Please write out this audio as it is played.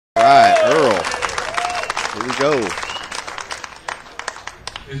right, Earl. Here we go.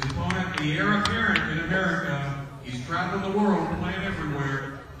 His opponent, the heir apparent in America. He's traveled the world, playing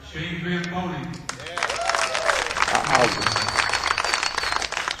everywhere. Shane Van Boening.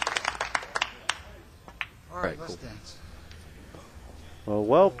 All right, let's dance. Well,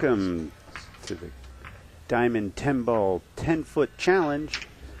 welcome to the Diamond 10-Ball 10-Foot Challenge.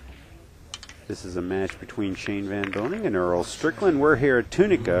 This is a match between Shane Van Boening and Earl Strickland. We're here at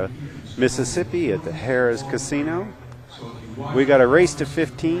Tunica, Mississippi at the Harrah's Casino. We got a race to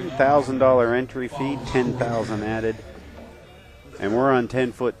 15, $1,000 entry fee, 10,000 added. And we're on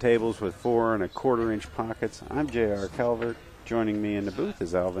 10-foot tables with 4 1/4-inch pockets. I'm J.R. Calvert. Joining me in the booth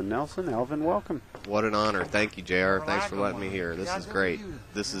is Alvin Nelson. Alvin, welcome. What an honor. Thank you, JR. Thanks for letting me here. This is great.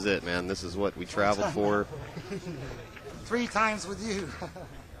 This is it, man. This is what we traveled for. 3 times with you.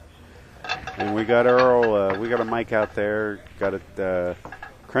 And we got Earl, we got a mic out there, got it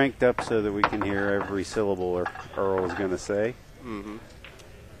cranked up so that we can hear every syllable Earl is going to say. Mm-hmm.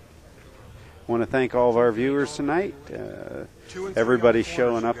 Want to thank all of our viewers tonight. Everybody's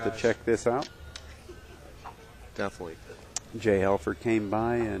showing up to check this out. Definitely. Jay Helfer came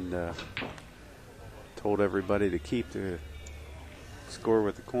by and told everybody to keep the score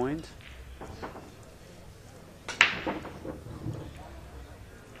with the coins.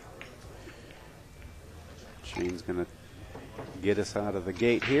 Shane's going to get us out of the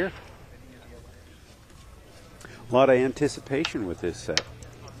gate here. A lot of anticipation with this set.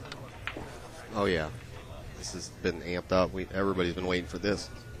 Oh, yeah. This has been amped up. Everybody's been waiting for this.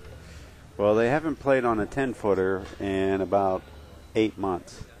 Well, they haven't played on a 10-footer in about 8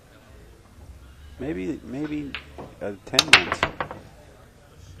 months. Maybe 10 months.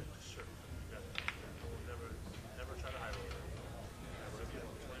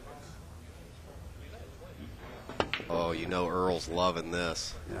 Oh, you know Earl's loving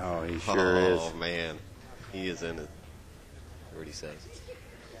this. Oh, he sure is. Oh, man. He is in it. What he says.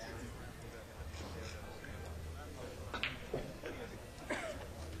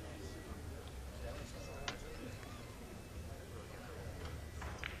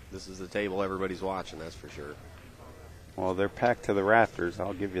 This is the table everybody's watching, that's for sure. Well, they're packed to the rafters,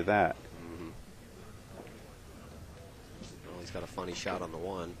 I'll give you that. Mm-hmm. Well, he's got a funny shot on the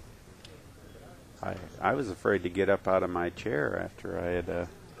one. I was afraid to get up out of my chair after I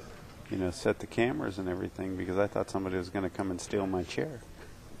had, set the cameras and everything because I thought somebody was going to come and steal my chair.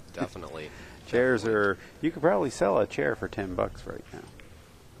 Definitely. Chairs are, you could probably sell a chair for $10 right now.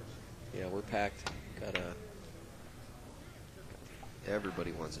 Yeah, we're packed.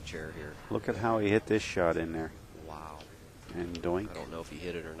 Everybody wants a chair here. Look at how he hit this shot in there. Wow. And doink. I don't know if he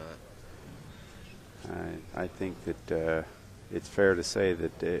hit it or not. I think that it's fair to say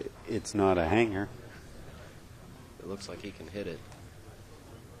that it's not a hanger. It looks like he can hit it.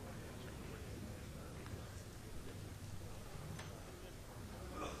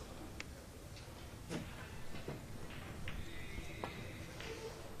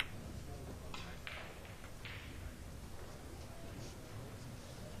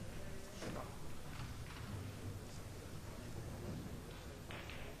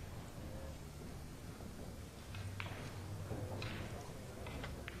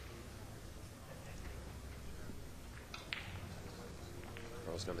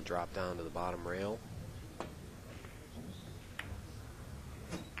 Earl's going to drop down to the bottom rail.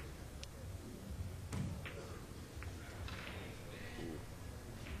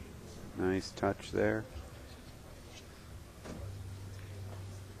 Nice touch there.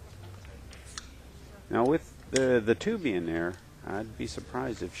 Now with the two being there, I'd be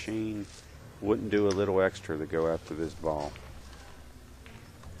surprised if Shane wouldn't do a little extra to go after this ball.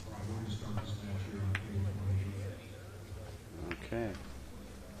 Okay.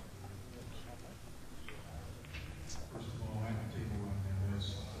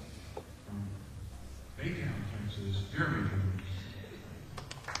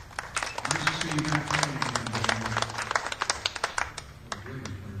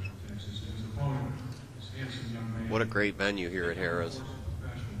 What a great venue here at Harrah's.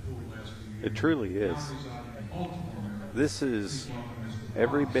 It truly is. This is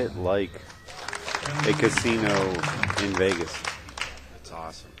every bit like a casino in Vegas. It's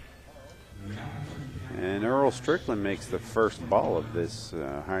awesome. And Earl Strickland makes the first ball of this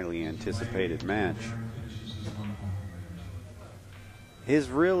highly anticipated match. His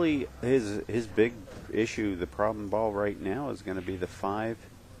big issue, the problem ball right now, is going to be the 5,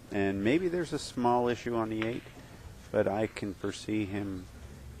 and maybe there's a small issue on the 8, but I can foresee him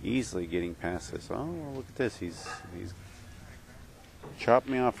easily getting past this. Oh, well, look at this. He's chopped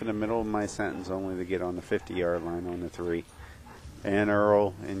me off in the middle of my sentence only to get on the 50-yard line on the 3. And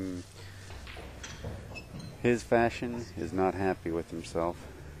Earl, in his fashion, is not happy with himself.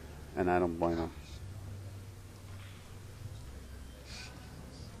 And I don't blame him.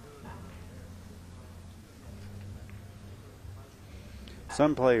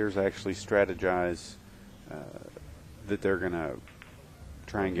 Some players actually strategize that they're going to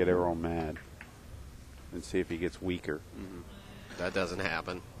try and get Earl mad and see if he gets weaker. That doesn't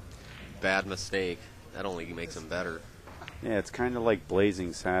happen. Bad mistake. That only makes him better. Yeah, it's kind of like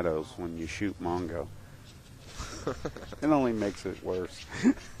Blazing Shadows when you shoot Mongo. It only makes it worse.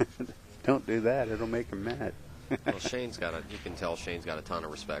 Don't do that. It'll make him mad. Well, you can tell Shane's got a ton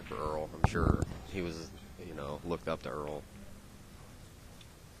of respect for Earl. I'm sure he was, looked up to Earl.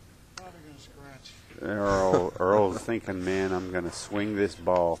 Probably gonna scratch. Earl's thinking, man, I'm going to swing this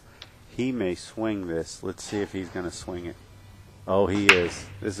ball. He may swing this. Let's see if he's going to swing it. Oh, he is.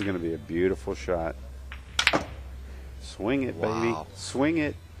 This is going to be a beautiful shot. Swing it, baby. Wow. Swing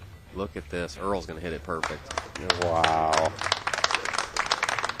it. Look at this. Earl's going to hit it perfect. Wow.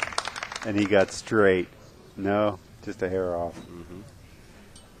 And he got straight. No, just a hair off.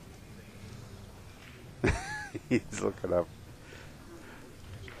 He's looking up.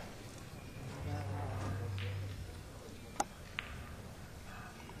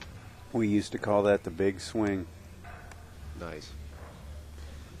 We used to call that the big swing. Nice.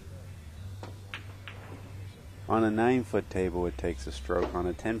 On a 9-foot table, it takes a stroke. On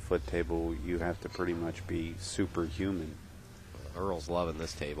a 10-foot table, you have to pretty much be superhuman. Earl's loving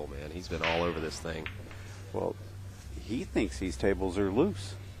this table, man. He's been all over this thing. Well, he thinks these tables are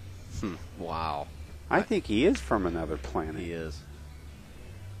loose. Wow. I think he is from another planet. He is.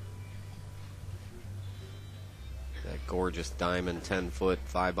 That gorgeous diamond 10-foot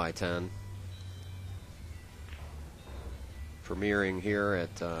 5x10. Premiering here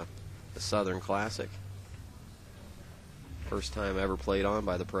at the Southern Classic. First time ever played on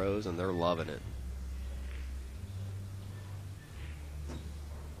by the pros, and they're loving it.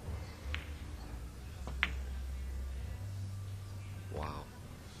 Wow.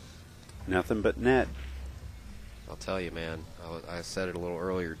 Nothing but net. I'll tell you, man, I said it a little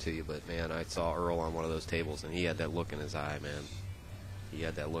earlier to you, but, man, I saw Earl on one of those tables, and he had that look in his eye, man. He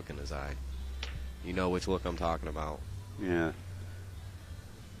had that look in his eye. You know which look I'm talking about. Yeah.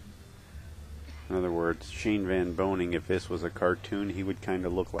 In other words, Shane Van Boening, if this was a cartoon, he would kind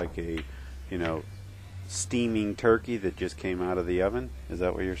of look like a, steaming turkey that just came out of the oven. Is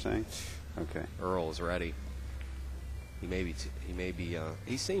that what you're saying? Okay. Earl is ready. He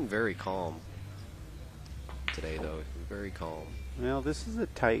seemed very calm today, though. Very calm. Well, this is a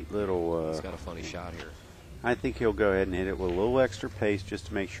tight little... He's got a funny shot here. I think he'll go ahead and hit it with a little extra pace just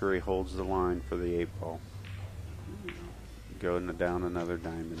to make sure he holds the line for the 8-ball. Go down another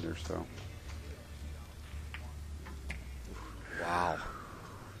diamond or so. Wow.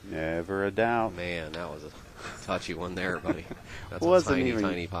 Never a doubt. Man, that was a touchy one there, buddy. That's Wasn't a tiny, even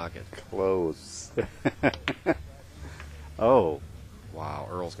tiny pocket. Close. Oh. Wow,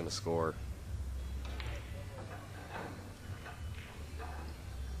 Earl's going to score.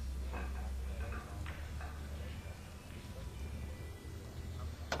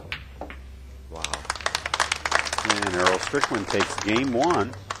 Wow. And Earl Strickland takes game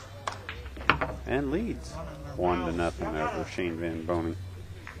 1 and leads 1-0 over Shane Van Boening.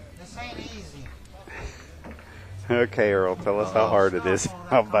 This ain't easy. Okay, Earl, tell us how hard it is.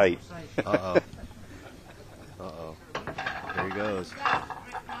 I'll bite. Uh-oh. Uh-oh. Here he goes.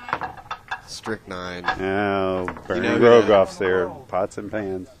 Strychnine. Oh, Bernie You know, Rogoff's there. Pots and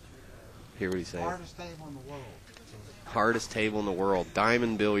pans. Hear what he says. Hardest table in the world. Hardest table in the world.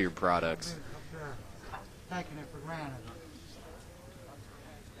 Diamond Billiard Products. Up there, taking it for granted.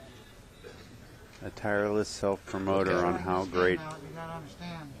 A tireless self-promoter Okay. on how great. Now, you gotta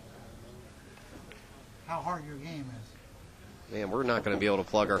understand how hard your game is. Man, we're not going to be able to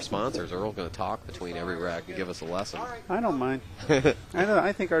plug our sponsors. Earl's going to talk between every rack and give us a lesson. I don't mind.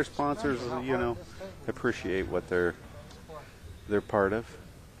 I think our sponsors, appreciate what they're part of.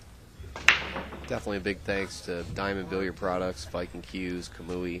 Definitely a big thanks to Diamond Billiard Products, Viking Q's,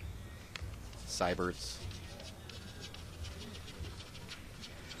 Kamui, Cyberts.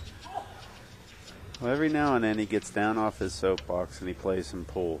 Well, every now and then he gets down off his soapbox and he plays some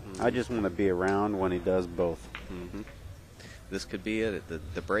pool. I just want to be around when he does both. This could be it.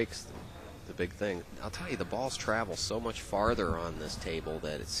 The breaks, the big thing. I'll tell you, the balls travel so much farther on this table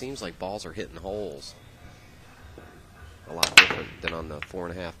that it seems like balls are hitting holes. A lot different than on the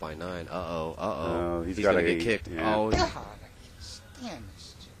 4.5 by 9. Uh-oh, Oh, he's he's gotta going to get eat, kicked. yeah. Oh, God, stand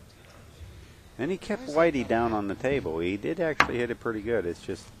this. And he kept Whitey down on the table. He did actually hit it pretty good. It's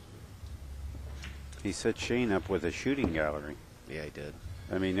just he set Shane up with a shooting gallery. Yeah, he did.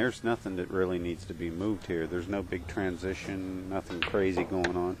 I mean, there's nothing that really needs to be moved here. There's no big transition, nothing crazy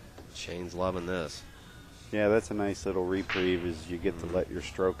going on. Shane's loving this. Yeah, that's a nice little reprieve as you get to let your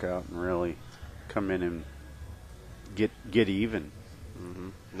stroke out and really come in and get even.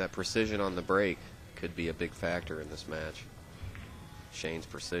 And that precision on the break could be a big factor in this match. Shane's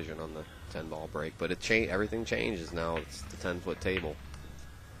precision on the 10-ball break, but everything changes now. It's the 10-foot table.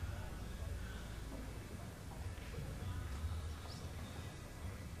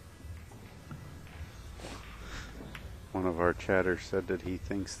 One of our chatters said that he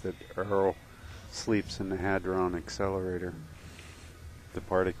thinks that Earl sleeps in the Hadron Accelerator, the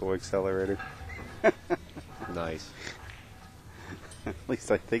particle accelerator. Nice. At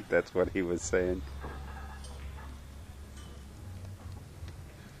least I think that's what he was saying.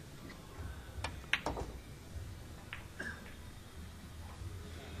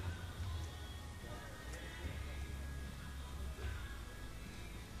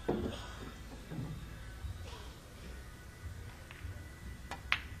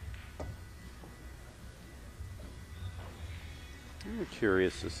 I'm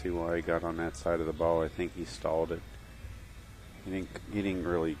curious to see why he got on that side of the ball. I think he stalled it. He didn't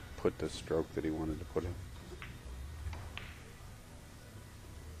really put the stroke that he wanted to put in.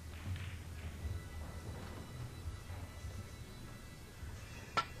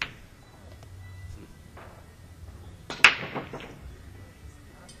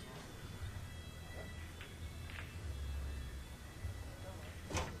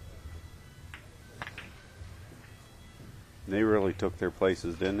 They really took their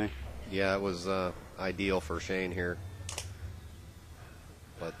places, didn't they? Yeah, it was ideal for Shane here.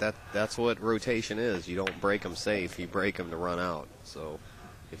 But that's what rotation is. You don't break them safe. You break them to run out. So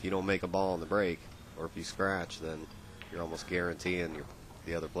if you don't make a ball on the break, or if you scratch, then you're almost guaranteeing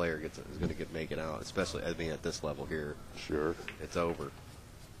the other player is going to make it out. Especially, I mean, at this level here. Sure. It's over.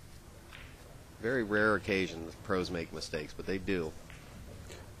 Very rare occasions pros make mistakes, but they do.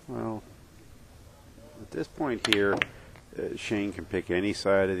 Well, at this point here, Shane can pick any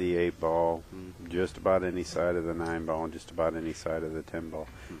side of the 8-ball, just about any side of the 9-ball, and just about any side of the 10-ball.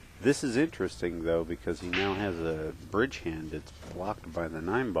 This is interesting, though, because he now has a bridge hand that's blocked by the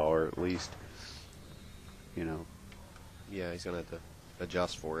 9-ball, or at least, you know. Yeah, he's going to have to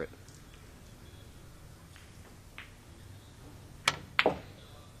adjust for it.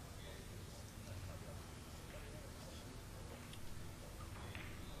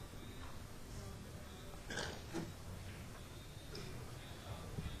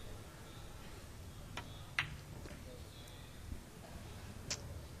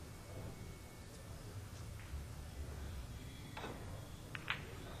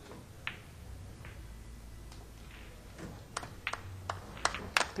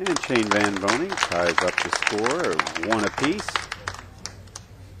 And Shane Van Boening ties up the score of 1 apiece.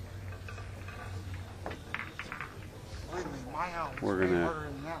 We're going to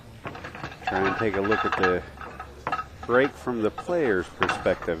try and take a look at the break from the player's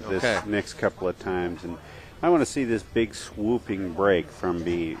perspective this next couple of times. And I want to see this big swooping break from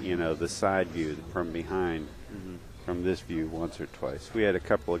the side view from behind, from this view once or twice. We had a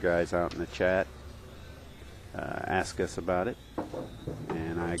couple of guys out in the chat ask us about it,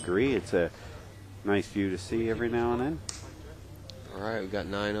 and I agree. It's a nice view to see every now and then. All right, we've got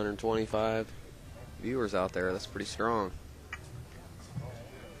 925 viewers out there. That's pretty strong.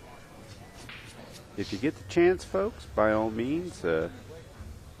 If you get the chance, folks, by all means. We're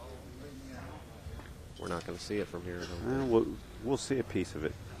not going to see it from here. We'll see a piece of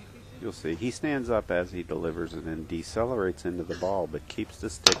it. You'll see. He stands up as he delivers and then decelerates into the ball, but keeps the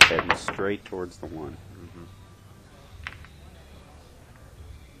stick heading straight towards the 1.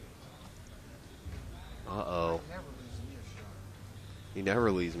 Uh-oh. He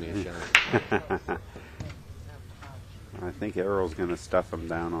never leaves me a shot. I think Earl's going to stuff him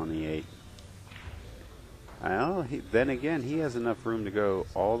down on the 8. Well, then again, he has enough room to go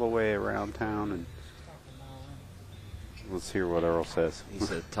all the way around town. And let's hear what Earl says. He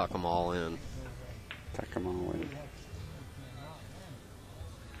said, tuck them all in. Tuck them all in.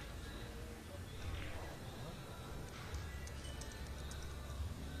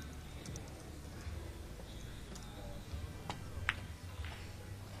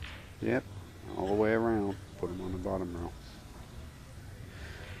 Yep, all the way around. Put him on the bottom row.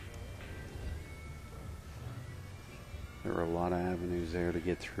 There were a lot of avenues there to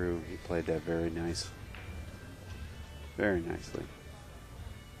get through. He played that very nicely. Very nicely.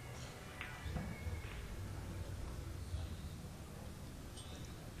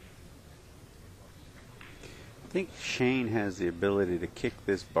 I think Shane has the ability to kick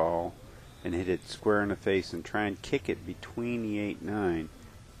this ball and hit it square in the face and try and kick it between the 8-9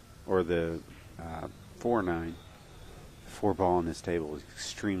 or the 4-9. The 4 ball on this table is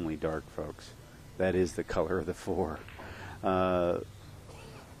extremely dark, folks. That is the color of the 4.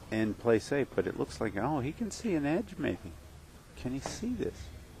 And play safe, but it looks like, oh, he can see an edge maybe. Can he see this?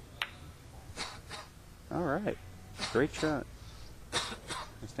 All right. Great shot.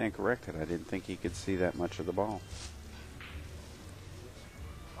 I stand corrected. I didn't think he could see that much of the ball.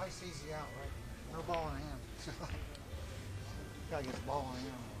 Nice easy out, right? No ball in hand. Gotta get the ball in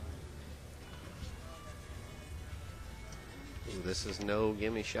hand. Ooh, this is no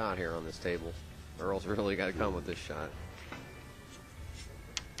gimme shot here on this table. Earl's really got to come with this shot.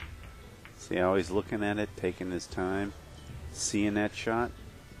 See how he's looking at it, taking his time, seeing that shot.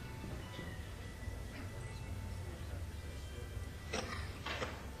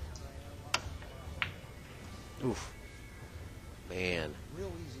 Oof. Man.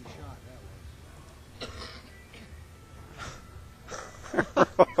 Real easy shot, that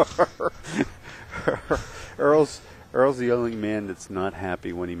was. Earl's the only man that's not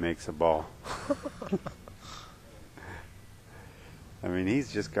happy when he makes a ball. I mean,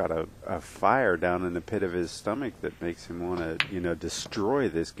 he's just got a fire down in the pit of his stomach that makes him want to, destroy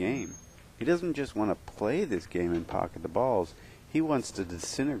this game. He doesn't just want to play this game and pocket the balls. He wants to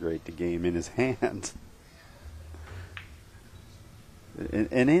disintegrate the game in his hands.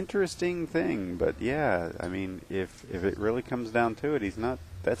 An interesting thing, but yeah, I mean, if it really comes down to it,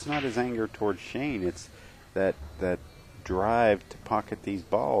 that's not his anger towards Shane. It's that drive to pocket these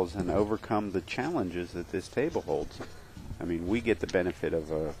balls and overcome the challenges that this table holds. I mean, we get the benefit of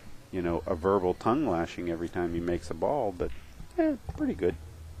a verbal tongue lashing every time he makes a ball, but pretty good.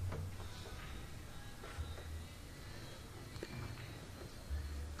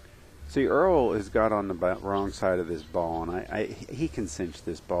 See, Earl has got on the wrong side of this ball, and he can cinch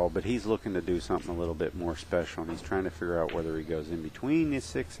this ball, but he's looking to do something a little bit more special, and he's trying to figure out whether he goes in between the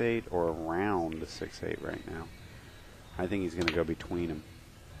 6-8 or around the 6-8 right now. I think he's going to go between them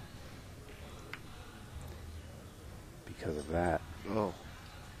because of that. Oh.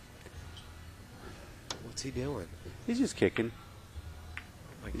 What's he doing? He's just kicking. Oh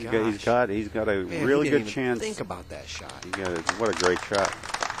my gosh. He's got a really good chance. Think about that shot. What a great shot.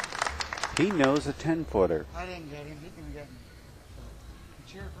 He knows a 10-footer. I didn't get him. He can get me. He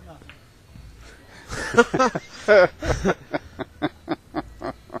cheered for nothing.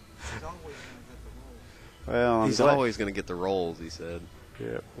 He's always going to get the rolls, he said.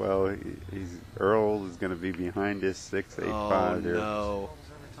 Yeah, well, Earl is going to be behind his 6-8-5 here. No.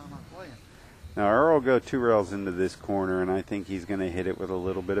 Now, Earl will go 2 rails into this corner, and I think he's going to hit it with a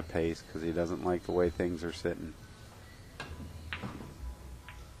little bit of pace because he doesn't like the way things are sitting.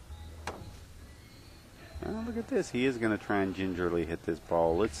 Oh, look at this. He is going to try and gingerly hit this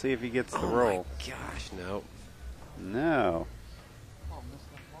ball. Let's see if he gets the roll. Oh, my gosh, no. No.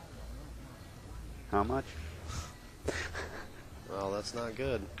 How much? Well, that's not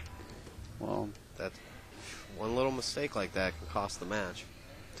good. Well, that's one little mistake like that can cost the match.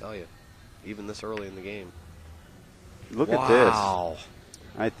 I tell you, even this early in the game. Look at this. Wow.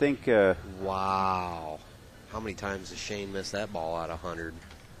 I think. Wow. How many times has Shane missed that ball out of 100?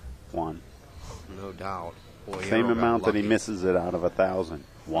 1. No doubt. Boy, same amount that he misses it out of 1,000.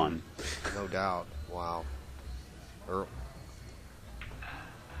 1. No doubt. Wow. Earl.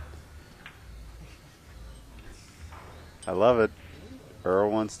 I love it.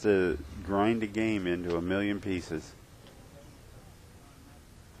 Earl wants to grind a game into a million pieces.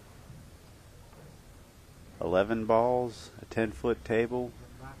 11 balls, a 10-foot table,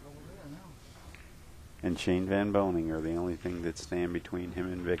 and Shane Van Boening are the only thing that stand between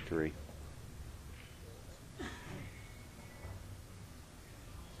him and victory.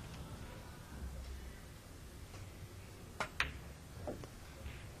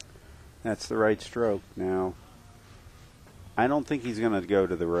 That's the right stroke. Now, I don't think he's going to go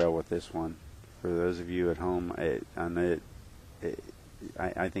to the rail with this one. For those of you at home, I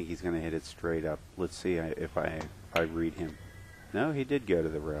think he's going to hit it straight up. Let's see if I read him. No, he did go to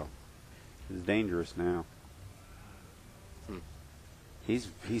the rail. It's dangerous now. He's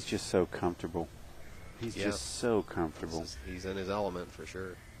just so comfortable. He's just so comfortable. He's in his element for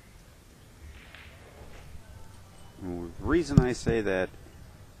sure. And the reason I say that,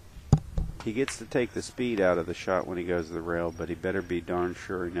 he gets to take the speed out of the shot when he goes to the rail, but he better be darn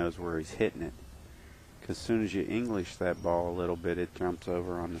sure he knows where he's hitting it. Because as soon as you English that ball a little bit, it jumps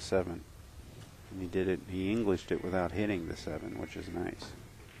over on the 7. And he did it. He Englished it without hitting the 7, which is nice.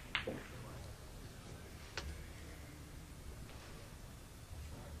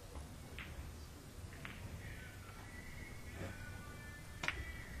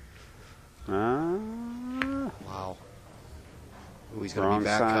 Wow. Ooh, he's going to Wrong be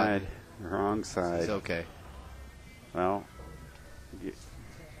back side. cut. Wrong side. He's okay. Well,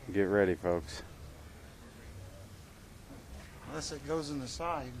 get ready, folks. Unless it goes in the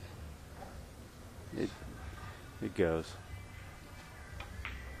side. It goes.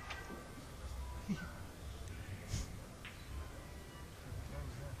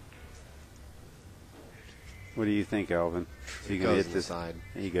 What do you think, Alvin? Is he It gonna goes hit in the this side.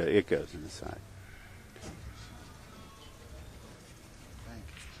 It goes in the side.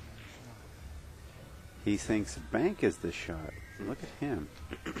 He thinks bank is the shot. Look at him.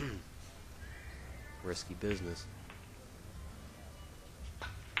 Risky business.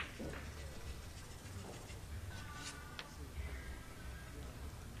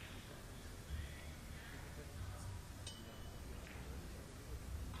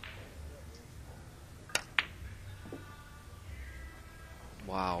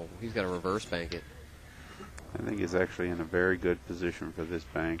 Wow, he's got to reverse bank it. I think he's actually in a very good position for this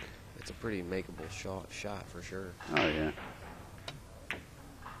bank. It's a pretty makeable shot for sure. Oh, yeah.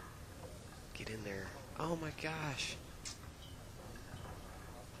 Get in there. Oh my gosh.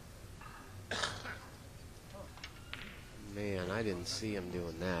 Man, I didn't see him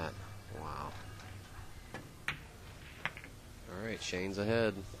doing that. Wow. All right, Shane's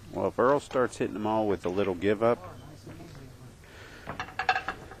ahead. Well, if Earl starts hitting them all with a little give up,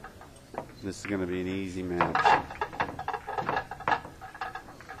 this is going to be an easy match.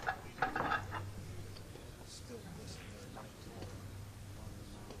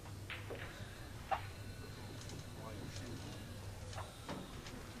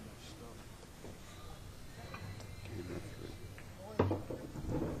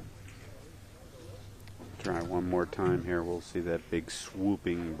 Try one more time here. We'll see that big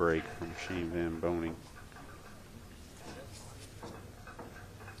swooping break from Shane Van Boening.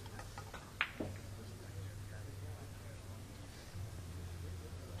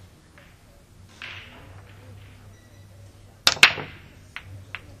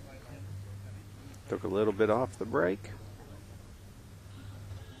 Took a little bit off the break.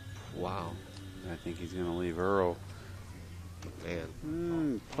 Wow. I think he's going to leave Earl.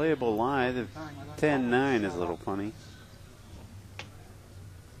 Man. Playable lie. The 10-9 is a little funny.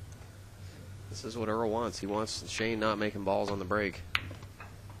 This is what Earl wants. He wants Shane not making balls on the break.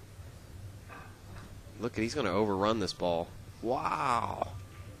 Look, he's going to overrun this ball. Wow.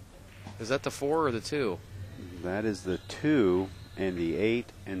 Is that the 4 or the 2? That is the 2 and the 8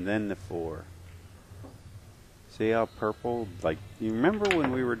 and then the 4. See how purple, like, you remember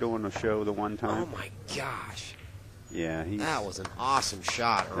when we were doing a show the one time? Oh my gosh. Yeah, that was an awesome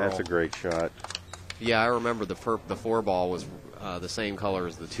shot, Earl. That's a great shot. Yeah, I remember the 4 ball was the same color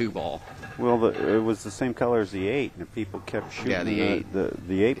as the 2 ball. Well, it was the same color as the 8, and people kept shooting the 8.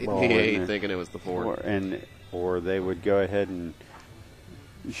 The 8 ball. The 8, in thinking it was the 4. Or they would go ahead and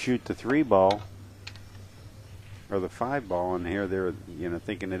shoot the 3 ball or the 5 ball, and here they're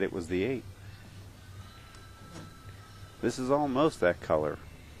thinking that it was the 8. This is almost that color.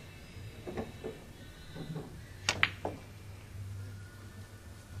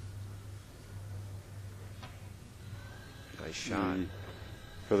 Nice shot.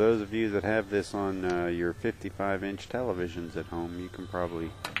 For those of you that have this on your 55-inch televisions at home, you can probably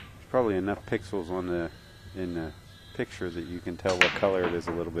enough pixels in the picture that you can tell what color it is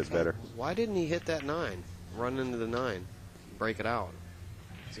a little bit better. Why didn't he hit that 9? Run into the 9, break it out.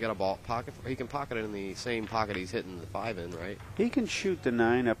 He's got a ball pocket. He can pocket it in the same pocket he's hitting the 5 in, right? He can shoot the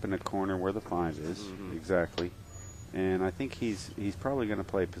 9 up in the corner where the 5 is, exactly. And I think he's probably going to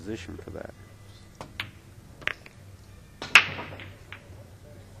play position for that.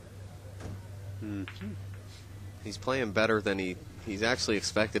 He's playing better than he's actually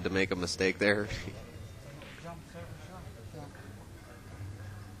expected to make a mistake there. Jumps every shot. Yeah.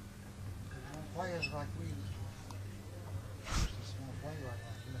 Players like we just want to play like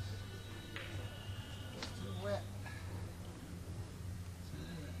this. It's too wet.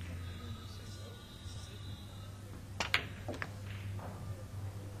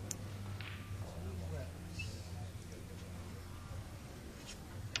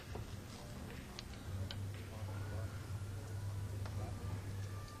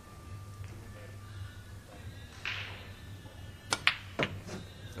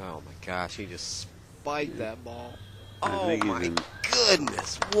 Oh my gosh, he just spiked that ball. I Oh think my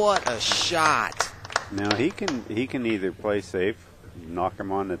goodness, what a shot. Now he can either play safe, knock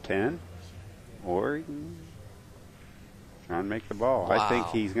him on the 10, or he can try and make the ball. Wow. I think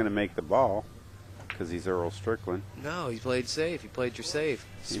he's going to make the ball because he's Earl Strickland. No, he played safe. He played your safe.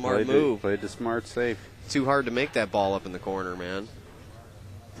 He Smart move. Played the smart safe. Too hard to make that ball up in the corner, man.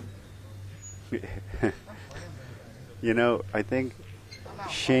 You know, I think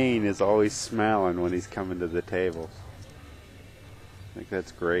Shane is always smiling when he's coming to the table. I think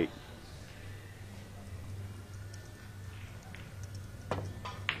that's great.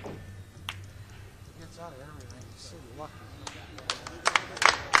 Gets out of everything. He's so lucky.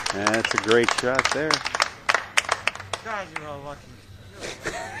 That's a great shot there. God, you're all lucky.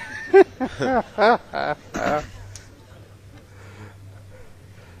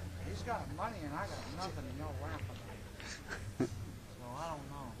 He's got money and I got nothing and y'all laugh about it. So I don't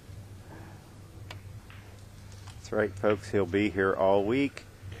know. That's right, folks. He'll be here all week.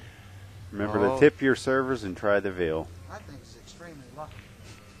 Remember Oh. to tip your servers and try the veal. I think he's extremely lucky.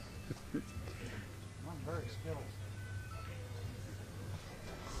 I'm very skilled.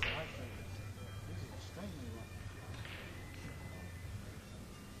 I think he's extremely lucky.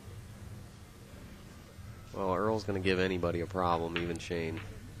 Well, Earl's going to give anybody a problem, even Shane.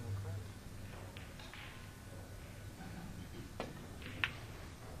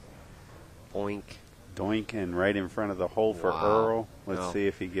 Boink. Doink, and right in front of the hole for Wow. Earl. Let's No. see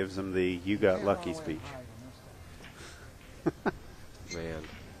if he gives him the "you got lucky" speech. Man,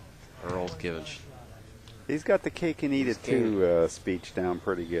 Earl's giving. He's got the cake and eat it too speech down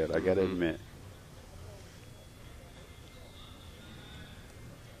pretty good, I got to admit.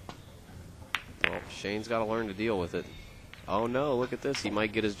 Well, Shane's got to learn to deal with it. Oh no, look at this. He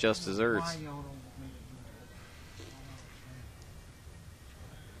might get his just desserts. Why y'all don't make it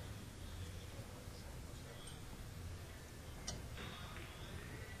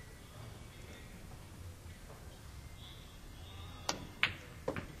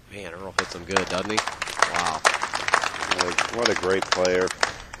do Man, Earl hits him good, doesn't he? Wow. What a great player.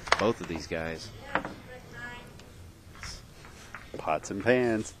 Both of these guys. Pots and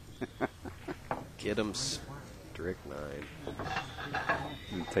pans. Get him, Strickland.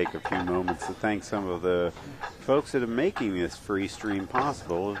 And take a few moments to thank some of the folks that are making this free stream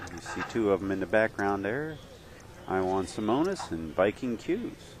possible. You see two of them in the background there. Iwan Simonis and Viking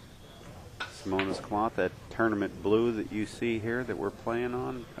Q's. Simonis cloth, that tournament blue that you see here that we're playing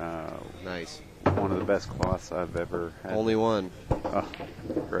on. Nice. One of the best cloths I've ever had. Only one. Oh,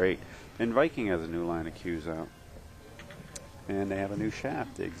 great. And Viking has a new line of Q's out. And they have a new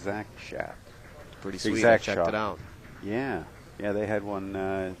shaft, the exact shaft. Pretty sweet. Exact I checked shot. it out. Yeah. Yeah, they had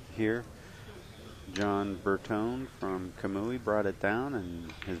one here. John Bertone from Kamui brought it down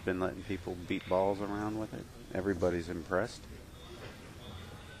and has been letting people beat balls around with it. Everybody's impressed.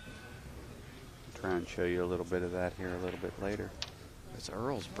 I'll try and show you a little bit of that here a little bit later. It's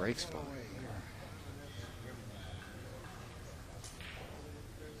Earl's break spot.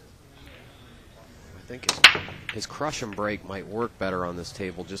 I think his crush and break might work better on this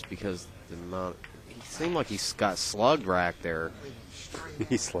table just because the amount. He seemed like he's got slug rack there.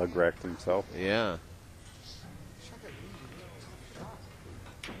 He slug racked himself. Yeah.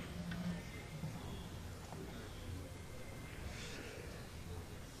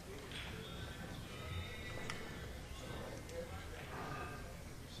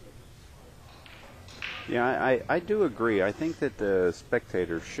 Yeah, I do agree. I think that the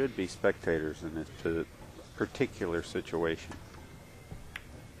spectators should be spectators in this particular situation.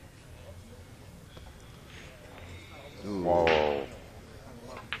 Ooh. Whoa.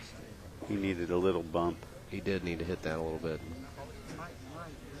 He needed a little bump. He did need to hit that a little bit.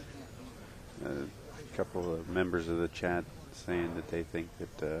 A couple of members of the chat saying that they think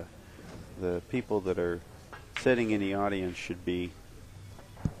that the people that are sitting in the audience should be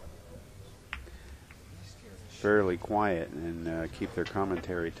fairly quiet and keep their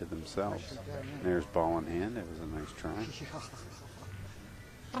commentary to themselves. There's ball in hand. That was a nice try.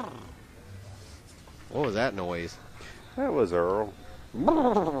 What was that noise? That was Earl.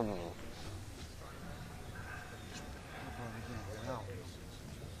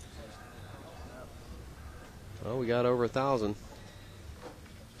 Well, we got over 1,000.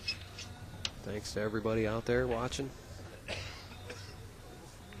 Thanks to everybody out there watching. I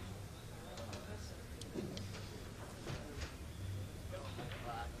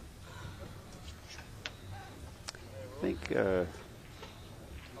think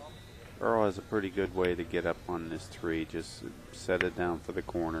Earl has a pretty good way to get up on this three. Just set it down for the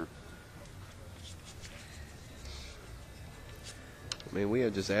corner. I mean, we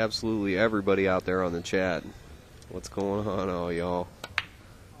have just absolutely everybody out there on the chat. What's going on, all y'all?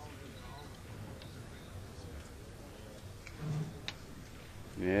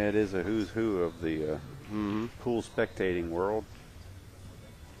 Yeah, it is a who's who of the pool spectating world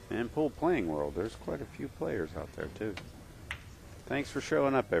and pool playing world. There's quite a few players out there, too. Thanks for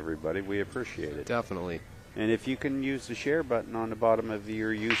showing up, everybody. We appreciate it. Definitely. And if you can use the share button on the bottom of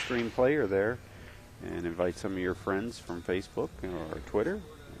your Ustream player there and invite some of your friends from Facebook or Twitter,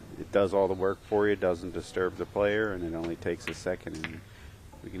 it does all the work for you, doesn't disturb the player, and it only takes a second, and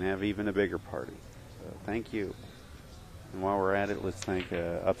we can have even a bigger party. So thank you. And while we're at it, let's thank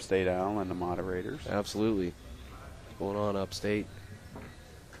Upstate Al and the moderators. Absolutely. What's going on, Upstate?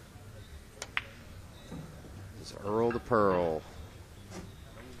 It's Earl the Pearl.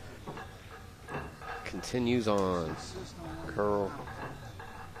 Continues on. Curl.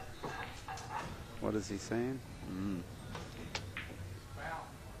 What is he saying?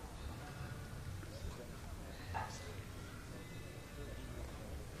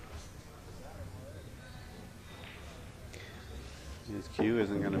 His cue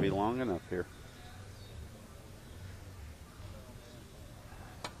isn't going to be long enough here.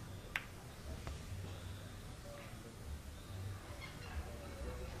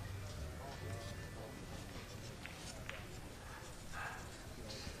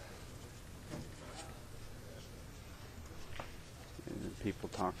 People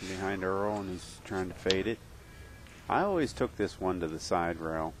talking behind Earl, and he's trying to fade it. I always took this one to the side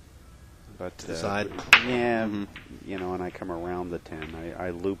rail. But, to the side? Yeah, you know, and I come around the 10.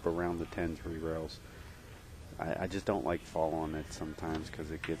 I loop around the 10 3 rails. I just don't like following it sometimes because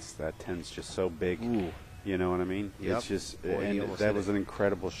it gets, that 10's just so big. Ooh. You know what I mean? Yep. It's just, Boy, and that was an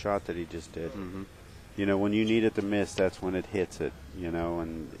incredible shot that he just did. Mm-hmm. You know, when you need it to miss, that's when it hits it, you know,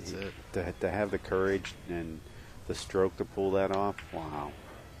 and to have the courage and the stroke to pull that off, wow.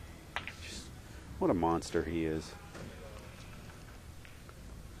 Just, what a monster he is.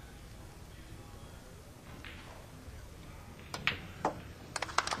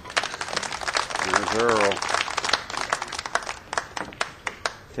 There's Earl.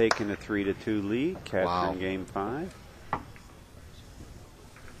 Taking a 3-2 lead, capturing game 5.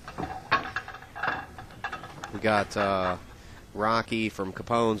 We got Rocky from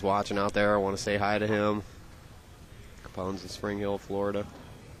Capone's watching out there. I want to say hi to him. Capone's in Spring Hill, Florida.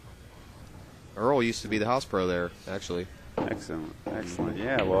 Earl used to be the house pro there, actually. Excellent, excellent.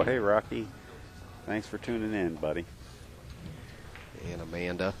 Yeah, well, hey, Rocky. Thanks for tuning in, buddy. And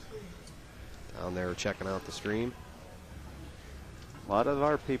Amanda down there checking out the stream. A lot of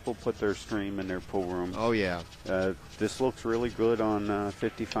our people put their stream in their pool rooms. Oh, yeah. This looks really good on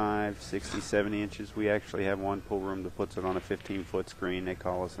 55, 60, 70 inches. We actually have one pool room that puts it on a 15-foot screen. They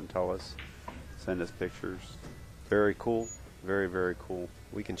call us and tell us, send us pictures. Very cool. Very, very cool.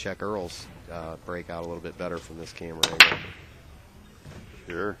 We can check Earl's breakout a little bit better from this camera angle.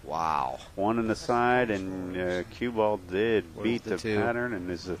 Sure. Wow. One on the side, and cue ball did beat the two? pattern.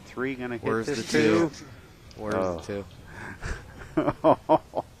 And is the 3 going to hit Where's this the 2? 2? Where's the 2?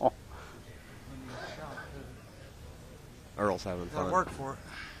 Earl's having Got to fun. work for it.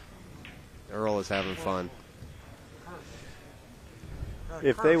 Earl is having fun.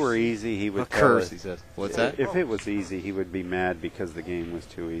 If they were easy, he would A curse, he us. says. What's that? If it was easy, he would be mad because the game was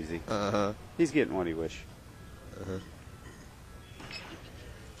too easy. Uh-huh. He's getting what he wish. Uh-huh.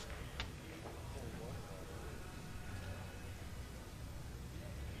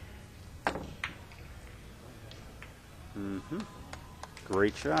 Mm-hmm.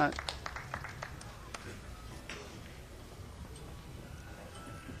 Great shot.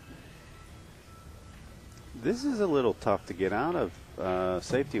 This is a little tough to get out of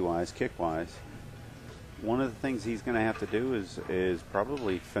safety-wise, kick-wise. One of the things he's going to have to do is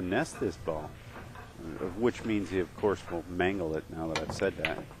probably finesse this ball, which means he, of course, will mangle it now that I've said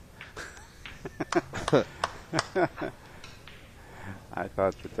that. I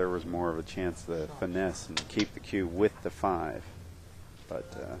thought that there was more of a chance to finesse and keep the cue with the 5.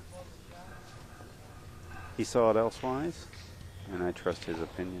 But he saw it elsewise, and I trust his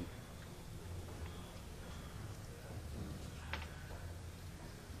opinion.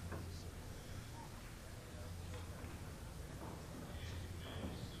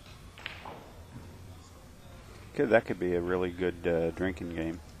 That could be a really good drinking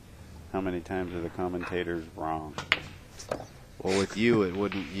game. How many times are the commentators wrong? Well, with you, it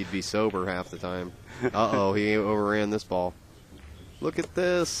wouldn't. You'd be sober half the time. Uh-oh, he overran this ball. Look at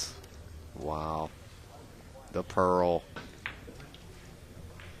this. Wow. The Pearl.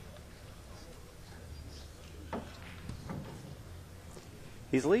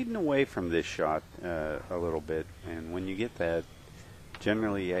 He's leading away from this shot a little bit, and when you get that,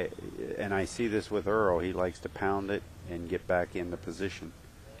 generally, and I see this with Earl, he likes to pound it and get back into position.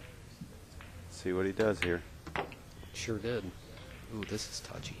 See what he does here. Sure did. Ooh, this is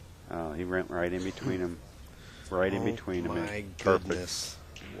touchy. He went right in between them. Right in between them. My Perfect. goodness.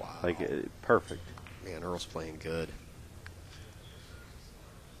 Wow. Like, perfect. Man, Earl's playing good.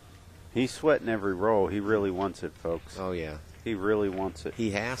 He's sweating every roll. He really wants it, folks. Oh, yeah. He really wants it.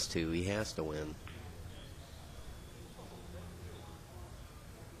 He has to. He has to win.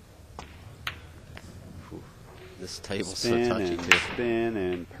 Whew. This table's so touchy, too. Spin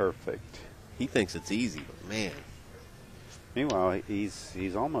and perfect. He thinks it's easy, but man. Meanwhile,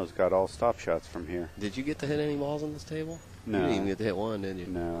 he's almost got all stop shots from here. Did you get to hit any balls on this table? No. You didn't even get to hit one, did you?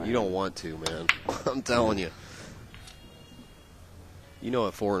 No. You don't want to, man. I'm telling you. You know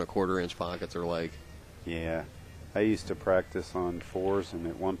what 4 1/4-inch pockets are like. Yeah. I used to practice on 4s and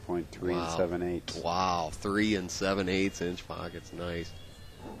at one point 3 Wow. 7/8. Wow, 3 7/8 inch pockets, nice.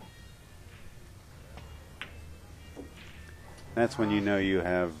 That's when you know you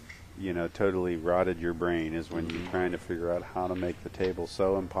have, totally rotted your brain, is when you're trying to figure out how to make the table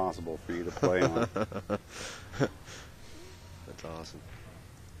so impossible for you to play on. That's awesome.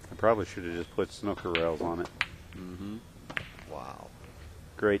 I probably should have just put snooker rails on it. Mm-hmm. Wow.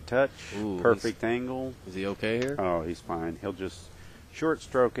 Great touch, Ooh, perfect angle. Is he okay here? Oh, he's fine. He'll just short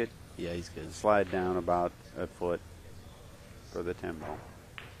stroke it, Yeah, he's good. slide down about a foot for the 10 ball.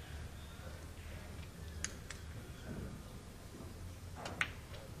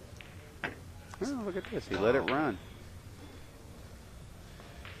 Oh, look at this. He let it run.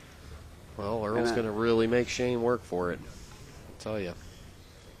 Well, Earl's And going to really make Shane work for it. I'll tell you.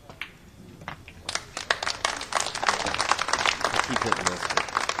 Keep hitting this.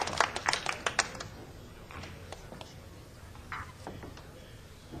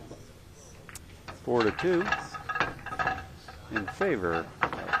 4-2 in favor of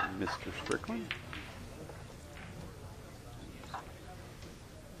Mr. Strickland.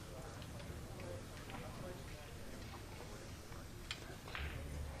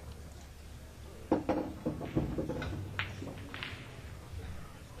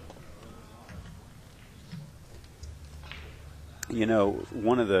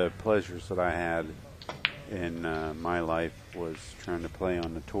 One of the pleasures that I had in my life was trying to play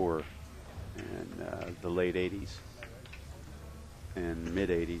on the tour in the late 80s and mid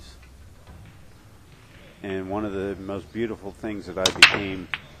 80s. And one of the most beautiful things that I became,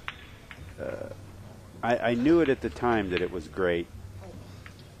 I knew it at the time that it was great,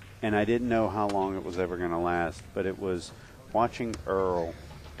 and I didn't know how long it was ever going to last, but it was watching Earl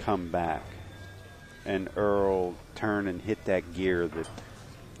come back and Earl turn and hit that gear that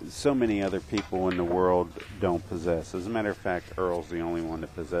so many other people in the world don't possess. As a matter of fact, Earl's the only one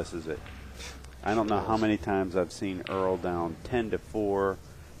that possesses it. I don't know how many times I've seen Earl down 10-4,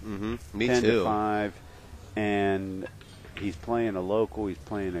 Me 10 too. to 5, and he's playing a local. He's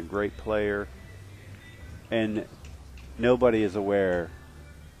playing a great player, and nobody is aware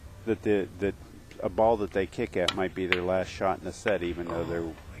that that a ball that they kick at might be their last shot in the set, even though they're.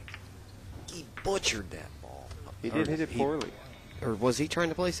 He butchered that ball. He did hit it poorly. Or was he trying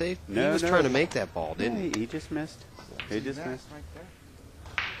to play safe? No, he was no. trying to make that ball, didn't he? Yeah, he just missed. He just missed. Right there.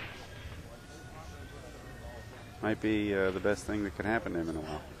 Might be the best thing that could happen to him in a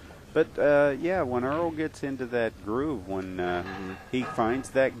while. But, yeah, when Earl gets into that groove, when he finds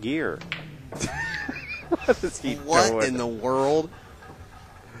that gear, what is he What doing? in the world?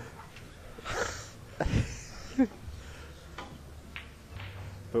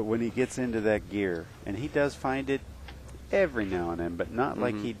 But when he gets into that gear, and he does find it every now and then, but not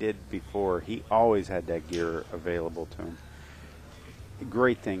like he did before. He always had that gear available to him.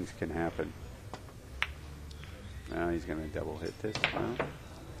 Great things can happen. Now he's going to double hit this. No.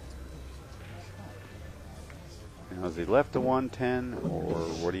 Now, has he left the 110, or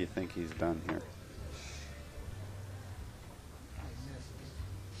what do you think he's done here?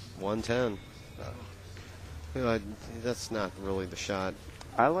 110. That's not really the shot.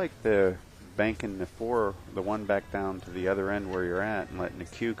 I like the banking the 4, the one back down to the other end where you're at, and letting the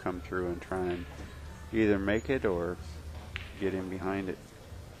cue come through and try and either make it or get in behind it.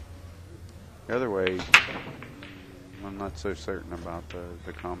 The other way, I'm not so certain about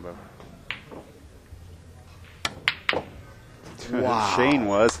the combo. Wow. Shane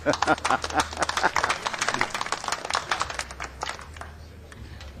was. You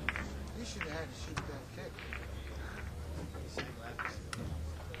should have had to shoot that kick.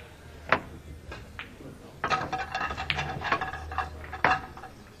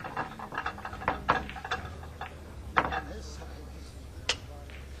 On this side,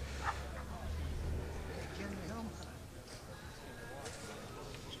 give me him.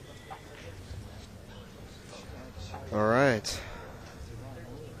 All right.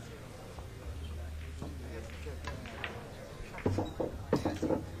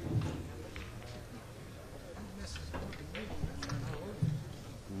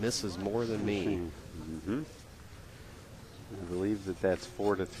 Misses more than me. Mm-hmm. I believe that's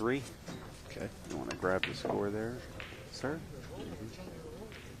 4-3. Okay. You want to grab the score there, sir?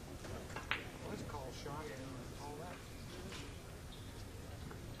 Let's call shot and call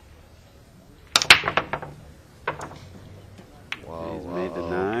that. Whoa, He's made the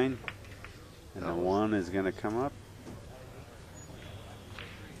 9, and the 1 is going to come up.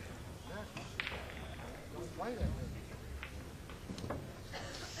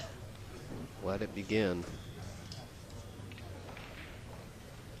 Let it begin.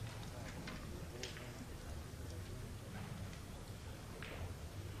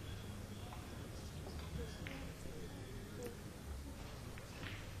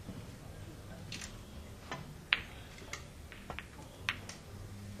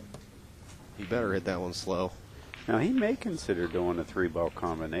 You better hit that one slow. Now, he may consider doing a 3-ball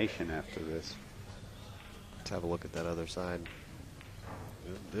combination after this. Let's have a look at that other side.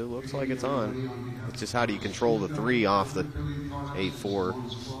 It looks like it's on. It's just how do you control the 3 off the 8-4?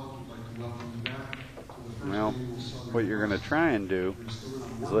 Well, what you're going to try and do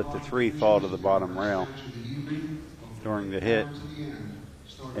is let the 3 fall to the bottom rail during the hit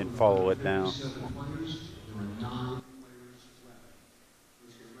and follow it down.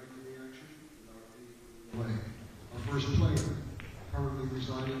 Our first player, currently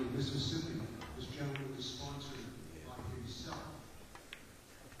residing in Mississippi. This gentleman is sponsored by himself.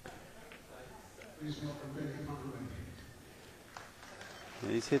 Please welcome Benny Conway.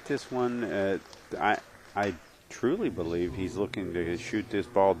 He's hit this one. I truly believe he's looking to shoot this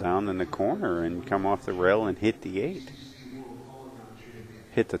ball down in the corner and come off the rail and hit the 8.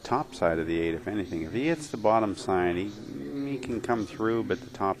 Hit the top side of the 8, if anything. If he hits the bottom side, he can come through, but the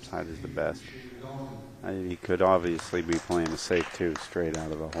top side is the best. He could obviously be playing a safe 2 straight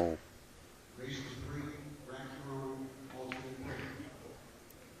out of the hole.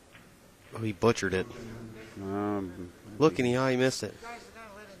 Oh, he butchered it. Look, and how he missed it. You guys are going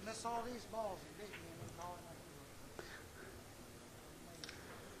to let him miss all these balls and beat me and call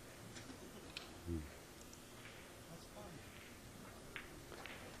him That's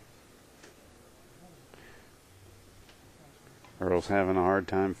fun. Earl's having a hard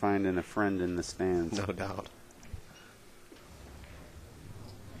time finding a friend in the stands. No doubt.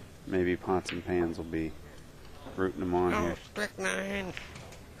 Maybe Pots and Pans will be rooting him on here. Strickland.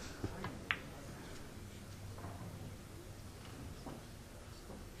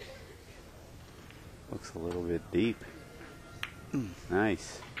 Looks a little bit deep.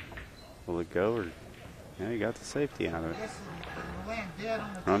 Nice. Will it go? Or yeah, he got the safety out of it. Yes, and land dead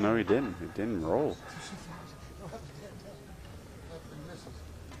on the Oh, no, he didn't. It didn't roll.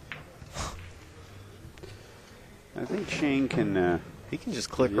 I think Shane can... He can just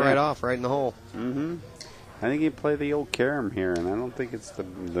click right off, right in the hole. I think he'd play the old carom here, and I don't think it's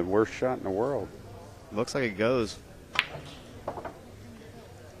the worst shot in the world. Looks like it goes. Let's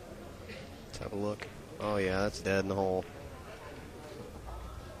have a look. Oh, yeah, that's dead in the hole.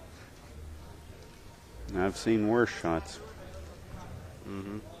 I've seen worse shots.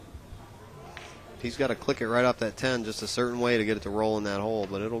 He's got to click it right off that 10 just a certain way to get it to roll in that hole,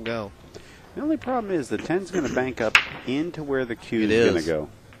 but it'll go. The only problem is the 10's going to bank up into where the cue It is going is. to go.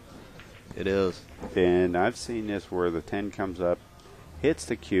 It is. And I've seen this where the 10 comes up, hits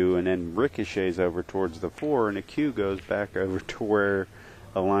the cue, and then ricochets over towards the 4, and the cue goes back over to where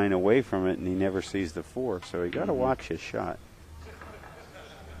a line away from it, and he never sees the 4. So you got to watch his shot.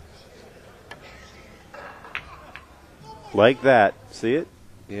 Like that. See it?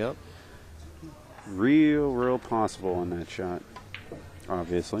 Yep. Real possible on that shot,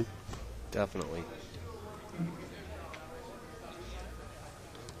 obviously. Definitely.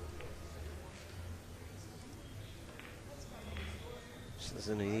 This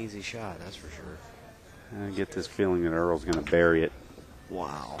isn't an easy shot, that's for sure. I get this feeling that Earl's going to bury it.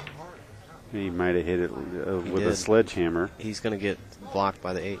 Wow. He might have hit it with a did. sledgehammer. He's going to get blocked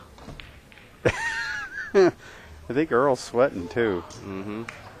by the 8. I think Earl's sweating, too.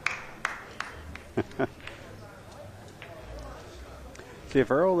 See, if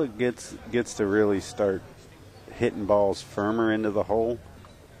Earl gets to really start hitting balls firmer into the hole,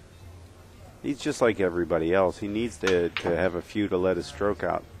 he's just like everybody else. He needs to have a few to let his stroke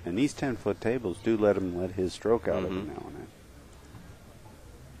out. And these 10-foot tables do let him let his stroke out every now and then.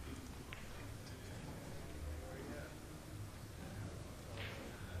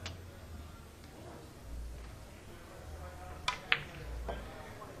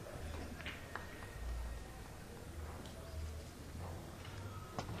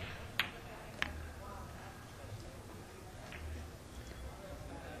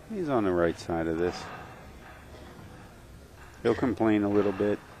 He's on the right side of this. He'll complain a little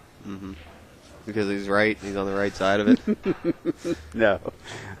bit. Because he's right. He's on the right side of it. No,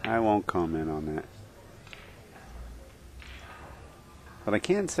 I won't comment on that. But I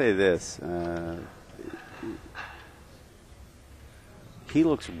can say this. He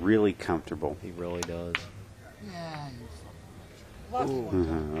looks really comfortable. He really does. Yeah, lucky one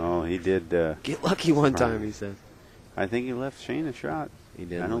time. Oh, he did. Get lucky one time, he said. I think he left Shane a shot. He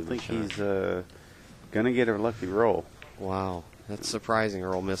did. I don't leave think a shot. he's going to get a lucky roll. Wow, that's surprising.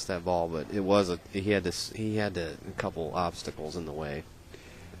 Earl missed that ball, but it was he had a couple obstacles in the way.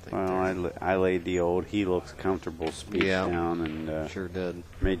 I think Well, I laid the old "he looks comfortable" speech Yeah. down and sure did.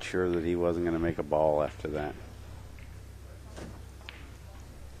 made sure that he wasn't going to make a ball after that.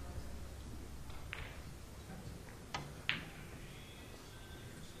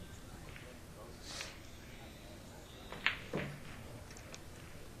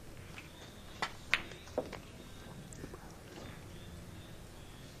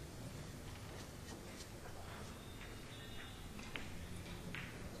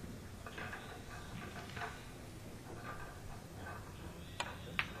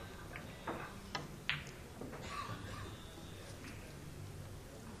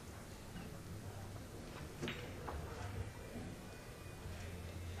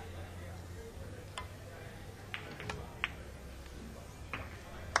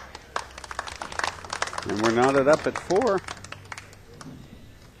 And we're knotted up at 4. I'm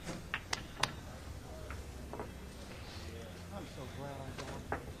so glad I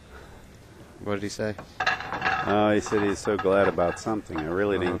don't. What did he say? Oh, he said he's so glad about something. I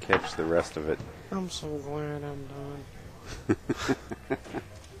really didn't catch the rest of it. I'm so glad I'm done. God, is it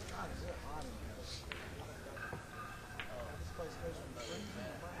hot in here? This place goes from freezing to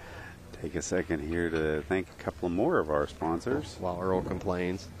burning. Take a second here to thank a couple more of our sponsors. While Earl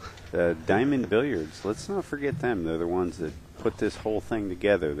complains. Diamond Billiards. Let's not forget them. They're the ones that put this whole thing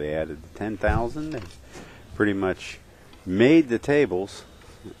together. They added the 10,000. They pretty much made the tables,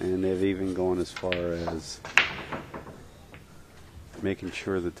 and they've even gone as far as making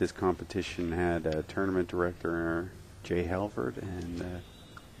sure that this competition had a tournament director, Jay Halvard, and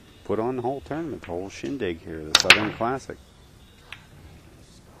put on the whole tournament, the whole shindig here, the Southern Classic.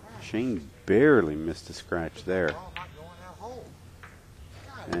 Shane barely missed a scratch there. Ball not going that hole.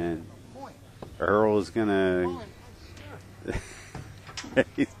 God, And point. Earl is going to...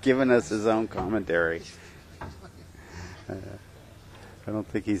 He's giving us his own commentary. I don't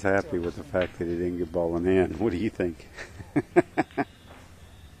think he's happy with the fact that he didn't get ball in hand. What do you think?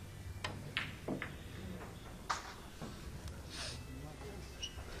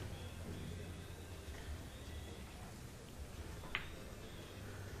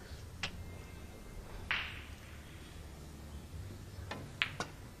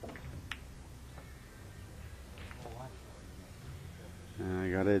 I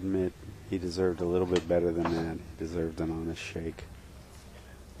gotta admit, he deserved a little bit better than that. He deserved an honest shake.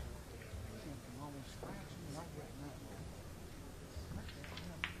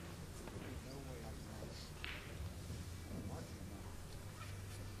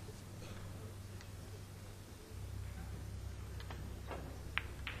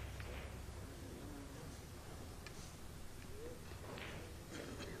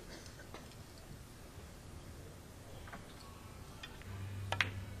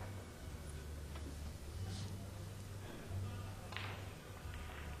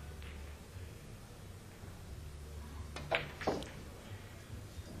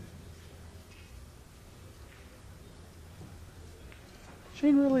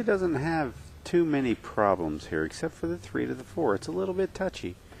 Shane really doesn't have too many problems here, except for the 3 to the 4. It's a little bit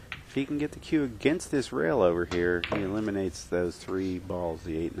touchy. If he can get the cue against this rail over here, he eliminates those 3 balls,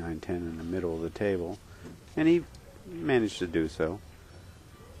 the 8, 9, 10 in the middle of the table. And he managed to do so.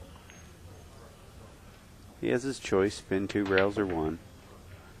 He has his choice, spin 2 rails or 1.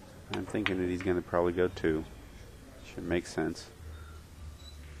 I'm thinking that he's going to probably go 2. Should make sense.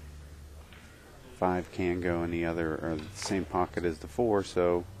 5 can go in the other, or the same pocket as the 4,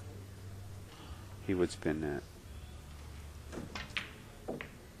 so he would spin that.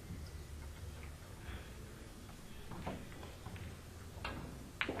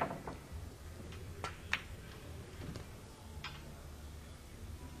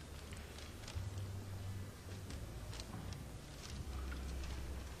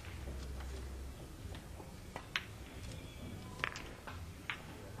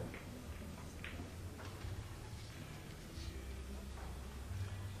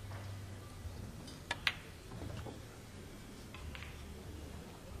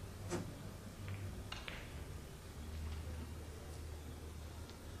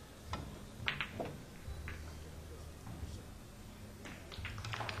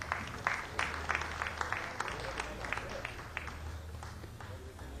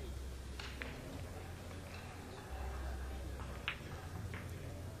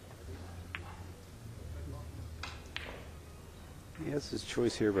 He has his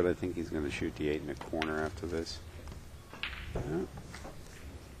choice here, but I think he's going to shoot the 8 in the corner after this.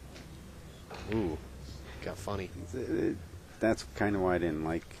 Ooh, got funny. That's kind of why I didn't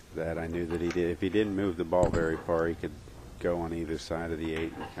like that. I knew that if he didn't move the ball very far, he could go on either side of the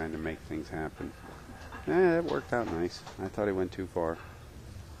 8 and kind of make things happen. That worked out nice. I thought he went too far.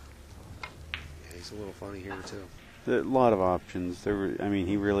 Yeah, he's a little funny here too. A lot of options. I mean,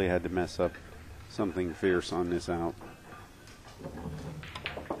 he really had to mess up something fierce on this out.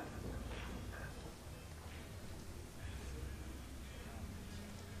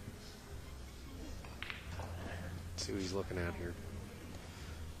 See what he's looking at here.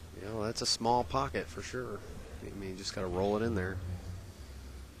 You know, that's a small pocket for sure. I mean, you just got to roll it in there.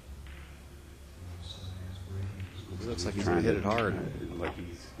 It looks like he's going to hit it hard.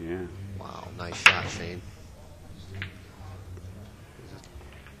 Yeah. Wow, nice shot, Shane.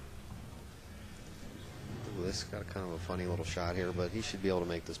 Ooh, this got kind of a funny little shot here, but he should be able to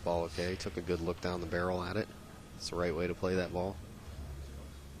make this ball okay. Took a good look down the barrel at it. It's the right way to play that ball.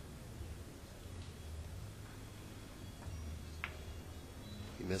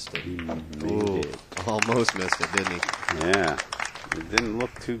 He missed it. He made Ooh, it. almost missed it, didn't he? Yeah. It didn't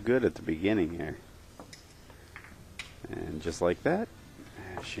look too good at the beginning here. And just like that,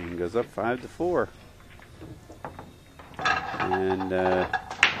 Shane goes up 5-4. And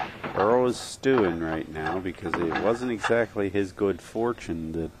Earl is stewing right now because it wasn't exactly his good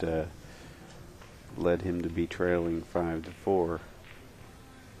fortune that led him to be trailing 5-4.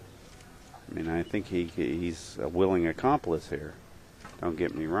 I mean, I think he's a willing accomplice here. Don't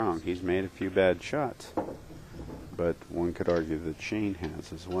get me wrong, he's made a few bad shots. But one could argue that Shane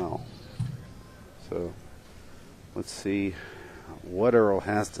has as well. So let's see what Earl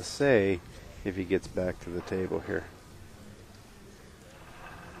has to say if he gets back to the table here.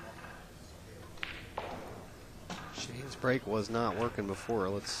 Shane's break was not working before.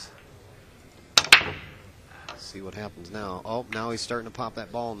 Let's see what happens now. Oh, now he's starting to pop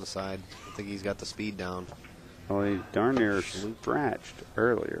that ball on the side. I think he's got the speed down. Well, he darn near scratched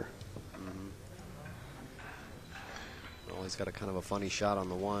earlier. Well, he's got a kind of a funny shot on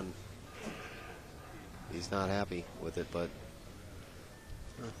the one. He's not happy with it, but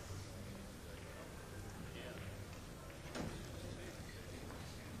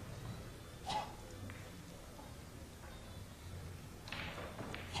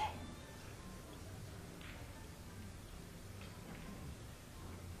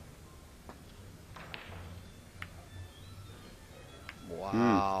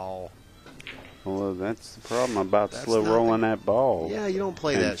wow. Well, that's the problem about That's slow not rolling that ball. Yeah, you don't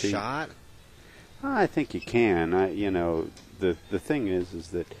play 10 that feet. shot. I think you can. The thing is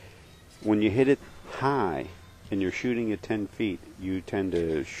that when you hit it high and you're shooting at 10 feet, you tend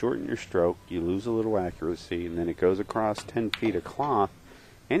to shorten your stroke, you lose a little accuracy, and then it goes across 10 feet of cloth.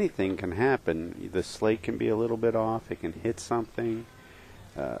 Anything can happen. The slate can be a little bit off. It can hit something.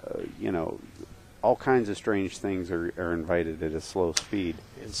 All kinds of strange things are invited at a slow speed.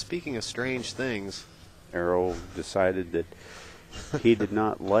 And speaking of strange things, Earl decided that he did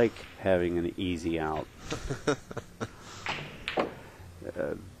not like having an easy out.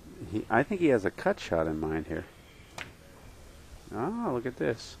 I think he has a cut shot in mind here. Oh, look at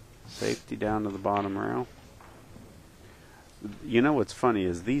this. Safety down to the bottom rail. You know what's funny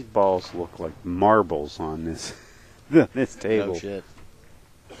is these balls look like marbles on this this table. no shit.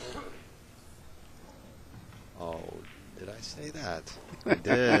 Oh, did I say that? I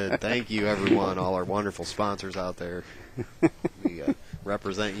did. Thank you, everyone, all our wonderful sponsors out there. We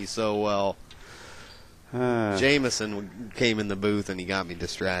represent you so well. Jameson came in the booth and he got me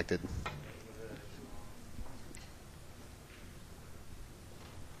distracted.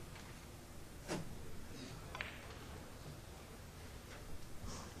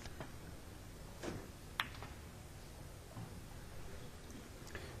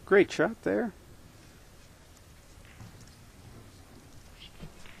 Great shot there.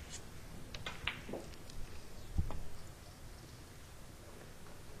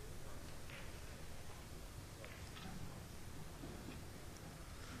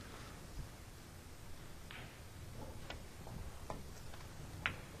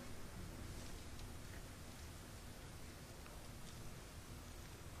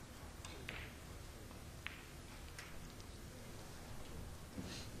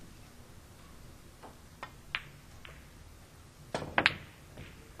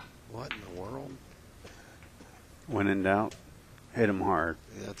 What in the world? When in doubt, hit him hard.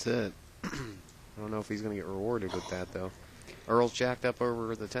 That's it. I don't know if he's going to get rewarded with that, though. Earl's jacked up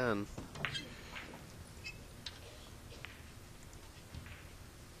over the 10.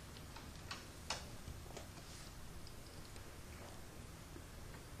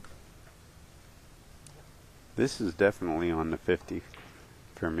 This is definitely on the 50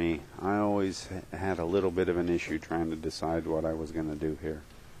 for me. I always had a little bit of an issue trying to decide what I was going to do here.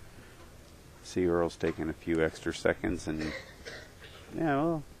 See, Earl's taking a few extra seconds, and yeah,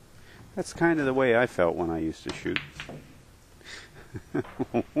 well, that's kind of the way I felt when I used to shoot.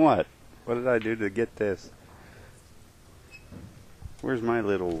 What? What did I do to get this? Where's my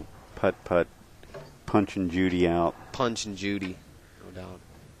little putt-putt Punch and Judy out? Punch and Judy, no doubt.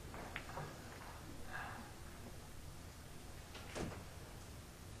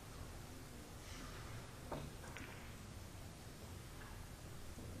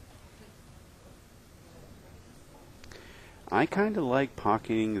 I kind of like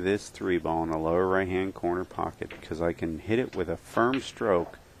pocketing this 3-ball in the lower right-hand corner pocket because I can hit it with a firm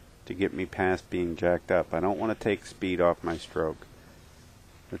stroke to get me past being jacked up. I don't want to take speed off my stroke.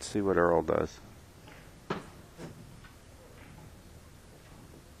 Let's see what Earl does.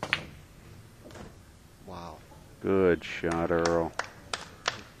 Wow. Good shot, Earl.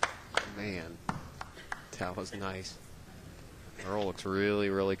 Man, that was nice. Earl looks really,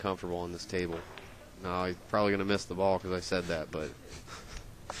 really comfortable on this table. No, he's probably going to miss the ball because I said that, but...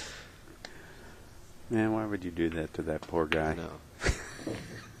 Man, why would you do that to that poor guy? No.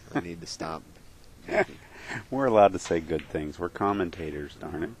 I need to stop. We're allowed to say good things. We're commentators,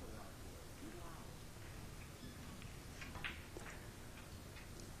 darn it.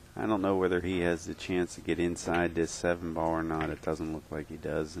 I don't know whether he has the chance to get inside this 7-ball or not. It doesn't look like he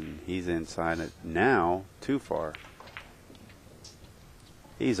does, and he's inside it now, too far.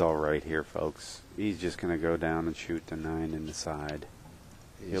 He's all right here, folks. He's just going to go down and shoot the 9 in the side.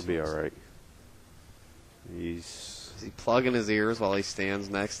 He'll be all right. Is he plugging his ears while he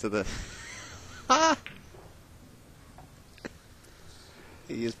stands next to the...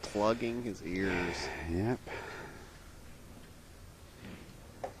 He is plugging his ears. Yep.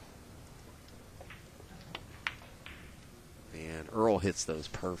 Man, Earl hits those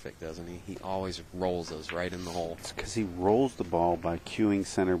perfect, doesn't he? He always rolls those right in the hole. It's because he rolls the ball by cueing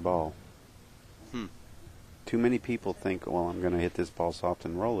center ball. Too many people think, well, I'm going to hit this ball soft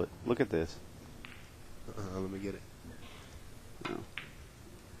and roll it. Look at this. Let me get it. No.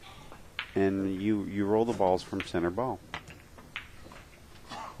 And you roll the balls from center ball.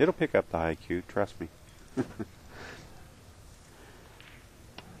 It'll pick up the high cue, trust me. There's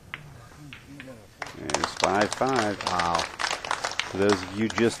 5-5. Wow. For those of you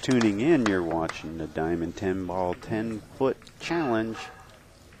just tuning in, you're watching the Diamond 10-Ball 10-Foot Challenge.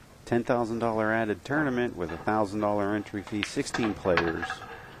 $10,000 added tournament with a $1,000 entry fee, 16 players.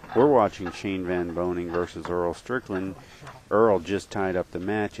 We're watching Shane Van Boening versus Earl Strickland. Earl just tied up the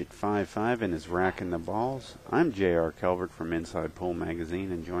match at 5-5 and is racking the balls. I'm J.R. Calvert from Inside Pool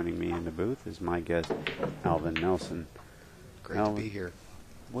Magazine, and joining me in the booth is my guest, Alvin Nelson. Great Alvin, to be here.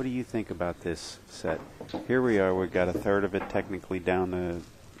 what do you think about this set? Here we are. We've got a third of it technically down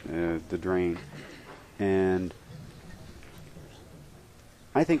the drain. And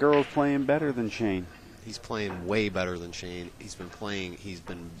I think Earl's playing better than Shane. He's playing way better than Shane. He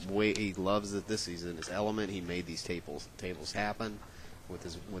loves it this season. His element. He made these tables happen with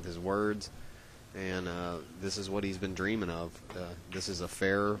his words, and this is what he's been dreaming of. This is a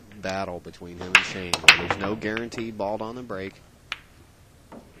fair battle between him and Shane. There's no guaranteed ball on the break.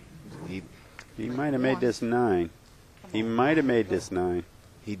 He might have made this 9. He might have made this 9.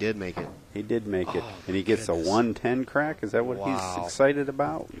 He did make it. He did make it. Oh, And he gets goodness. a 110 crack? Is that what Wow. he's excited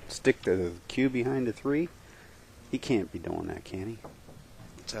about? Stick the cue behind the 3? He can't be doing that, can he?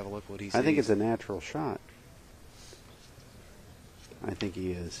 Let's have a look what he sees. I think it's a natural shot. I think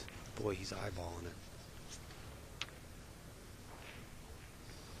he is. Boy, he's eyeballing it.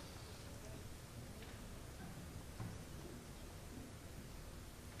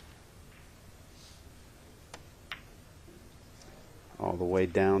 All the way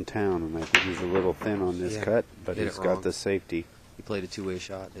downtown, and I think he's a little thin on this Yeah. cut, but Hit he's it got wrong. the safety. He played a two-way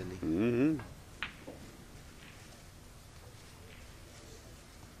shot, didn't he? Mm-hmm.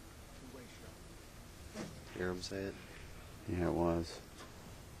 Hear him say it. Yeah, it was.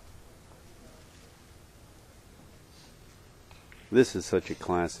 This is such a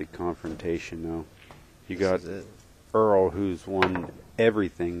classic confrontation, though. You got This is it. Earl, who's won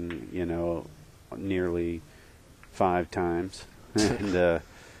everything, nearly 5 times, and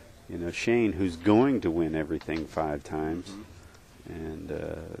Shane, who's going to win everything 5 times. Mm-hmm. And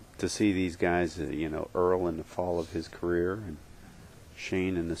to see these guys, Earl in the fall of his career and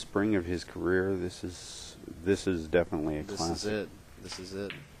Shane in the spring of his career, this is definitely a classic. This is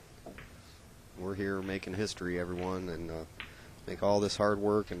it. We're here making history, everyone, and make all this hard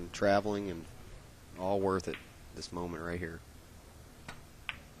work and traveling and all worth it. This moment right here.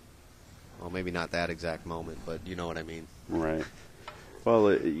 Well, maybe not that exact moment, but you know what I mean. Right.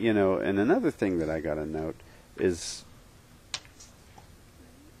 Well, you know, and another thing that I got to note is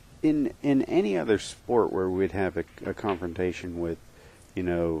in any other sport where we'd have a confrontation with, you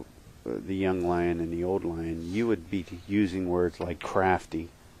know, the young lion and the old lion, you would be using words like crafty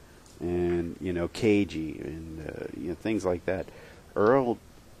and, you know, cagey and you know, things like that. Earl,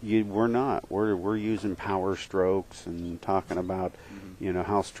 we're not. We're using power strokes and talking about, you know,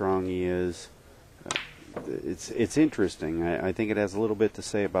 how strong he is. It's interesting. I think it has a little bit to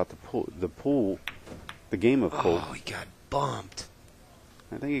say about the game of pool. Oh, he got bumped.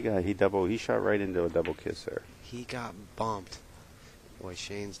 I think he shot right into a double kiss there. He got bumped. Boy,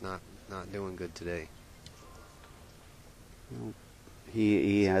 Shane's not doing good today. Well,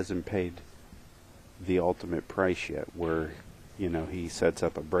 he hasn't paid the ultimate price yet, where, you know, he sets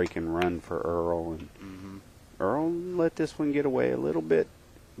up a break and run for Earl, and Earl let this one get away a little bit,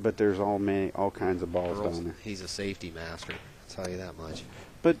 but there's all kinds of balls down there. He's a safety master. I'll tell you that much.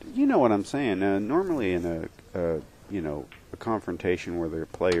 But you know what I'm saying. Normally in a confrontation where the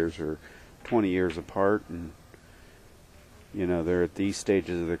players are 20 years apart and, you know, they're at these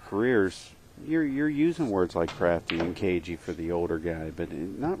stages of their careers, you're using words like crafty and cagey for the older guy, but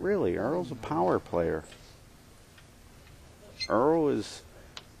not really. Earl's a power player. Earl is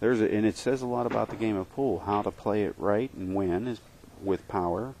and it says a lot about the game of pool. How to play it right and win is with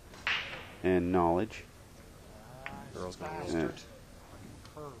power and knowledge. Earl's going to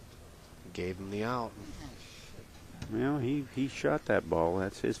gave him the out. Well, he shot that ball.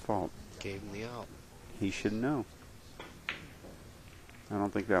 That's his fault. Gave him the out. He should know. I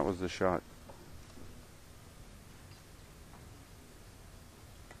don't think that was the shot.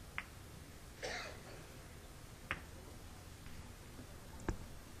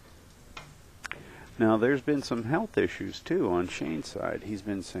 Now, there's been some health issues, too, on Shane's side. He's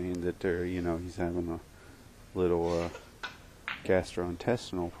been saying that he's having a little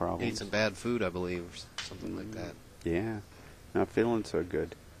gastrointestinal problems. Ate some bad food, I believe, or something like that. Yeah, not feeling so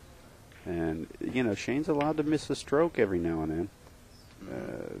good. And, you know, Shane's allowed to miss a stroke every now and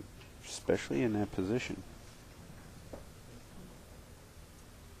then, especially in that position.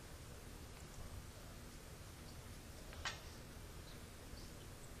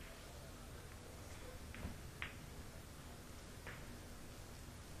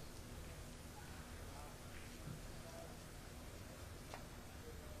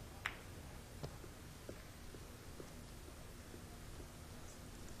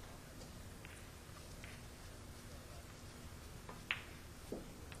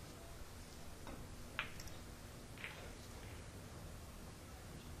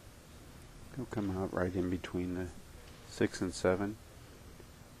 He'll come out right in between the 6 and 7.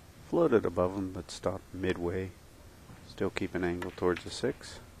 Floated above him, but stopped midway. Still keep an angle towards the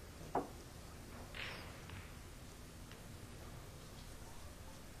 6.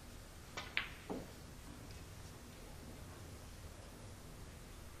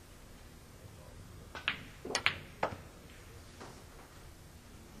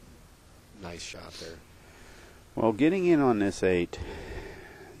 Nice shot there. Well, getting in on this 8,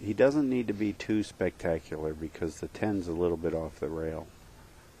 he doesn't need to be too spectacular because the 10's a little bit off the rail.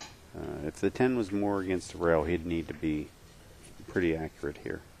 If the 10 was more against the rail, he'd need to be pretty accurate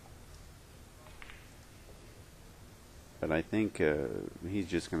here. But I think he's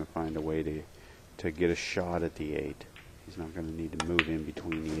just going to find a way to get a shot at the 8. He's not going to need to move in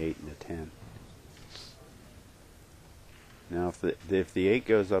between the 8 and the 10. Now, if the 8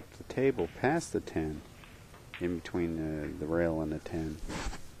 goes up the table past the 10, in between the rail and the 10,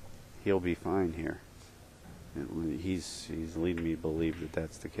 he'll be fine here. He's leading me to believe that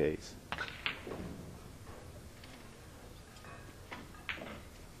that's the case.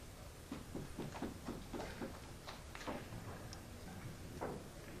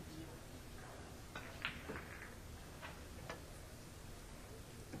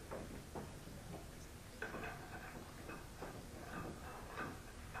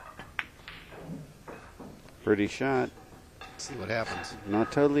 Pretty shot. See what happens.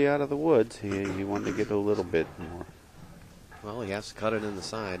 Not totally out of the woods. He wanted to get a little bit more. Well, he has to cut it in the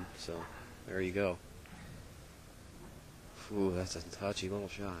side, so there you go. Ooh, that's a touchy little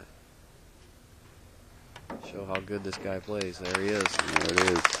shot. Show how good this guy plays. There he is. There it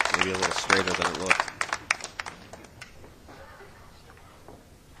is. Maybe a little straighter than it looked.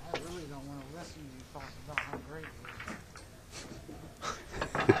 I really don't want to listen to you talk about how great it is.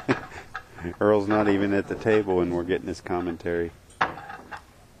 Earl's not even at the table and we're getting his commentary. I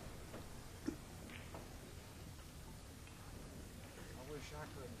wish I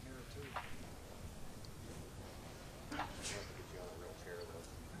couldn't hear it too.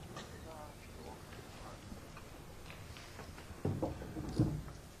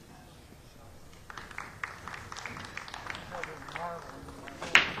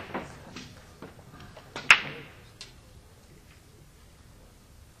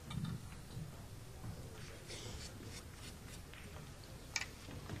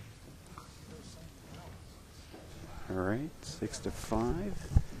 right, 6-5.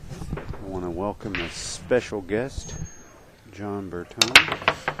 I want to welcome a special guest, John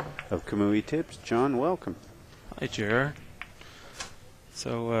Bertone of Kamui Tips. John, welcome. Hi, Jer.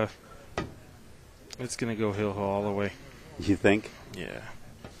 So, it's going to go hill all the way. You think? Yeah,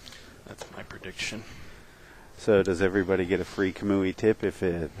 that's my prediction. So does everybody get a free Kamui tip if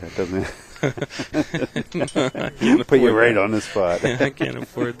it doesn't put you right on the spot? I can't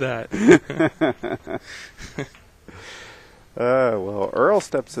afford that. Well, Earl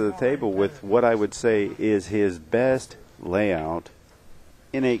steps to the table with what I would say is his best layout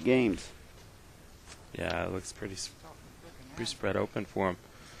in 8 games. Yeah, it looks pretty spread open for him.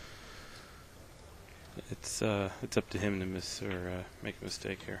 It's up to him to miss or make a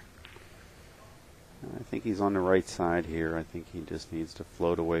mistake here. I think he's on the right side here. I think he just needs to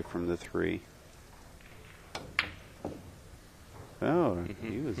float away from the 3. Oh,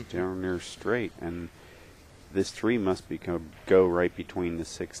 he was down there straight, and this 3 must go right between the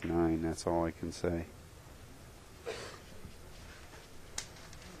 6-9. That's all I can say.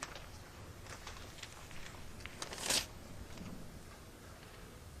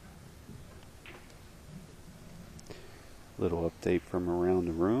 Little update from around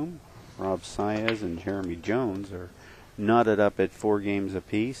the room. Rob Saez and Jeremy Jones are knotted up at 4 games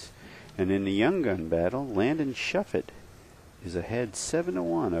apiece. And in the young gun battle, Landon Shuffett is ahead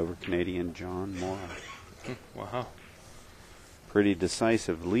 7-1 over Canadian John Morrow. Wow. Pretty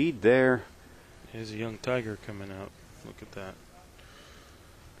decisive lead there. Here's a young tiger coming out. Look at that.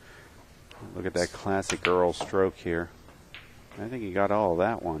 Look at that classic Earl stroke here. I think he got all of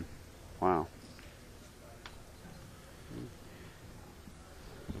that one. Wow.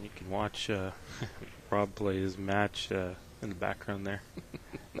 You can watch Rob play his match in the background there.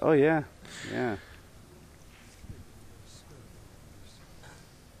 Oh, yeah. Yeah.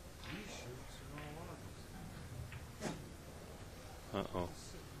 Uh-oh.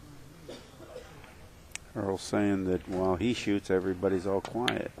 Earl's saying that while he shoots, everybody's all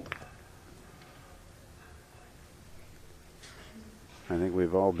quiet. I think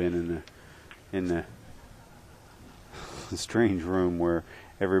we've all been in the strange room where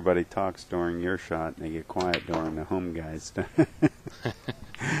everybody talks during your shot and they get quiet during the home guys.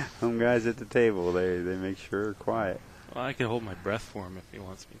 Home guys at the table, they make sure they're quiet. Well, I can hold my breath for him if he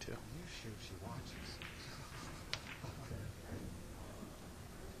wants me to.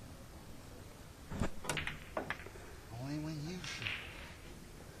 Only when you shoot.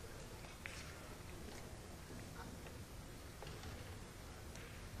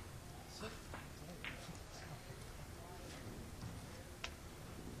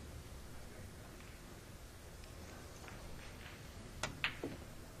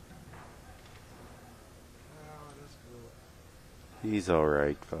 He's all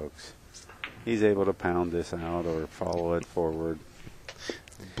right, folks. He's able to pound this out or follow it forward.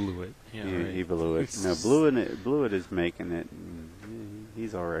 Blew it. Yeah, He blew it. No, blew it is making it.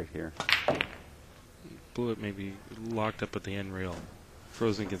 He's all right here. Blew it maybe locked up at the end rail.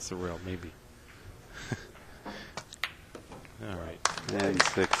 Frozen against the rail, maybe. All right. And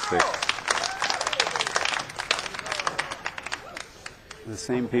 6-6. The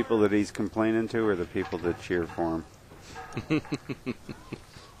same people that he's complaining to are the people that cheer for him.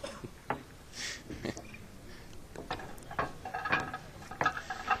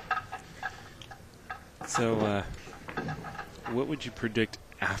 So, what would you predict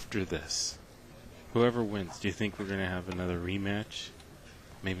after this? Whoever wins, do you think we're going to have another rematch?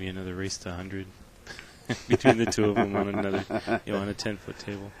 Maybe another race to 100 between the two of them on another, on a 10-foot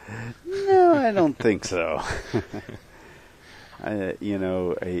table? No, I don't think so.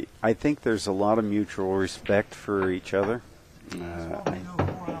 I think there's a lot of mutual respect for each other.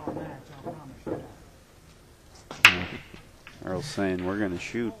 Earl's saying we're going to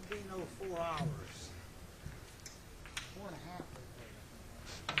shoot. Won't be no 4 hours.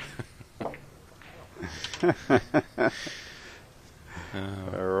 4.5.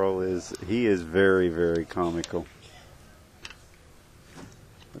 Earl is very, very comical.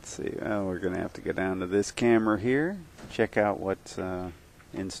 Let's see. Oh, we're going to have to go down to this camera here. Check out what's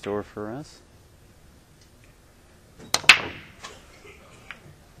in store for us.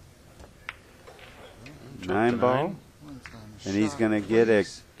 Nine ball. And he's going to get a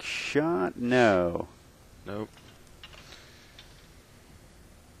shot. No. Nope.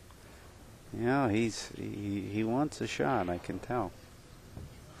 Yeah, he wants a shot, I can tell.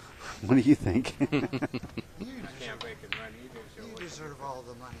 What do you think? You deserve all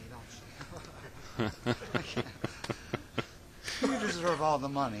the money, don't you? You deserve all the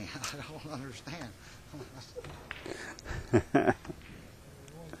money. I don't understand. I'm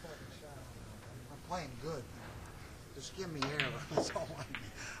playing good. Just give me air. That's all I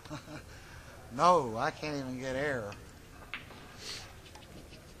need. No, I can't even get air.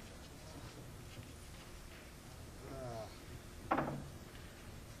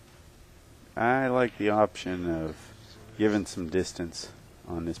 I like the option of giving some distance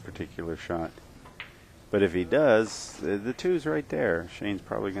on this particular shot. But if he does, the two's right there. Shane's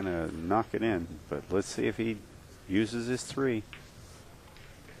probably going to knock it in. But let's see if he uses his 3.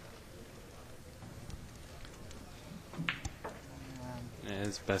 Yeah,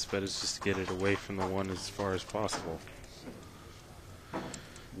 his best bet is just to get it away from the one as far as possible.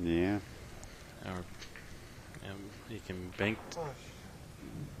 Yeah. Or you can bank,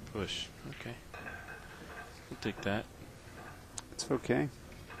 push. Okay, we'll take that. It's okay.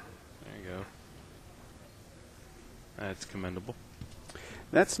 There you go. That's commendable.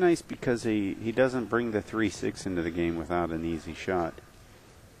 That's nice because he doesn't bring the 3-6 into the game without an easy shot.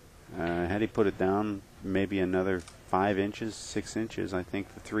 Had he put it down maybe another 5 inches, 6 inches, I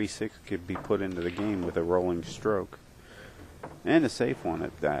think the 3-6 could be put into the game with a rolling stroke. And a safe one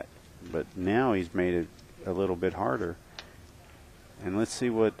at that. But now he's made it a little bit harder. And let's see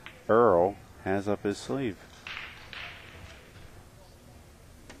what Earl has up his sleeve.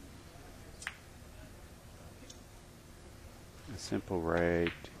 A simple right,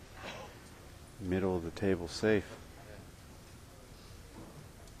 middle of the table safe.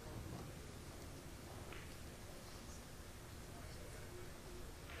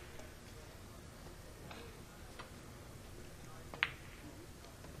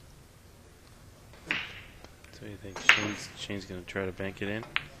 So you think Shane's going to try to bank it in?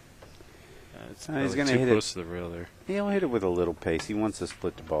 It's He's going too to hit close it. to the rail there. He'll hit it with a little pace. He wants to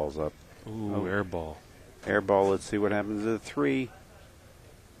split the balls up. Ooh, air ball. Air ball. Let's see what happens to the 3.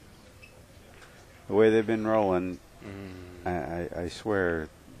 The way they've been rolling, I swear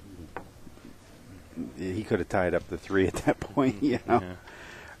he could have tied up the 3 at that point. You know, Yeah.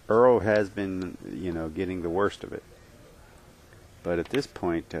 Earl has been, getting the worst of it. But at this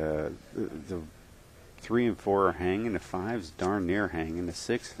point, the 3 and 4 are hanging. The 5's darn near hanging. The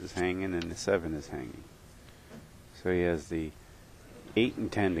 6 is hanging, and the 7 is hanging. So he has the 8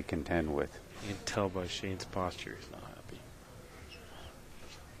 and 10 to contend with. You can tell by Shane's posture he's not happy.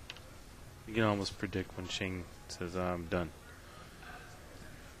 You can almost predict when Shane says, I'm done.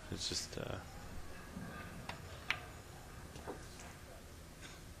 It's just,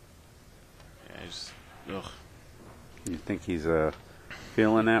 ugh. You think he's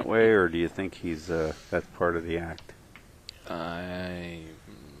feeling that way, or do you think he's that's part of the act? I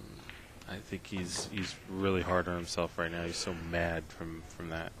think he's really hard on himself right now. He's so mad from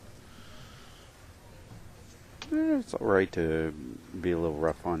that. It's all right to be a little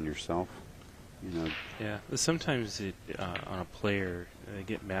rough on yourself. Yeah, sometimes on a player, they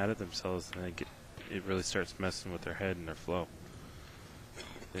get mad at themselves and it really starts messing with their head and their flow.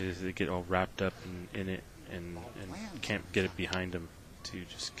 They get all wrapped up in it and can't get it behind them to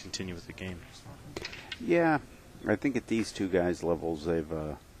just continue with the game. Yeah, I think at these two guys' levels,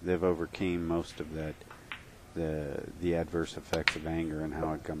 they've overcame most of that, the adverse effects of anger and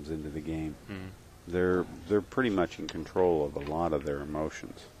how it comes into the game. They're pretty much in control of a lot of their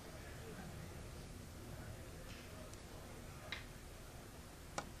emotions.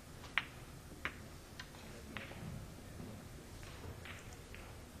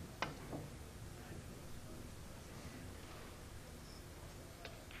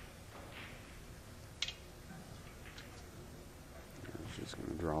 Just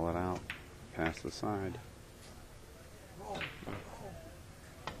going to draw it out past the side.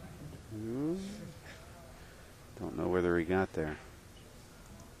 Don't know whether he got there.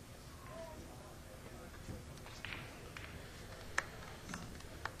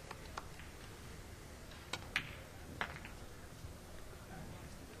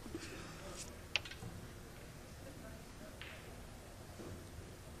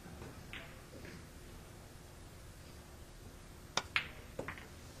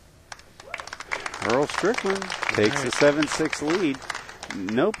 Earl Strickland takes the 7-6 lead.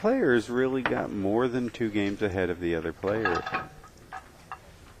 No player's really got more than 2 games ahead of the other player.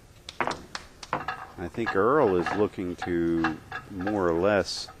 I think Earl is looking to more or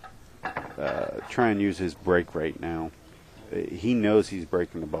less try and use his break rate now. He knows he's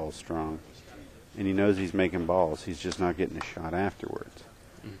breaking the ball strong, and he knows he's making balls. He's just not getting a shot afterwards.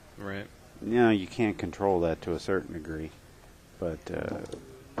 Right. You can't control that to a certain degree, but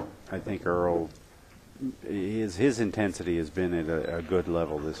I think Earl, his intensity has been at a good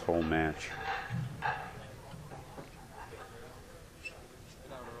level this whole match.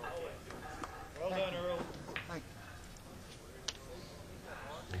 Well done, Earl.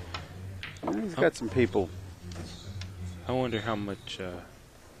 He's got some people I wonder how much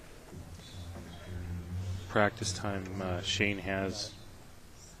practice time Shane has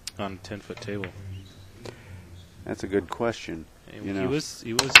on a 10-foot table. That's a good question. You know,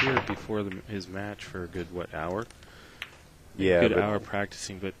 He was here before his match for a good hour. yeah, Good but hour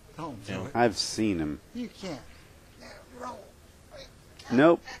practicing, but Don't you do know, it. I've seen him. You can't. Roll.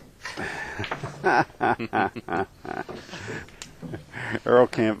 Nope. Earl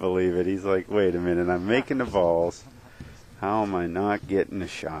can't believe it. He's like, wait a minute, I'm making the balls. How am I not getting the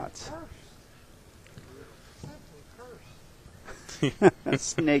shots? Simply curse.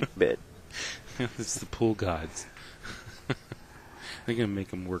 Snake bit. it's the pool gods. They're gonna make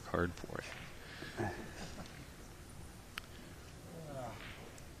him work hard for it. There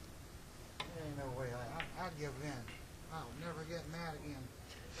ain't no way. I'll give in. I'll never get mad again.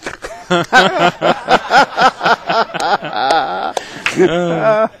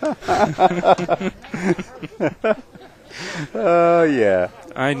 Oh, yeah.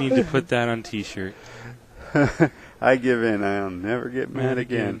 I need to put that on T-shirt. I give in. I'll never get mad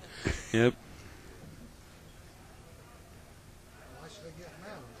again. Yep. Why should I get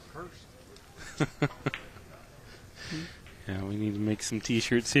mad? Curse. Yeah, we need to make some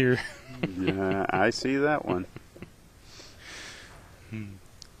T-shirts here. Yeah, I see that one.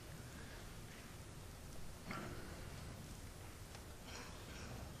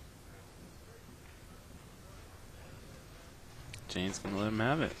 Jane's gonna let him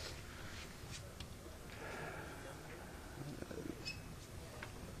have it.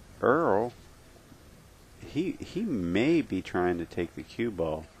 Earl, he may be trying to take the cue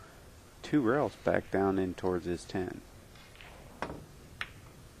ball 2 rails back down in towards his 10.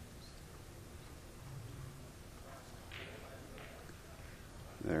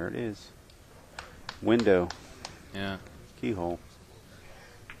 There it is. Window, Yeah. keyhole.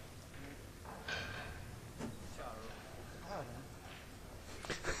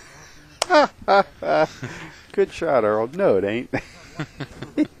 Good shot, Earl. No, it ain't.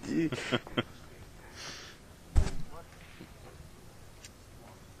 He's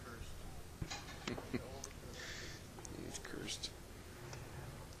cursed.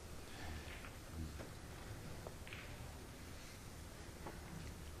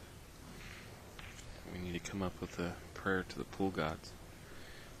 We need to come up with a prayer to the pool gods.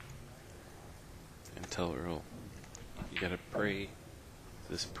 And tell Earl, you gotta pray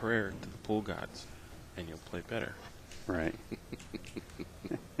this prayer to the pool gods, and you'll play better. Right.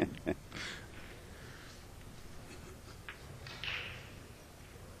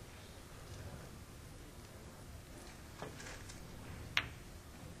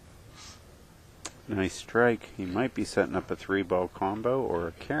 Nice strike. He might be setting up a 3-ball combo or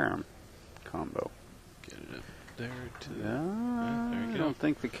a carom combo. Get it up there to the... Yeah, there you I go. don't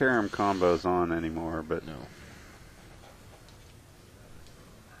think the carom combo's on anymore, but No.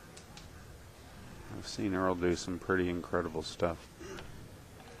 I've seen Earl do some pretty incredible stuff.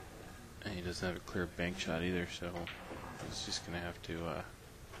 And he doesn't have a clear bank shot either, so he's just going to have to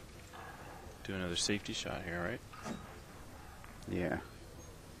do another safety shot here, right? Yeah.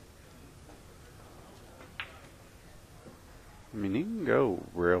 I mean, he can go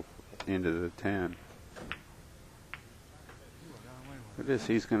real into the 10. Look at this,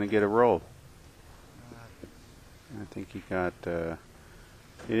 he's going to get a roll. I think he got,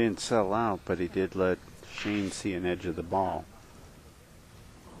 he didn't sell out, but he did let Shane see an edge of the ball.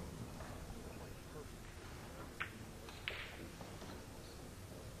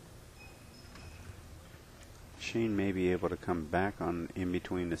 Shane may be able to come back on in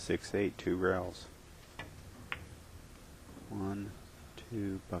between the 6-8, 2 rails. 1,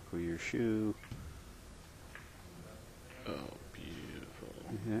 2, buckle your shoe. Oh, beautiful.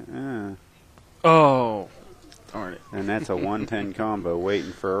 Yeah. Oh, darn it. And that's a 110 combo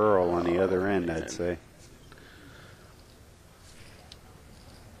waiting for Earl on the other end, I'd say.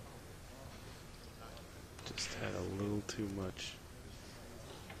 Just had a little too much.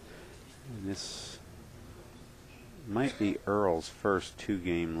 And this might be Earl's first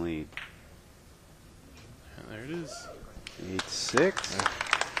 2-game lead. And there it is. 8-6.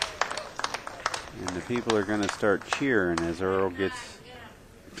 And the people are going to start cheering as Earl gets...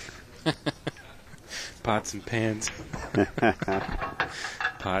 Pots and pans.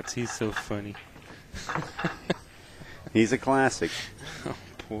 Pots, he's so funny. He's a classic. Oh,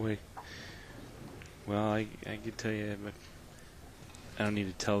 boy. Well, I could tell you, I don't need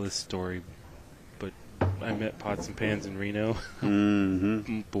to tell this story, but I met Pots and Pans in Reno.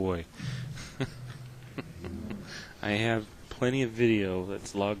 Mm-hmm. Boy. I have plenty of video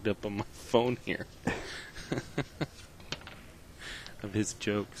that's logged up on my phone here of his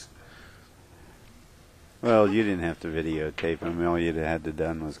jokes. Well, you didn't have to videotape him. All you'd had to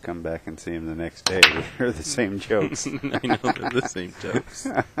done was come back and see him the next day. They're the same jokes. I know they're the same jokes.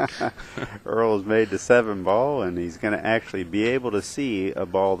 Earl's made the 7 ball, and he's going to actually be able to see a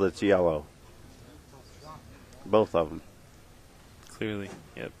ball that's yellow. Both of them. Clearly,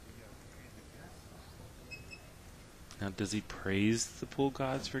 yep. Now, does he praise the pool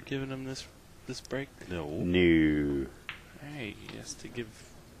gods for giving him this break? No. No. Hey, he has to give,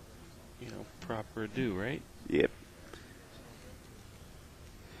 proper due, right? Yep.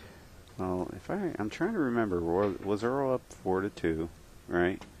 Well, I'm trying to remember, was Earl up 4-2,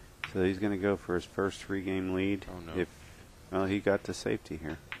 right? So he's going to go for his first 3-game lead. Oh no. Well, he got to safety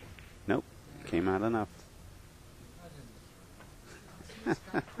here. Nope, came out enough.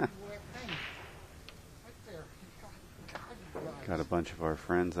 Got a bunch of our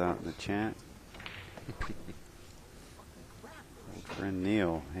friends out in the chat. Old friend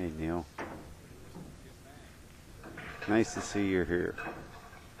Neil. Hey, Neil. Nice to see you're here.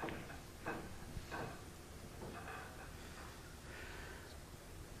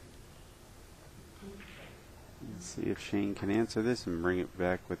 Let's see if Shane can answer this and bring it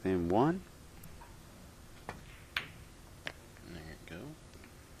back within 1. There you go.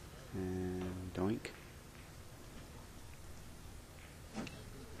 And doink.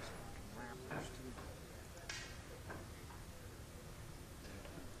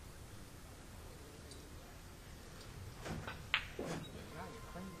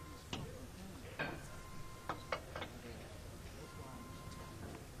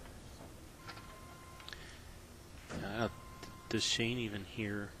 Does Shane even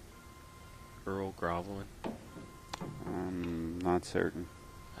hear Earl groveling? I'm not certain.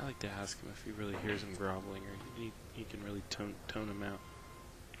 I like to ask him if he really hears him groveling, or he can really tone him out.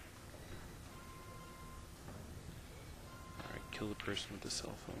 Alright, kill the person with the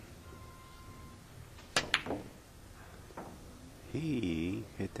cell phone. He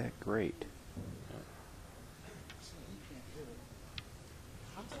hit that great.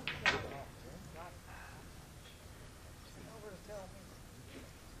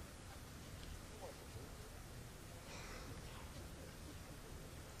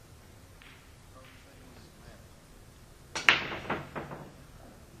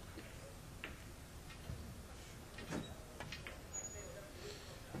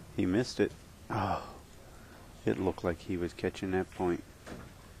 He missed it. Oh, it looked like he was catching that point.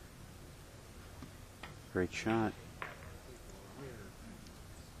 Great shot.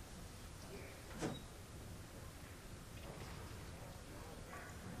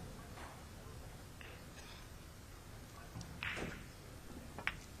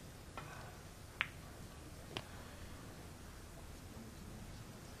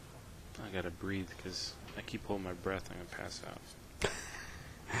 I gotta breathe because I keep holding my breath. I'm gonna pass out.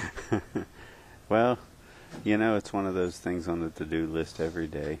 Well, it's one of those things on the to-do list every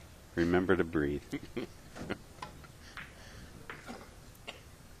day. Remember to breathe.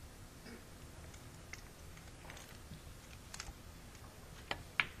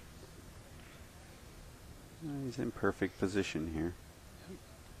 He's in perfect position here.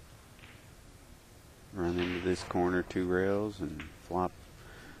 Run into this corner 2 rails and flop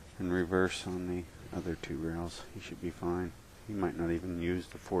and reverse on the other 2 rails. He should be fine. He might not even use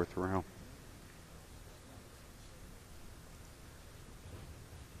the 4th rail.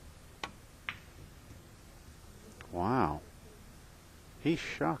 Wow. He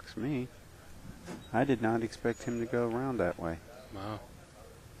shocks me. I did not expect him to go around that way. Wow.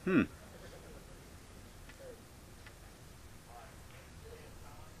 Hmm.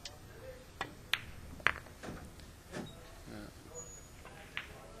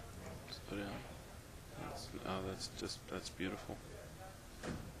 Slow down. That's beautiful.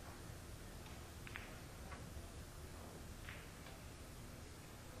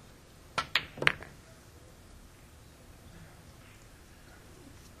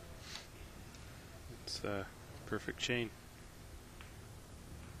 It's perfect chain.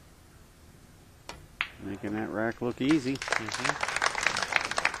 Making that rack look easy. Mm-hmm.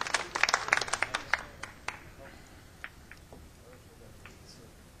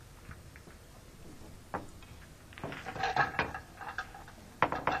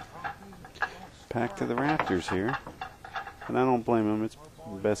 Packed to the rafters here. And I don't blame him. It's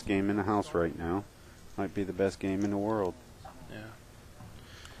the best game in the house right now. Might be the best game in the world. Yeah.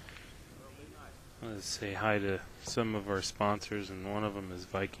 I want to say hi to some of our sponsors, and one of them is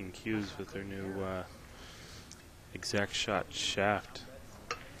Viking Q's with their new exact shot shaft.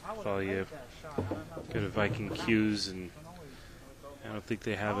 Follow you. Go to Viking Q's, and I don't think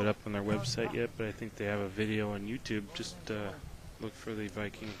they have it up on their website yet, but I think they have a video on YouTube. Just look for the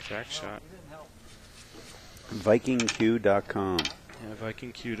Viking exact shot. VikingQ.com. Yeah,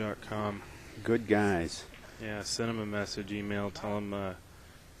 VikingQ.com. Good guys. Yeah, send them a message, email, tell them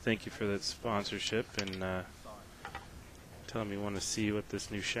thank you for that sponsorship, and tell them you want to see what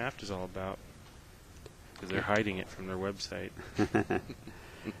this new shaft is all about, because they're hiding it from their website.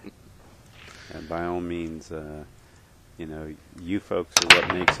 And by all means, you know, you folks are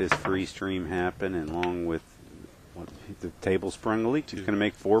what makes this free stream happen, and along with the table sprung leak, he's going to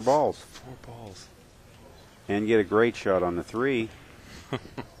make 4 balls. 4 balls. And get a great shot on the 3.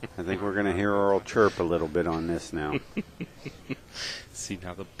 I think we're going to hear Earl chirp a little bit on this now. See,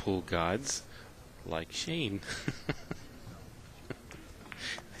 now the pool gods like Shane. I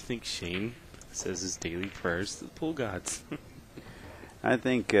think Shane says his daily prayers to the pool gods. I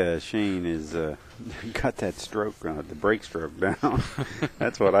think Shane is got that stroke, the break stroke down.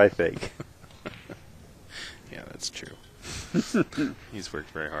 That's what I think. Yeah, that's true. He's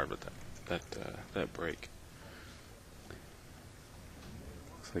worked very hard with that break.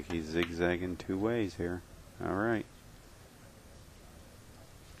 Looks like he's zigzagging 2 ways here. All right.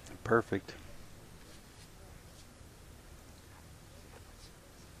 Perfect.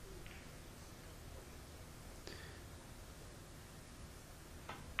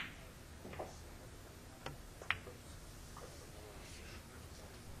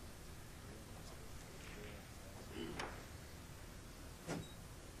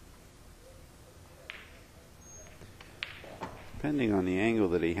 Depending on the angle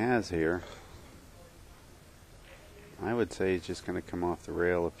that he has here, I would say he's just going to come off the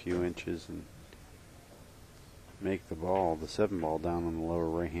rail a few inches and make the ball, the 7 ball, down on the lower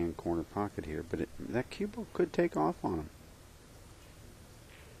right-hand corner pocket here. But that cue ball could take off on him.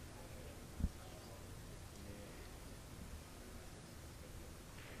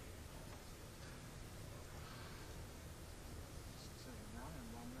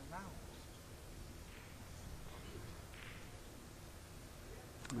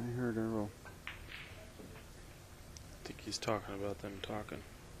 I heard Earl. I think he's talking about them talking.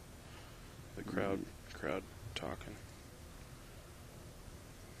 The crowd talking.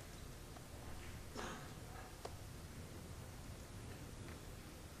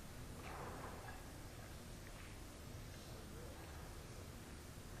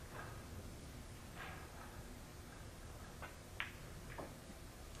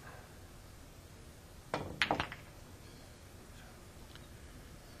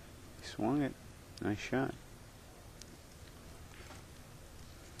 He swung it. Nice shot.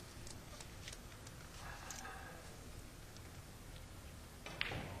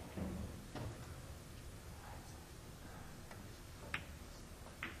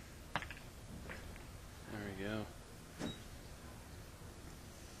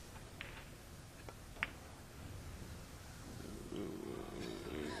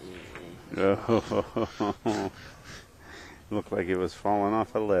 Oh, looked like it was falling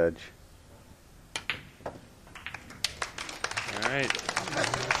off a ledge. All right.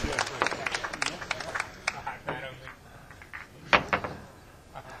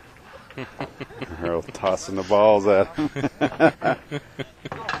 Earl tossing the balls at him. A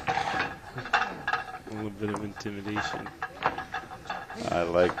little bit of intimidation. I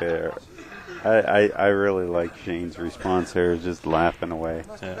like that. I really like Shane's response there, just laughing away.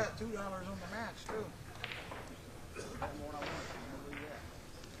 Let's Yeah. bet $2 on the match, too.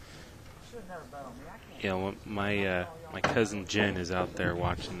 Should never bet on me. I can't. Yeah, well, my cousin Jen is out there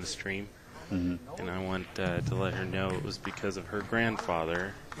watching the stream, and I want to let her know it was because of her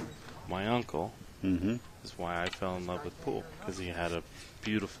grandfather, my uncle, Mm-hmm. is why I fell in love with pool, because he had a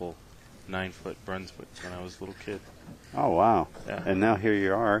beautiful 9-foot Brunswick when I was a little kid. Oh, wow. Yeah. And now here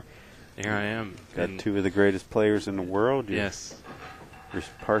you are. Here I am. Got and 2 of the greatest players in the world. You're yes.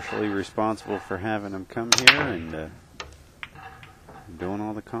 partially responsible for having them come here and doing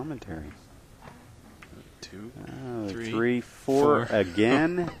all the commentary. 2, Oh, 3, 3, 4 4.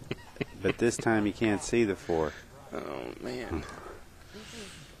 again, but this time you can't see the 4. Oh, man.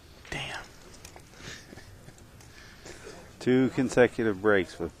 Damn. 2 consecutive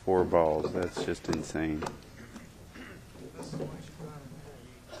breaks with 4 balls. That's just insane.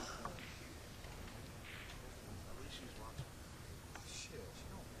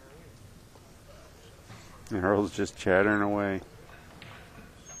 And Earl's just chattering away.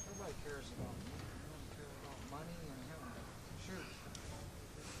 Nobody cares about me. They care about money and heaven.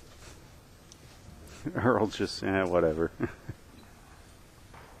 Shoot. Earl's just, whatever.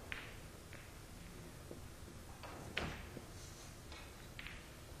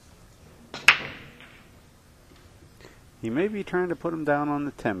 He may be trying to put him down on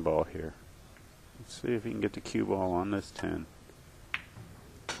the 10 ball here. Let's see if he can get the cue ball on this 10.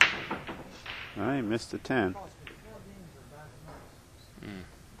 I missed the 10.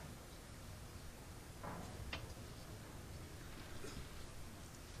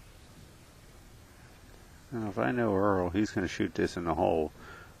 Now, if I know Earl, he's going to shoot this in the hole.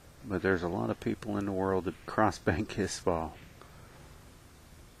 But there's a lot of people in the world that cross-bank his ball.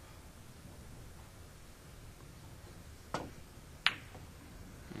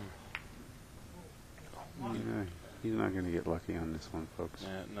 Yeah, he's not going to get lucky on this one, folks.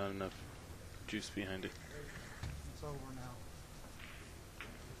 Yeah, not enough juice behind it. It's over now.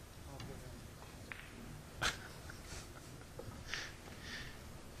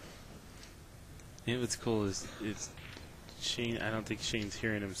 Yeah, what's cool is Shane. I don't think Shane's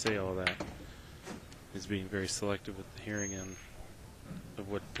hearing him say all that. He's being very selective with the hearing and of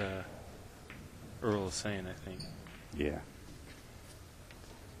what Earl is saying, I think. Yeah.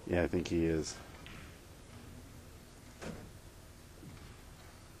 Yeah, I think he is.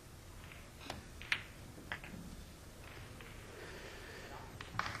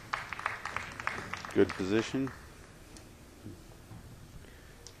 Good position.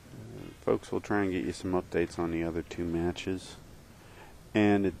 Folks, we'll try and get you some updates on the other two matches.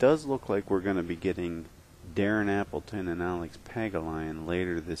 And it does look like we're going to be getting Darren Appleton and Alex Pagalion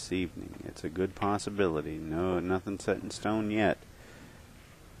later this evening. It's a good possibility. No, nothing set in stone yet.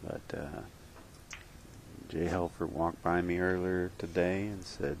 But Jay Helford walked by me earlier today and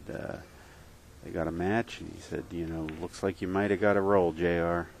said they got a match. And he said, you know, looks like you might have got a roll,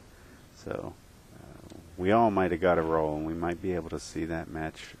 JR. So we all might have got a roll, and we might be able to see that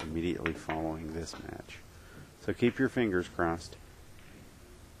match immediately following this match. So keep your fingers crossed.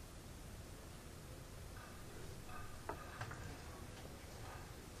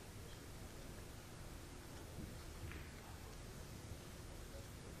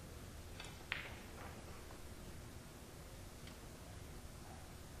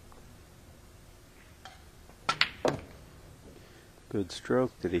 Good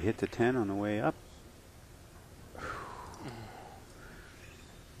stroke. Did he hit the 10 on the way up?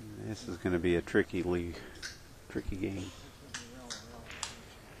 This is going to be a tricky game.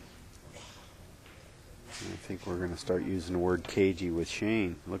 I think we're going to start using the word cagey with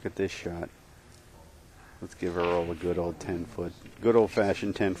Shane. Look at this shot. Let's give Earl a good old 10-foot, good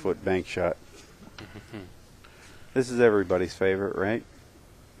old-fashioned 10-foot bank shot. This is everybody's favorite, right?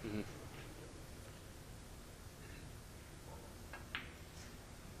 Mm-hmm.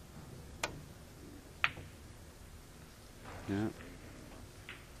 Yeah.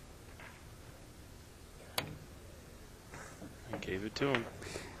 I gave it to him.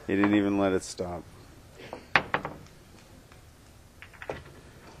 He didn't even let it stop.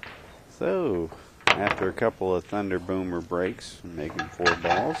 So, after a couple of Thunder Boomer breaks, making 4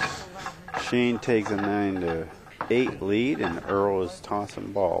 balls, Shane takes a 9-8 lead, and Earl is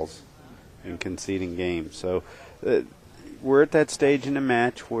tossing balls and conceding games. So, we're at that stage in the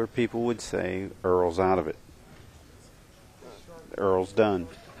match where people would say Earl's out of it. Earl's done.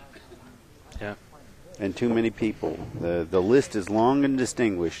 Yeah. And too many people. The list is long and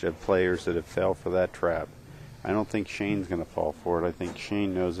distinguished of players that have fell for that trap. I don't think Shane's going to fall for it. I think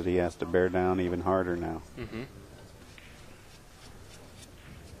Shane knows that he has to bear down even harder now. Mm-hmm.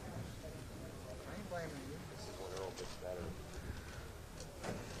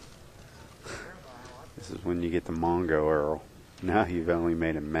 This is when you get the Mongo Earl. Now you've only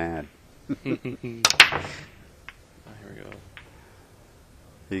made him mad. Here we go.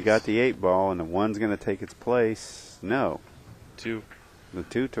 You got the 8 ball, and the 1's going to take its place. No. 2. The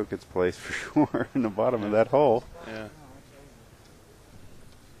 2 took its place for sure in the bottom of that hole. Yeah.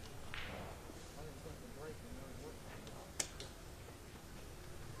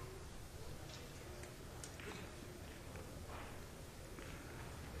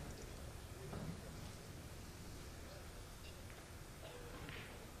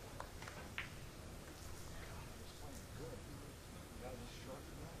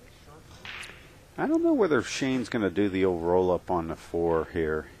 I don't know whether Shane's going to do the old roll-up on the 4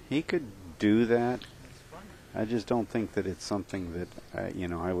 here. He could do that. I just don't think that it's something that,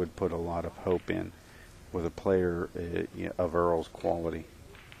 I would put a lot of hope in with a player of Earl's quality.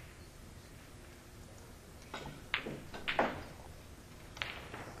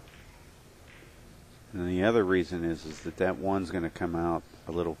 And the other reason is that 1's going to come out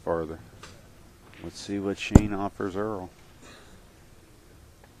a little farther. Let's see what Shane offers Earl.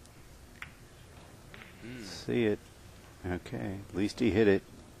 See it. Okay, at least he hit it.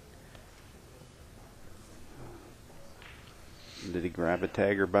 Did he grab a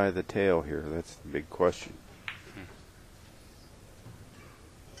tagger by the tail here? That's the big question.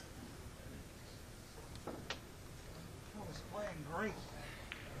 I was playing great.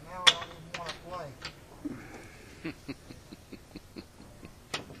 Now I don't even want to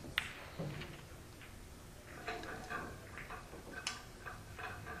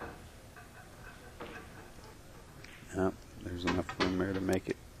Oh, there's enough room there to make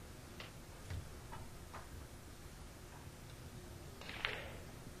it.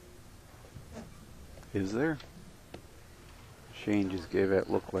 Is there? Shane just gave that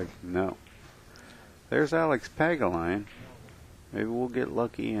look like no. There's Alex Pagalion. Maybe we'll get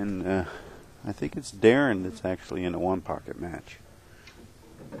lucky, and I think it's Darren that's actually in a one-pocket match.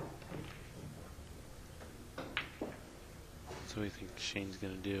 So what do you think Shane's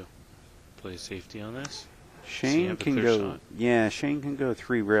going to do? Play safety on this? Shane can go. Yeah, Shane can go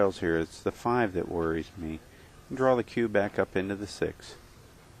 3 rails here. It's the 5 that worries me. Draw the cue back up into the 6.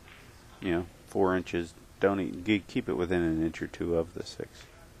 4 inches. Don't keep it within an inch or 2 of the 6.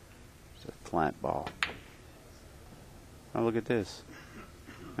 It's a flat ball. Oh, look at this.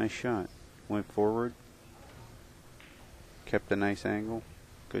 Nice shot. Went forward. Kept a nice angle.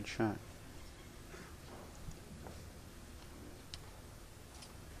 Good shot.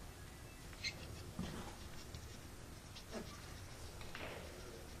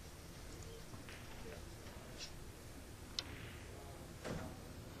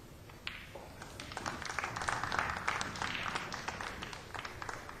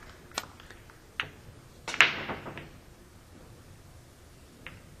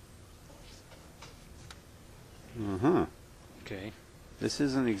 Okay. This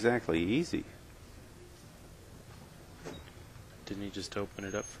isn't exactly easy. Didn't he just open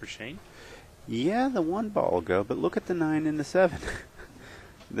it up for Shane? Yeah, the 1 ball will go, but look at the 9 and the 7.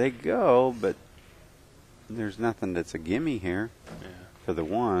 They go, but there's nothing that's a gimme here for the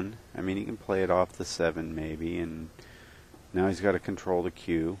 1. I mean, he can play it off the 7 maybe, and now he's got to control the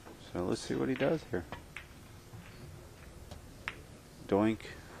cue. So let's see what he does here. Doink.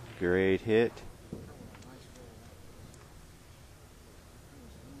 Great hit.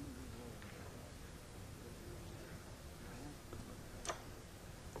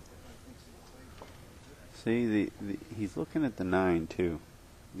 See, he's looking at the 9 too.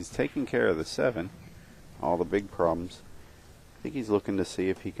 He's taking care of the 7, all the big problems. I think he's looking to see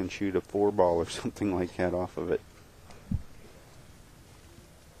if he can shoot a 4 ball or something like that off of it.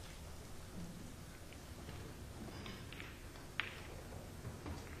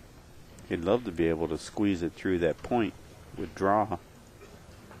 He'd love to be able to squeeze it through that point with draw.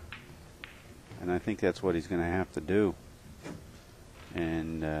 And I think that's what he's going to have to do.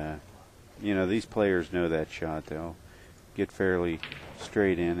 And, these players know that shot. They'll get fairly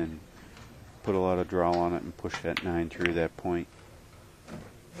straight in and put a lot of draw on it and push that 9 through that point.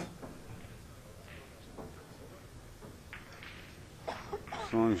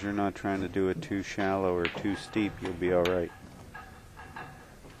 As long as you're not trying to do it too shallow or too steep, you'll be all right.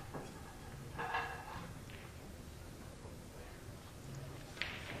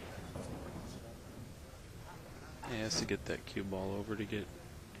 He has to get that cue ball over to get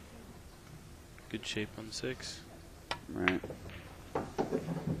good shape on 6. Right.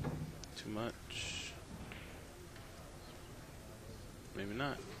 Too much. Maybe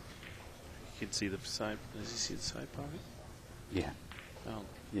not. You can see the side. Does he see the side pocket? Yeah. Oh.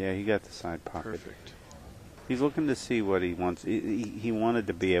 Yeah, he got the side pocket. Perfect. He's looking to see what he wants. He wanted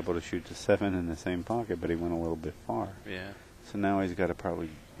to be able to shoot the 7 in the same pocket, but he went a little bit far. Yeah. So now he's got to probably,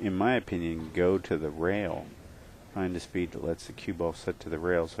 in my opinion, go to the rail. Find a speed that lets the cue ball set to the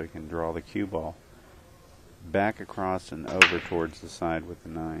rail so he can draw the cue ball back across and over towards the side with the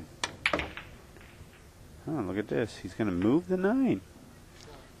 9. Oh, look at this. He's going to move the 9.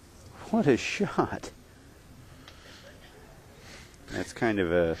 What a shot. That's kind of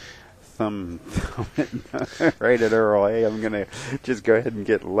a thumb right at Earl. Hey, I'm going to just go ahead and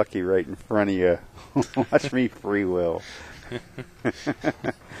get lucky right in front of you. Watch me free will.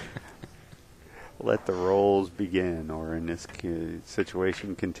 Let the rolls begin, or in this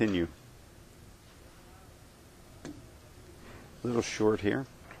situation, continue. A little short here.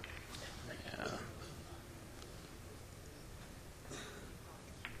 Yeah.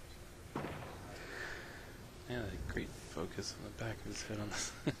 Yeah, great focus on the back of his head on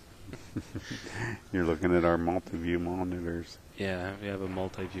this. You're looking at our multi-view monitors. Yeah, we have a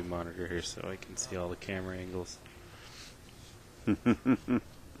multi-view monitor here so I can see all the camera angles.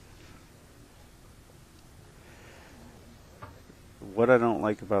 What I don't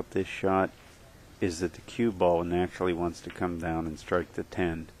like about this shot is that the cue ball naturally wants to come down and strike the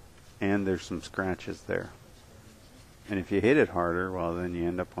 10, and there's some scratches there. And if you hit it harder, well, then you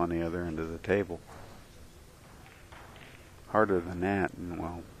end up on the other end of the table. Harder than that, and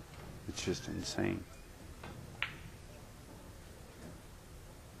well, it's just insane.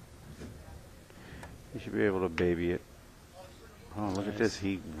 You should be able to baby it. Oh, look at this.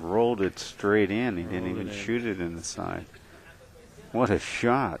 He rolled it straight in. He didn't even shoot it in the side. What a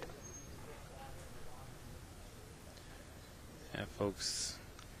shot. folks.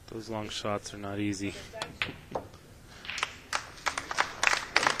 Those long shots are not easy.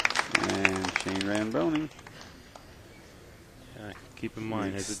 And Shane Van Boening Yeah, keep in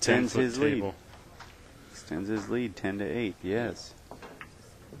mind, it's a extends 10-foot his lead. table. Extends his lead 10-8. Yes.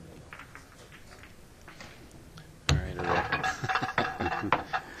 All right, Earl.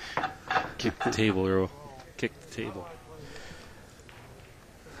 Kick the table, Earl. Kick the table.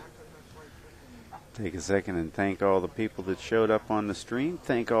 Take a second and thank all the people that showed up on the stream.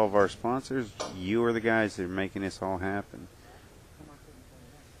 Thank all of our sponsors. You are the guys that are making this all happen.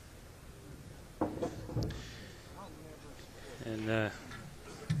 And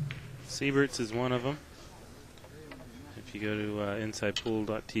Siebert's is one of them. If you go to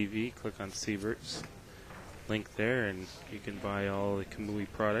insidepool.tv, click on Siebert's, link there, and you can buy all the Kamui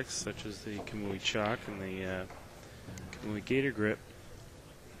products, such as the Kamui Chalk and the Kamui Gator Grip.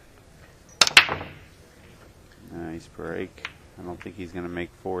 Nice break. I don't think he's going to make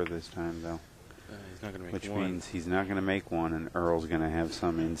 4 this time, though. He's not going to make Which one. means he's not going to make one, and Earl's going to have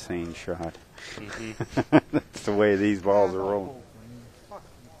some insane shot. Mm-hmm. That's the way these balls are rolling.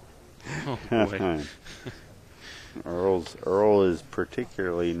 Oh, boy. Earl is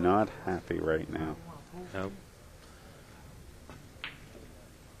particularly not happy right now. Nope.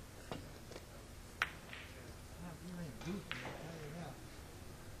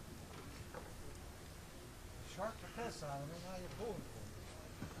 Shark the piss out of me, now you're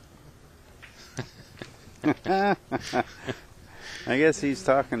pulling I guess he's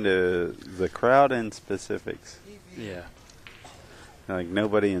talking to the crowd in specifics. Yeah. Like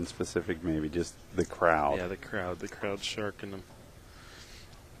nobody in specific, maybe just the crowd. Yeah, the crowd's sharking them.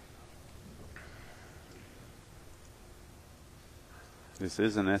 This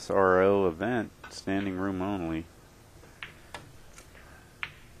is an SRO event, standing room only.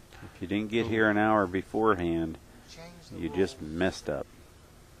 If you didn't get here an hour beforehand, Change the you rules. just messed up.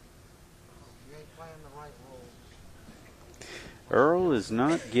 You ain't playing the right rules. Earl is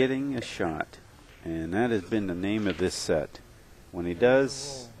not getting a shot, and that has been the name of this set. When he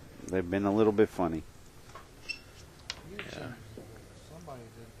does, they've been a little bit funny. You changed the rules. Somebody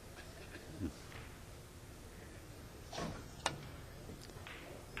did.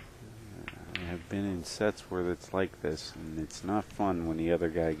 I have been in sets where it's like this, and it's not fun when the other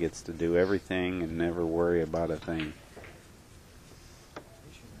guy gets to do everything and never worry about a thing.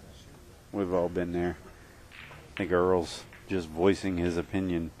 We've all been there. I think Earl's just voicing his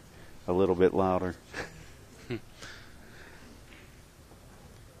opinion a little bit louder.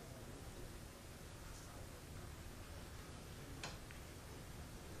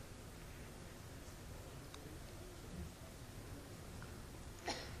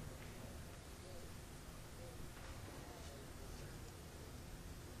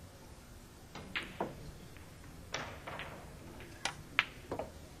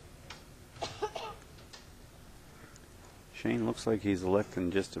 Shane looks like he's electing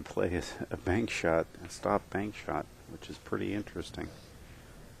just to play a bank shot, a stop bank shot, which is pretty interesting.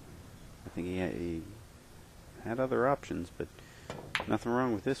 I think he had other options, but nothing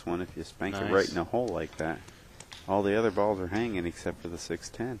wrong with this one if you spank it right in a hole like that. All the other balls are hanging except for the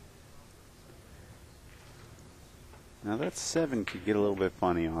 610. Now that 7 could get a little bit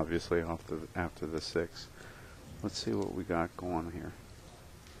funny, obviously, after the 6. Let's see what we got going here.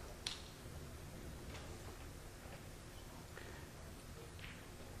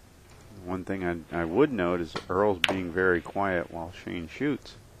 One thing I would note is Earl's being very quiet while Shane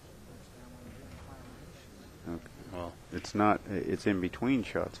shoots. Okay. Well, It's in between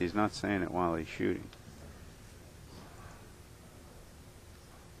shots. He's not saying it while he's shooting.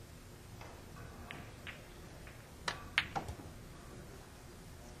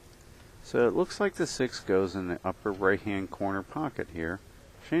 So it looks like the 6 goes in the upper right-hand corner pocket here.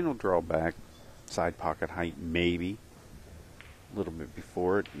 Shane will draw back, side pocket height maybe, a little bit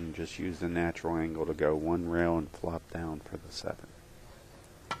before it, and just use the natural angle to go one rail and flop down for the 7.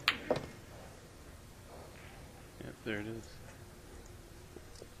 yep, there it is.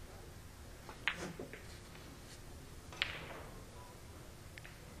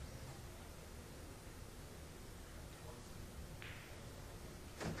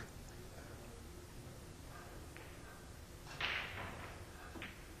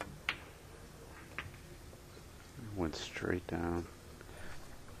 Went straight down.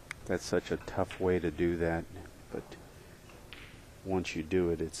 That's such a tough way to do that, but once you do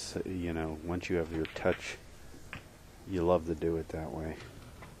it, it's, once you have your touch, you love to do it that way.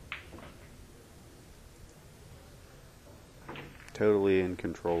 Totally in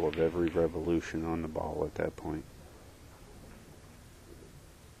control of every revolution on the ball at that point.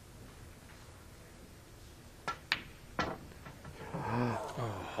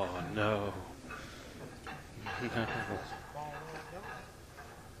 No. No.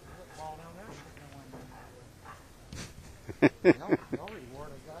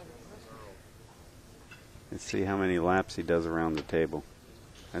 Let's see how many laps he does around the table.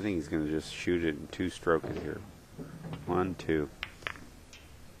 I think he's going to just shoot it in 2-stroke it here. 1, 2.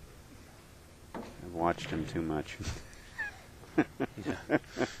 I've watched him too much. Yeah.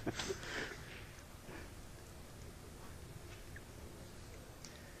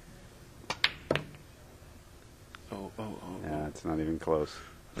 Oh. Yeah, it's not even close.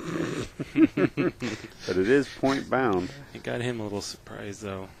 But it is point bound. It got him a little surprised,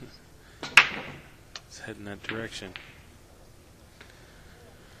 though. He's heading that direction.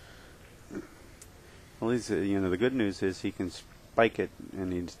 Well, he's, the good news is he can spike it,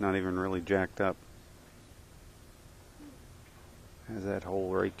 and he's not even really jacked up. Has that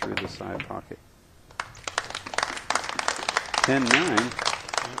hole right through the side pocket.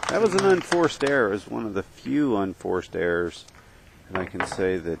 10-9. That was an unforced error. It was one of the few unforced errors that I can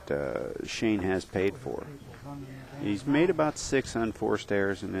say that Shane has paid for. He's made about 6 unforced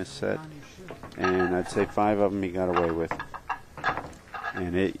errors in this set, and I'd say 5 of them he got away with.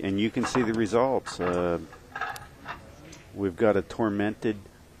 And you can see the results. We've got a tormented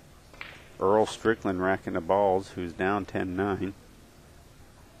Earl Strickland racking the balls, who's down 10-9,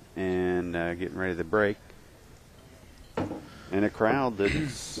 and getting ready to break. And a crowd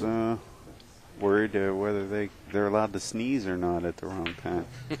that's worried whether they're allowed to sneeze or not at the wrong time.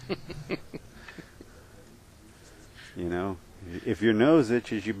 If your nose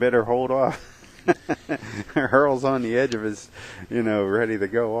itches, you better hold off. Earl's on the edge of his, ready to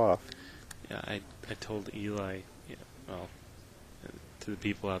go off. Yeah, I told Eli, to the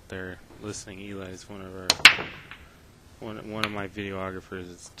people out there listening, Eli's one of my videographers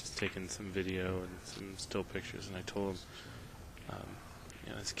that's just taking some video and some still pictures, and I told him,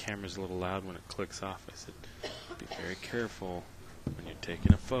 this camera's a little loud when it clicks off. I said, be very careful when you're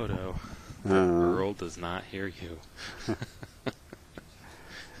taking a photo. Earl does not hear you.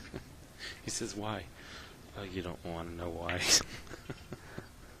 He says, why? Oh, you don't want to know why.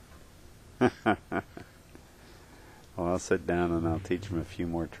 Well, I'll sit down and I'll teach him a few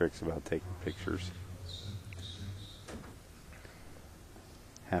more tricks about taking pictures.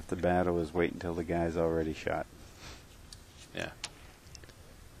 Half the battle is wait until the guy's already shot. Yeah.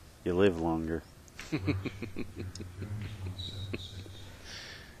 You live longer. Yeah,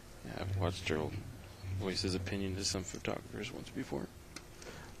 I've watched Earl voice his opinion to some photographers once before.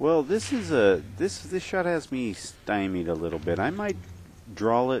 Well, this shot has me stymied a little bit. I might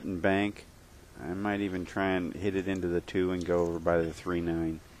draw it and bank. I might even try and hit it into the 2 and go over by the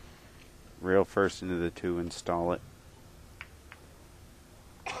 3-9. Rail first into the 2 and stall it.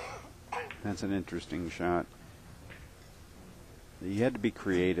 That's an interesting shot. You had to be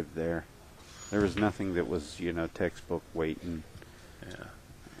creative there. There was nothing that was, textbook waiting. Yeah.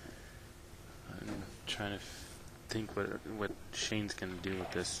 I'm trying to think what Shane's going to do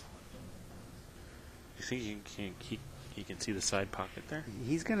with this. You think he can see the side pocket there?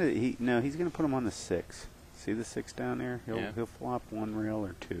 He's gonna put him on the 6. See the 6 down there? He'll flop 1 rail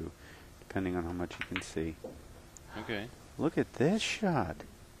or 2, depending on how much he can see. Okay. Look at this shot.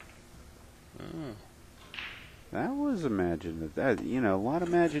 Oh. That was imaginative. A lot of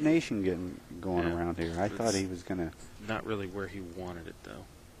imagination going around here. I thought he was gonna. Not really where he wanted it, though.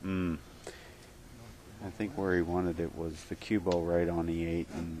 I think where he wanted it was the cue ball right on the 8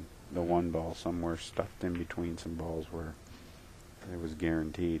 and the 1 ball somewhere stuffed in between some balls where it was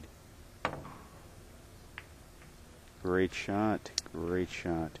guaranteed. Great shot. Great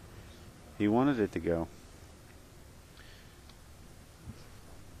shot. He wanted it to go.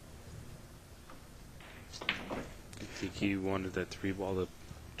 You think he wanted that 3 ball to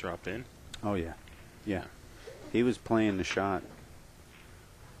drop in? Oh, yeah. Yeah. He was playing the shot.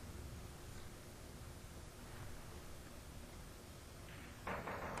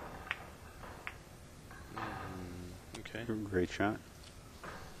 Okay. Great shot.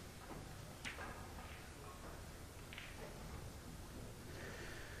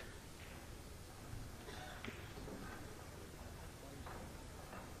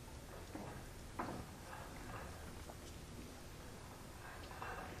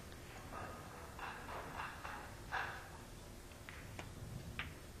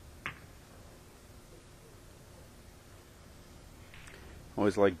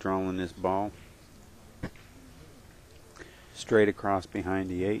 Always like drawing this ball straight across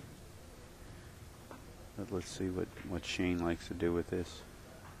behind the 8. But let's see what Shane likes to do with this.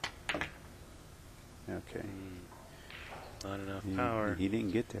 Okay. Not enough power. He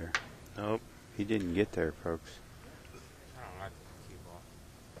didn't get there. Nope. He didn't get there, folks. I don't like the cue ball.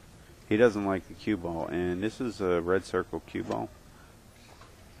 He doesn't like the cue ball, and this is a red circle cue ball.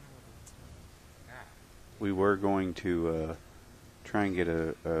 We were going to try and get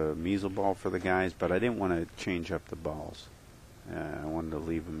a measle ball for the guys, but I didn't want to change up the balls. I wanted to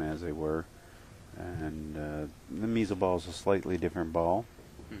leave them as they were. And the measle ball is a slightly different ball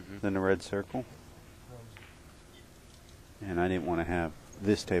than the red circle. And I didn't want to have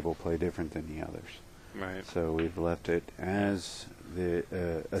this table play different than the others. Right. So we've left it as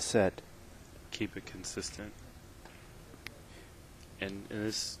a set. Keep it consistent. And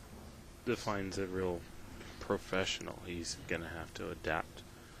this defines a real professional. He's going to have to adapt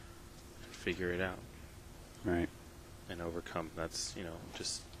and figure it out. Right. And overcome. That's,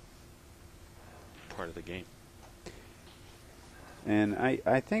 just part of the game. And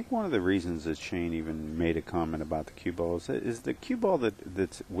I think one of the reasons that Shane even made a comment about the cue ball is the cue ball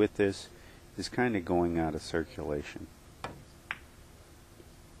that's with this is kind of going out of circulation.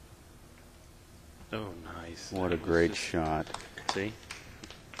 Oh, nice. What a great shot. See?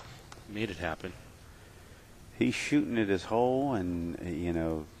 Made it happen. He's shooting at his hole, and,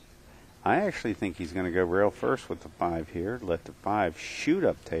 I actually think he's going to go rail first with the 5 here, let the 5 shoot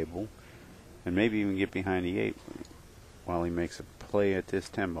up table, and maybe even get behind the 8 while he makes a play at this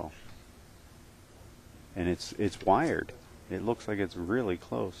 10 ball. And it's wired. It looks like it's really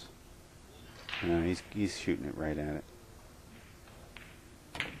close. He's shooting it right at it.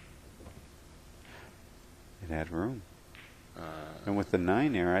 It had room. And with the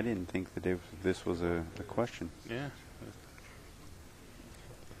 9 there, I didn't think that this was a question. Yeah.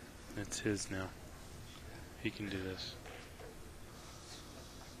 It's his now. He can do this.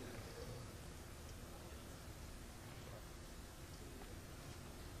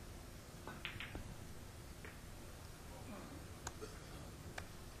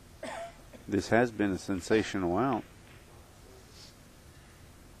 This has been a sensational out.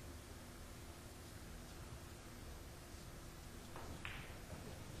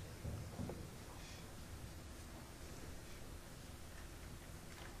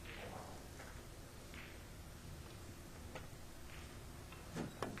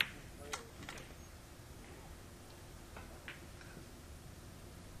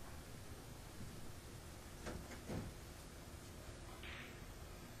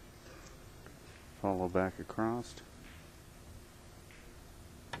 Follow back across.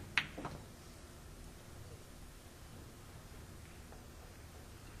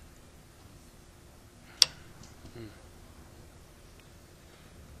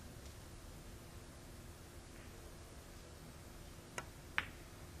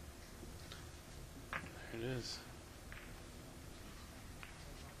 There it is.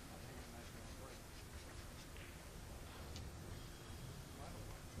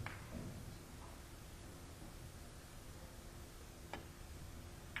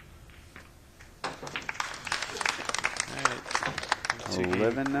 Alright.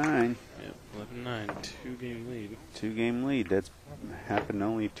 11-9. Yep, 11-9. 2-game lead. 2-game lead. That's happened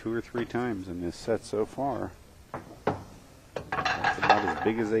only 2 or 3 times in this set so far. That's about as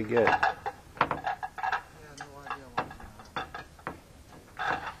big as they get. Yeah, no idea what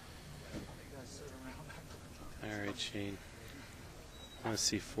you guys sit around. Alright, Shane. I want to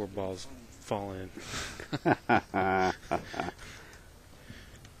see 4 balls fall in.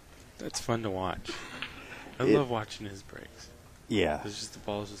 That's fun to watch. I love watching his breaks. Yeah. It's just the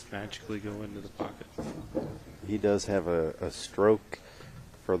balls just magically go into the pocket. He does have a stroke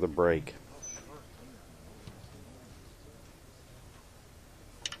for the break.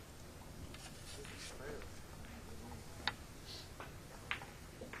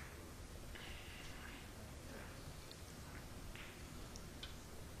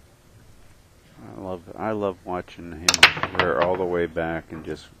 I love watching him wear all the way back and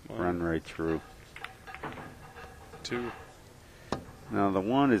just run right through. 2. Now the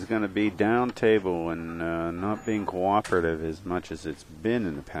 1 is going to be down table and not being cooperative as much as it's been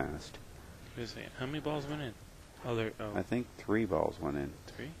in the past. Wait a second. How many balls went in? Oh, I think 3 balls went in.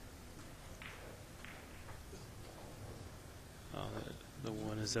 3? Oh, the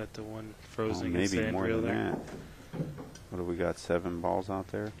 1, is that the one frozen against the maybe more embryo than there? that. What do we got? 7 balls out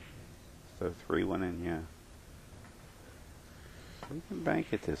there? So 3 went in, yeah. We can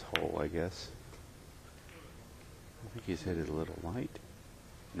bank at this hole, I guess. I think he's hit it a little light.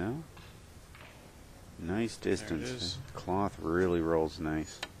 No? Nice distance. There it is. Cloth really rolls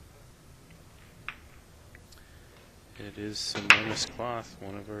nice. It is Simonis Cloth,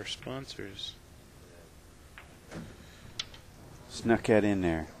 one of our sponsors. Snuck that in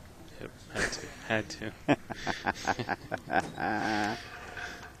there. Yep, had to. Yeah,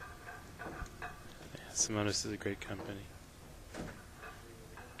 Simonis is a great company.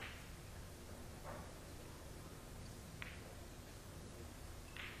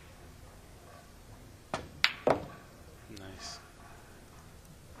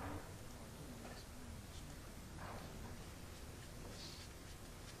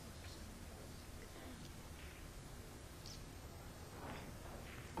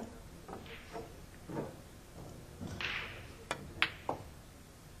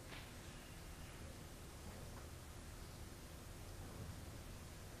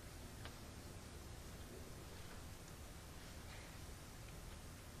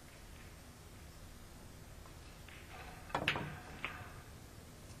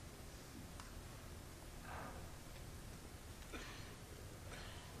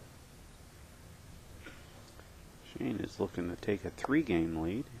 Shane is looking to take a 3-game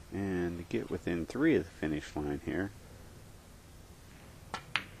lead and get within 3 of the finish line here.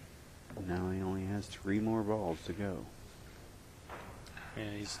 Now he only has 3 more balls to go.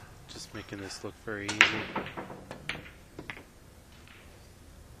 Yeah, he's just making this look very easy.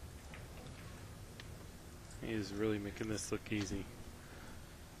 He is really making this look easy.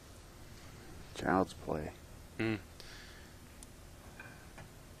 Child's play. Mm.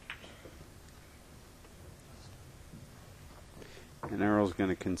 And Earl's going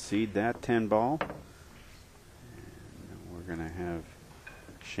to concede that 10 ball. And we're going to have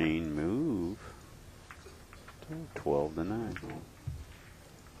Shane move to 12 to 9.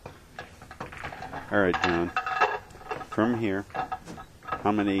 All right, John. From here,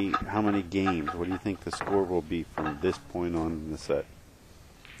 how many games? What do you think the score will be from this point on in the set?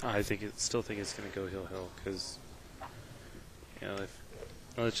 I still think it's going to go hill because, you know, if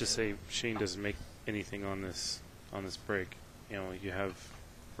let's just say Shane doesn't make anything on this break, you know, you have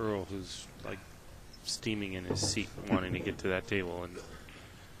Earl who's like steaming in his seat, wanting to get to that table, and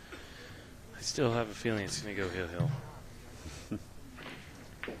I still have a feeling it's going to go hill.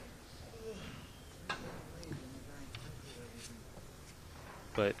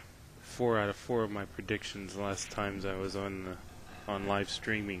 But 4 out of 4 of my predictions last times I was on live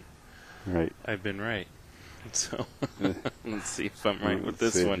streaming, Right. I've been right. So let's see if I'm right with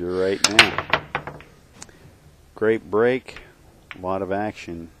Let's this see one. if you're right now. Great break. A lot of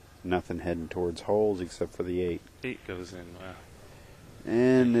action. Nothing heading towards holes except for the 8. 8 goes in. Wow.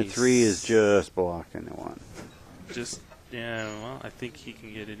 And the He's- 3 is just blocking the 1. Yeah, well, I think he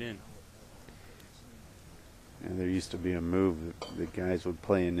can get it in. And there used to be a move that guys would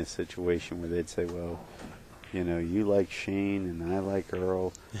play in this situation where they'd say, well, you know, you like Shane and I like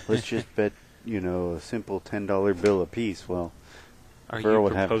Earl. Let's just bet, you know, a simple $10 bill a piece. Well, Are Earl you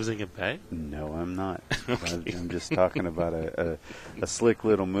would have- proposing a bet? no, I'm not. Okay. I'm just talking about a slick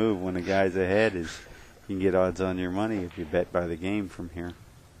little move when a guy's ahead is you can get odds on your money if you bet by the game from here.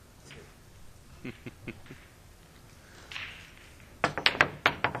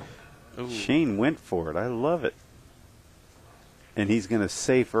 Ooh. Shane went for it. I love it. And he's going to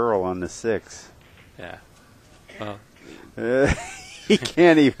safe Earl on the 6. Yeah. Well, He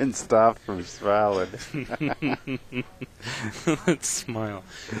can't even stop from smiling. let's smile.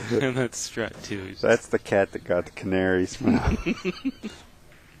 And let's strut too. He's That's the cat that got the canary smile.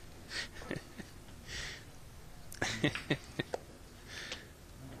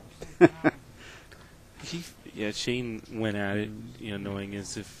 Yeah, Shane went at it, you know, knowing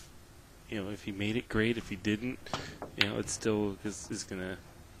as if, you know, if he made it, great. If he didn't, you know, it still is going to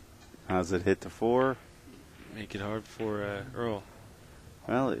How's it hit the 4? make it hard for Earl.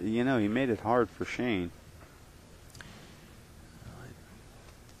 Well, you know, he made it hard for Shane. I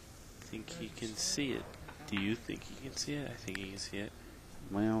think he can see it. Do you think he can see it? I think he can see it.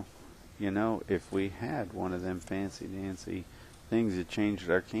 Well, you know, if we had one of them fancy-dancy things that changed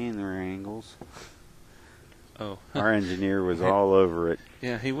our camera angles, Oh. our engineer was all over it.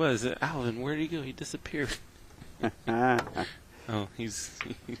 Yeah, he was. Alvin, where'd he go? He disappeared. Oh, he's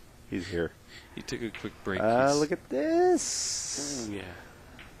He's here. he took a quick break. Look at this. Oh, yeah.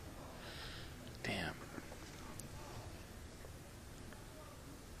 Damn.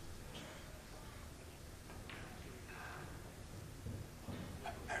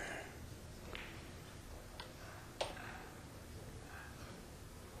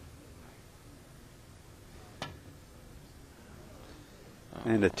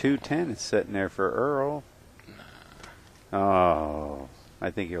 And a 210 is sitting there for Earl. Oh,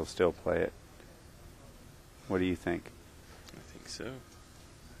 I think he'll still play it. What do you think? I think so.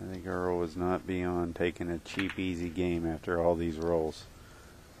 I think Earl was not beyond taking a cheap, easy game after all these rolls.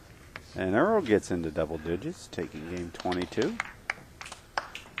 And Earl gets into double digits, taking game 22.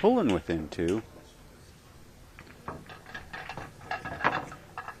 Pulling within 2.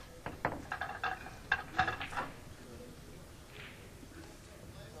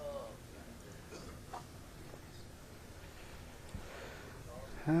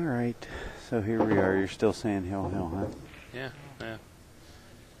 All right, so here we are. You're still saying hill, huh? Yeah, yeah.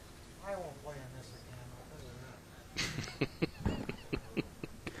 I won't play on this again.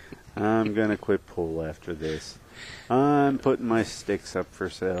 I'm going to quit pool after this. I'm putting my sticks up for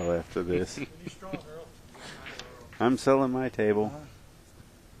sale after this. You strong, Earl? I'm selling my table.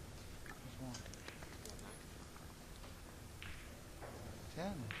 There's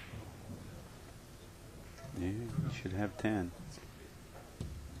one. 10. Yeah, you should have 10.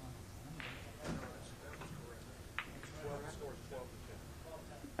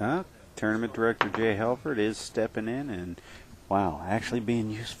 Tournament director Jay Helford is stepping in and, wow, actually being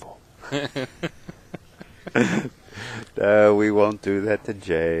useful. No, we won't do that to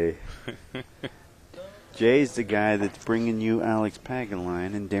Jay. Jay's the guy that's bringing you Alex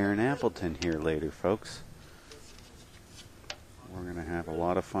Pagaline and Darren Appleton here later, folks. We're going to have a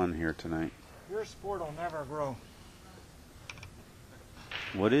lot of fun here tonight. Your sport will never grow.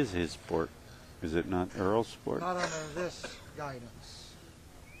 What is his sport? Is it not Earl's sport? Not under this guidance.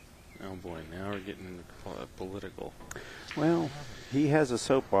 Oh boy, now we're getting into political. Well, he has a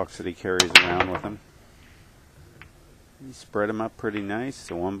soapbox that he carries around with him. He spread them up pretty nice.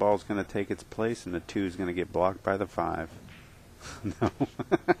 The one ball's going to take its place, and the two is going to get blocked by the 5. No.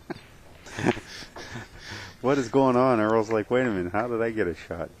 What is going on? Earl's like, wait a minute, how did I get a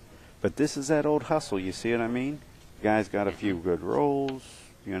shot? But this is that old hustle, you see what I mean? Guy's got a few good rolls,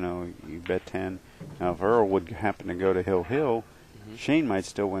 you know, you bet 10. Now, if Earl would happen to go to Hill, Shane might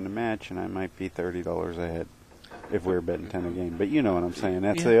still win the match, and I might be $30 ahead if we were betting 10 a game. But you know what I'm saying.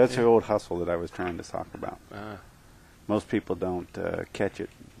 That's the old hustle that I was trying to talk about. Most people don't catch it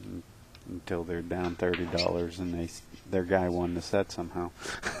until they're down $30 and their guy won the set somehow.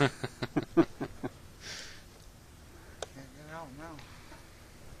 Can't get out now.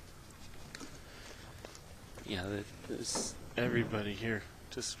 Yeah, there's everybody here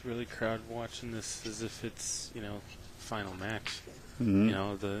just really crowd watching this as if it's, you know, final match. Mm-hmm. You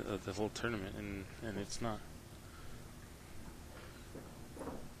know, the whole tournament, and it's not.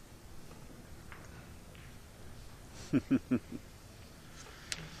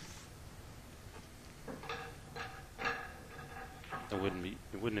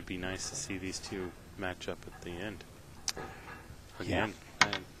 Wouldn't it be nice to see these two match up at the end again? Yeah.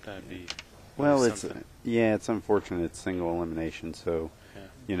 That'd be well. something. It's unfortunate. It's single elimination, so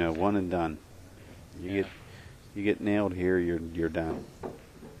you know, one and done. You get nailed here, you're done.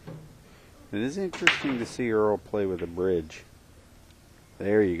 It is interesting to see Earl play with a bridge.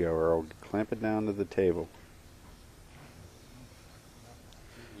 There you go, Earl. Clamp it down to the table.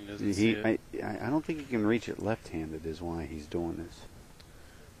 I don't think he can reach it left-handed is why he's doing this.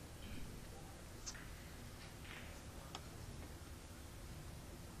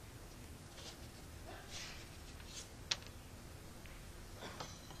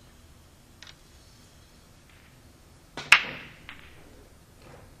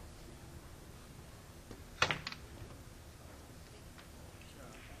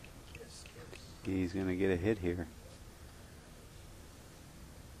 He's going to get a hit here.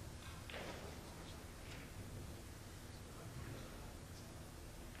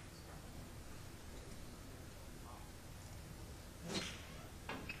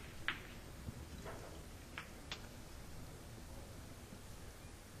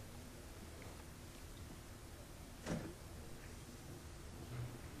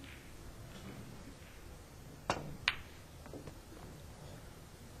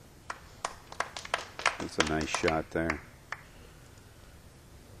 That's a nice shot there.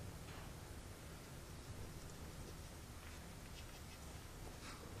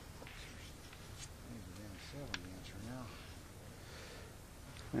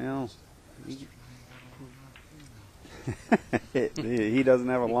 Well, he doesn't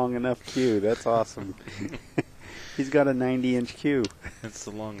have a long enough cue. That's awesome. He's got a 90-inch cue. That's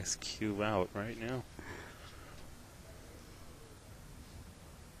the longest cue out right now.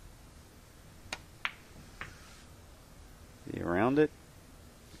 Is he around it?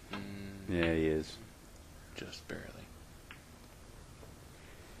 Yeah, he is. Just barely.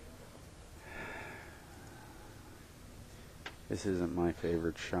 This isn't my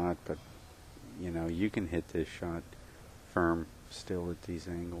favorite shot, but, you know, you can hit this shot firm still at these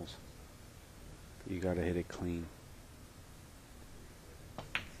angles. You got to hit it clean.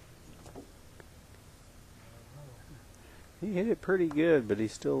 He hit it pretty good, but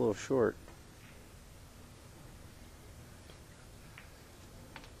he's still a little short.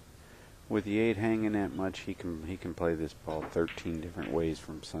 With the 8 hanging that much, he can play this ball 13 different ways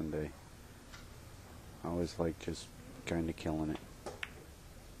from Sunday. I always like just kind of killing it.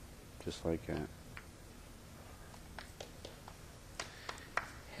 Just like that.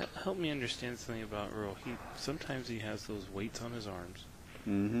 Help me understand something about Earl. Sometimes he has those weights on his arms.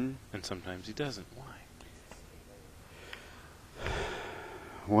 Mm-hmm. And sometimes he doesn't. Why?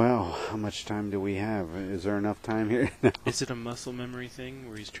 Well, how much time do we have? Is there enough time here? Is it a muscle memory thing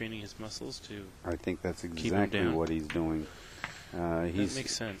where he's training his muscles to I think that's keep him exactly down? what he's doing. That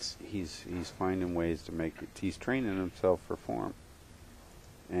makes sense. He's finding ways to make it. He's training himself for form.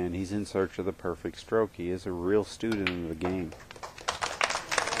 And he's in search of the perfect stroke. He is a real student of the game.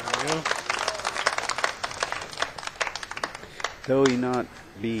 There we go. Though he not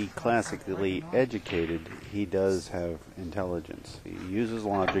be classically educated, he does have intelligence. He uses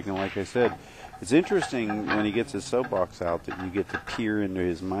logic, and like I said, It's interesting when he gets his soapbox out that you get to peer into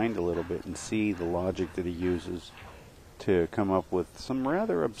his mind a little bit and see the logic that he uses to come up with some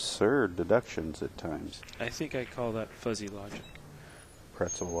rather absurd deductions at times. I think I call that fuzzy logic.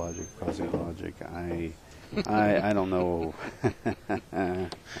 Pretzel logic, fuzzy logic. I don't know.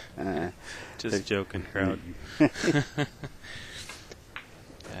 Just joking, crowd.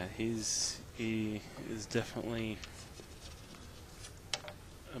 He is definitely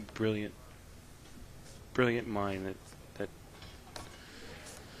a brilliant mind. That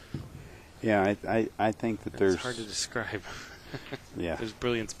Yeah, I think that there's it's hard to describe. Yeah. There's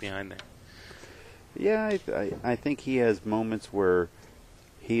brilliance behind there. Yeah, I think he has moments where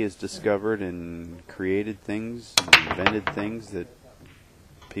he has discovered and created things, and invented things that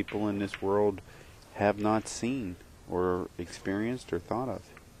people in this world have not seen or experienced or thought of.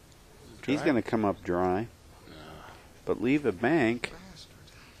 Dry? He's going to come up dry, but leave a bank.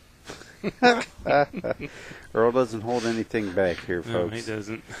 Earl doesn't hold anything back here, No, folks. he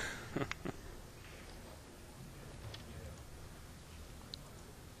doesn't.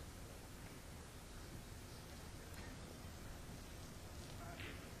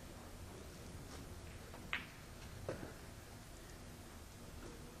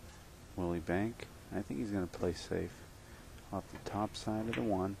 Will he bank? I think he's going to play safe. Off the top side of the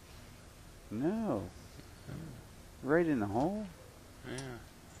one. No. Right in the hole. Yeah.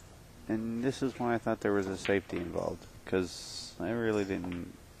 And this is why I thought there was a safety involved. Because I really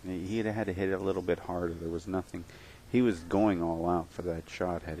didn't... He'd had to hit it a little bit harder. There was nothing... He was going all out for that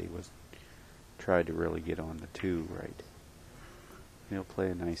shot had he was tried to really get on the 2 right. He'll play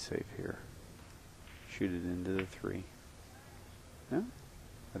a nice save here. Shoot it into the 3. No?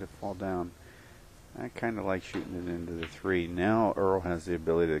 Let it fall down. I kind of like shooting it into the 3. Now Earl has the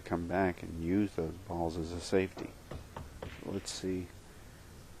ability to come back and use those balls as a safety. So let's see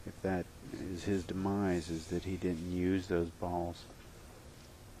if that is his demise, is that he didn't use those balls.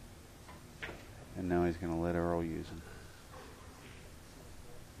 And now he's going to let Earl use them.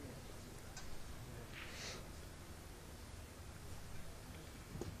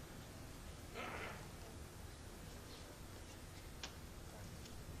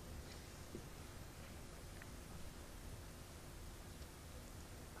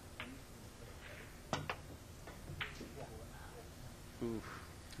 Oof.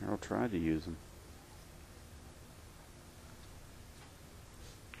 Earl tried to use them.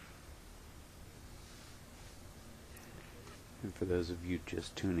 And for those of you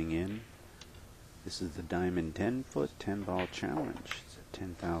just tuning in, this is the Diamond 10-foot 10-ball challenge. It's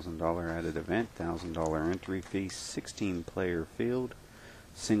a $10,000 added event, $1,000 entry fee, 16-player field,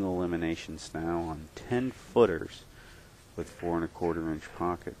 single elimination style on 10-footers with 4¼ inch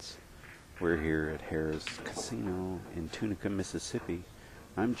pockets. We're here at Harrah's Casino in Tunica, Mississippi.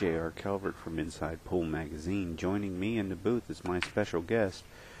 I'm J.R. Calvert from Inside Pool Magazine. Joining me in the booth is my special guest,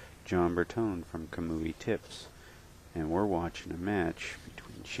 John Bertone from Kamui Tips. And we're watching a match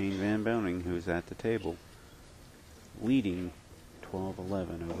between Shane Van Boening, who's at the table, leading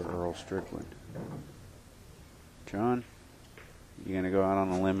 12-11 over Earl Strickland. John, you going to go out on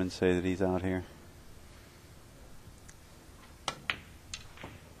a limb and say that he's out here?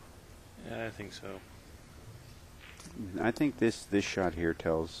 Yeah, I think so. I think this shot here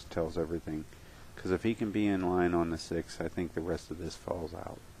tells everything. Because if he can be in line on the 6, I think the rest of this falls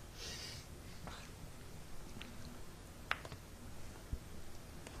out.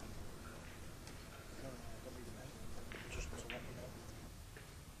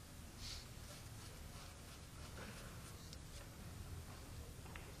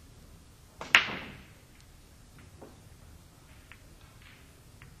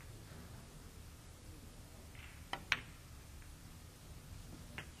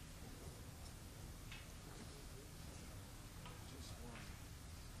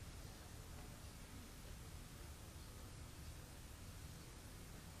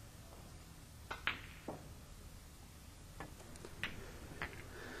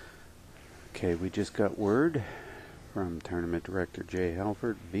 Okay, we just got word from Tournament Director Jay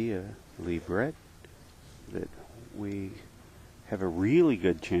Halford via Lee Brett that we have a really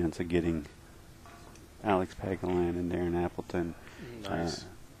good chance of getting Alex Pagalan and Darren Appleton. Nice.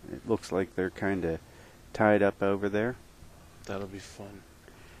 It looks like they're kind of tied up over there. That'll be fun.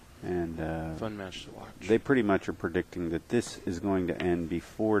 And Fun match to watch. they pretty much are predicting that this is going to end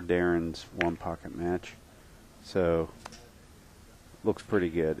before Darren's one-pocket match. So, looks pretty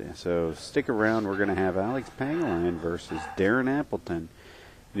good. So, stick around. We're going to have Alex Pagalan versus Darren Appleton.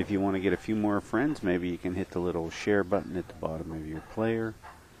 And if you want to get a few more friends, maybe you can hit the little share button at the bottom of your player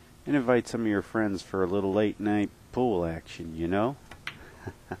and invite some of your friends for a little late-night pool action, you know?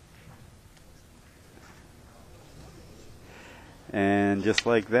 And just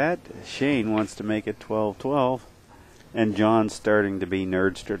like that, Shane wants to make it 12-12. And John's starting to be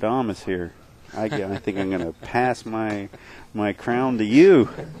Nerdstradamus here. I think I'm going to pass my crown to you.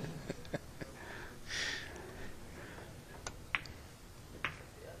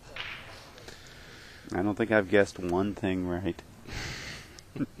 I don't think I've guessed one thing right.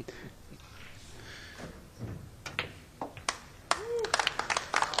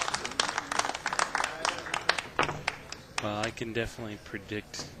 Well, I can definitely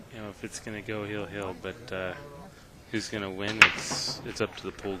predict, if it's going to go hill, but who's going to win? It's up to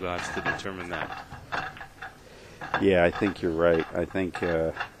the pool gods to determine that. Yeah, I think you're right. I think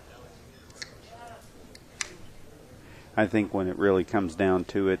when it really comes down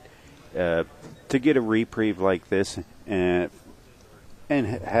to it, to get a reprieve like this and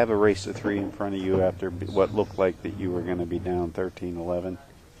have a race to 3 in front of you after what looked like that you were going to be down 13-11,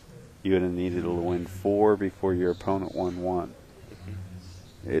 you would have needed to win 4 before your opponent won 1.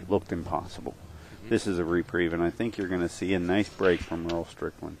 It looked impossible. This is a reprieve, and I think you're going to see a nice break from Earl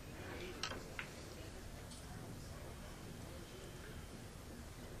Strickland.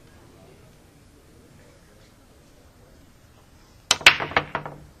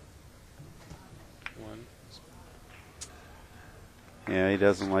 Yeah, he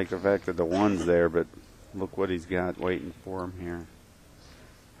doesn't like the fact that the 1's there, but look what he's got waiting for him here.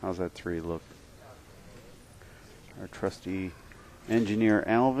 How's that 3 look? Our trusty engineer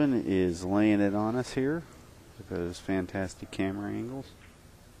Alvin is laying it on us here with those fantastic camera angles.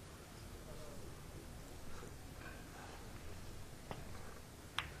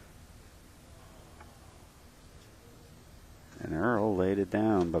 And Earl laid it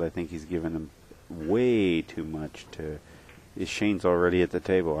down, but I think he's given him way too much to... Shane's already at the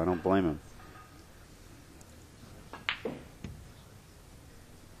table. I don't blame him.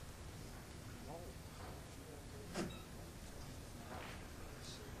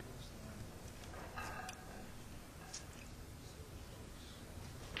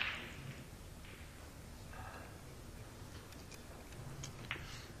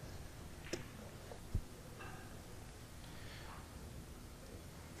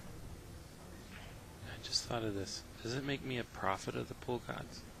 I just thought of this. Does it make me a prophet of the pool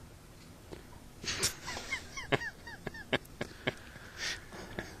gods?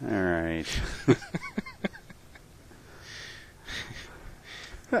 All right.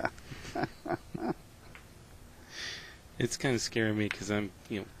 It's kind of scaring me because I'm,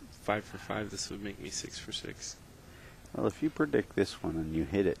 5 for 5. This would make me 6 for 6. Well, if you predict this one and you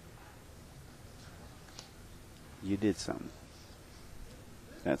hit it, you did something.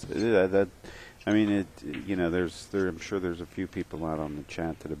 That's that. I mean, I'm sure there's a few people out on the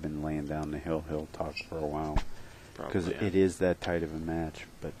chat that have been laying down the hill talk for a while, because it is that tight of a match.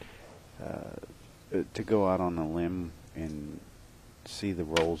 But to go out on a limb and see the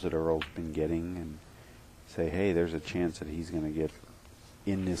rolls that Earl's been getting and say, hey, there's a chance that he's going to get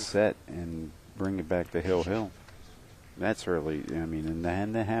in this set and bring it back to hill. That's really, and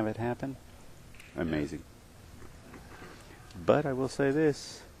then to have it happen, amazing. But I will say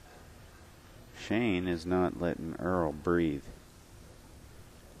this. Shane is not letting Earl breathe.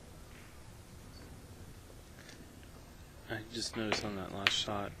 I just noticed on that last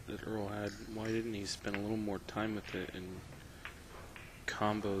shot that Earl had, why didn't he spend a little more time with it and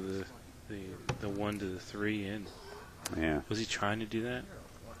combo the 1 to the 3 in? Yeah. Was he trying to do that?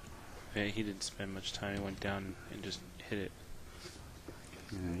 Yeah, he didn't spend much time. He went down and just hit it.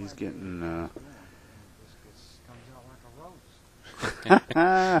 Yeah, he's getting...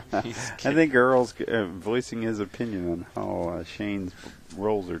 I think Earl's voicing his opinion on how Shane's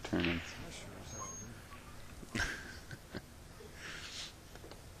rolls are turning.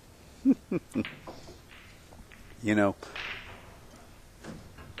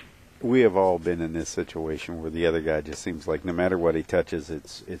 We have all been in this situation where the other guy just seems like no matter what he touches,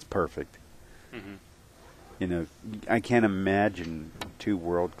 it's perfect. Mm-hmm. I can't imagine 2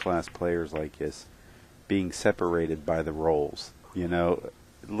 world-class players like this being separated by the rolls.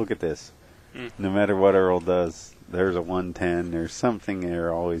 Look at this. No matter what Earl does, there's a 110. There's something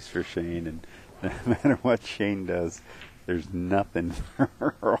there always for Shane, and no matter what Shane does, there's nothing for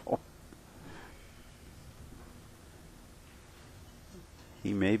Earl.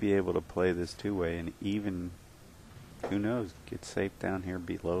 He may be able to play this 2-way and even, who knows, get safe down here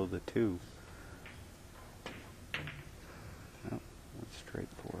below the 2. Oh, went straight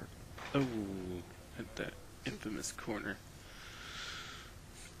for it. Oh, at that infamous corner.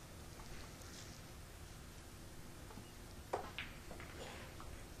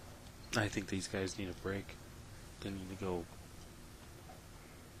 I think these guys need a break. They need to go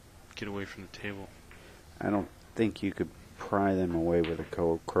get away from the table. I don't think you could pry them away with a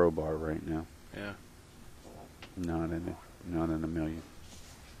crowbar right now. Yeah. Not in a million.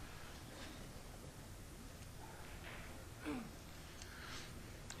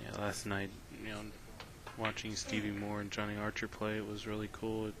 Yeah, last night, watching Stevie Moore and Johnny Archer play, it was really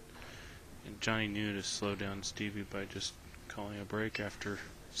cool. And Johnny knew to slow down Stevie by just calling a break after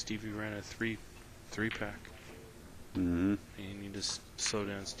Stevie ran a three-pack. Mm-hmm. And you need to slow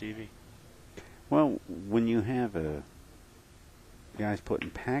down Stevie. Well, when you have guys putting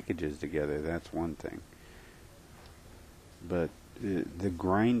packages together, that's one thing. But the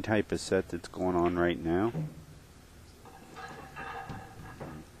grind type of set that's going on right now,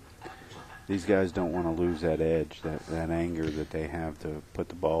 these guys don't want to lose that edge, that anger that they have to put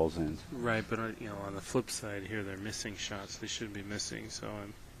the balls in. Right, but on the flip side here, they're missing shots they shouldn't be missing. So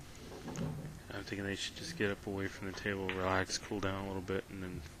I'm thinking they should just get up away from the table, relax, cool down a little bit, and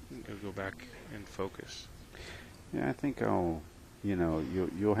then go back and focus. Yeah, I think you'll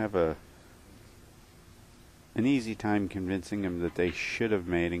have an easy time convincing them that they should have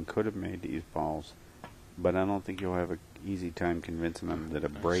made and could have made these balls, but I don't think you'll have an easy time convincing them that a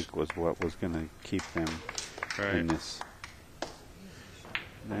break was what was going to keep them in this.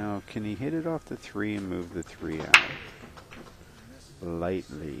 Now, can he hit it off the 3 and move the 3 out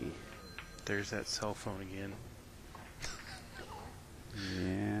lightly? There's that cell phone again.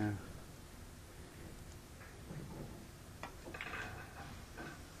 Yeah.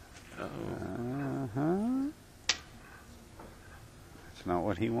 That's not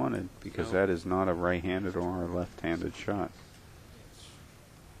what he wanted, because that is not a right-handed or a left-handed shot.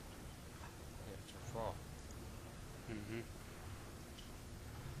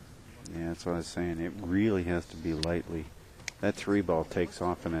 Yeah, that's what I was saying. It really has to be lightly. That 3 ball takes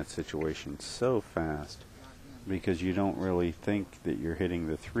off in that situation so fast, because you don't really think that you're hitting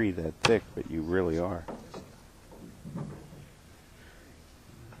the 3 that thick, but you really are.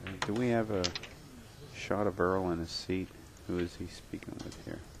 Do we have a shot of Earl in his seat? Who is he speaking with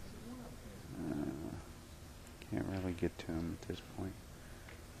here? Can't really get to him at this point.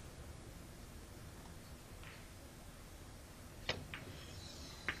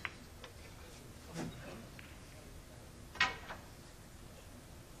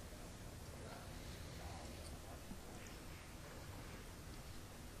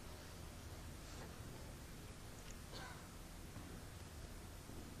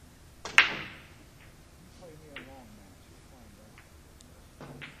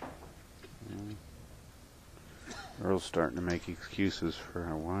 Earl's starting to make excuses for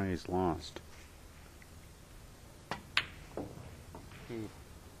why he's lost.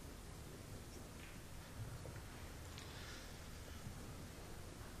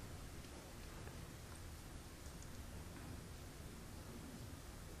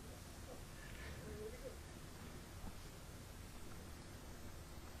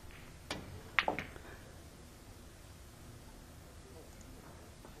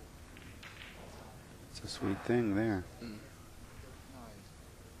 It's a sweet thing there.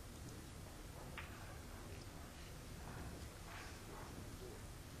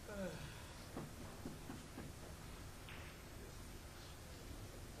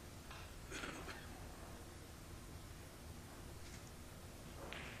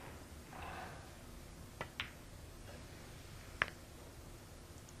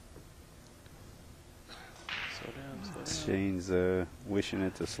 Slow down. Shane's wishing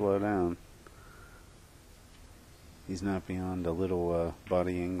it to slow down. He's not beyond a little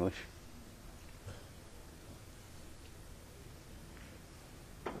body English.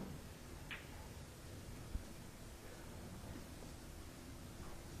 I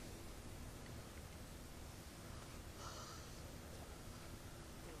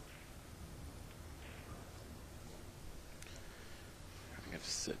have to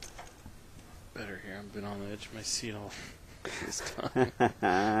sit better here. I've been on the edge of my seat all this time.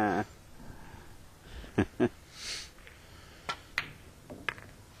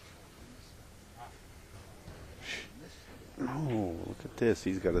 Oh, look at this.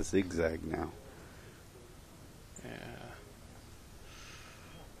 He's got a zigzag now. Yeah.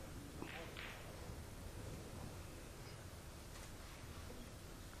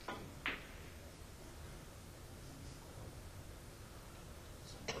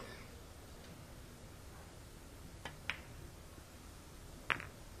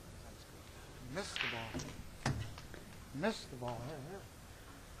 Missed the ball. Missed the ball. Here.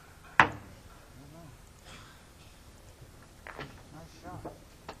 Nice shot.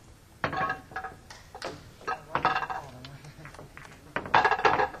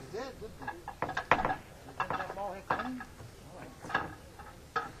 You did, didn't you? You think that ball hit clean?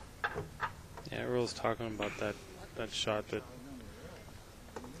 Yeah, Earl's talking about that that shot that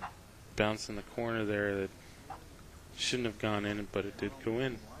bounced in the corner there that shouldn't have gone in, but it did go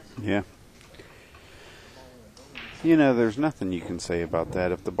in. Yeah. You know, there's nothing you can say about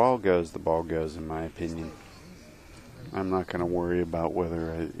that. If the ball goes, in my opinion. I'm not going to worry about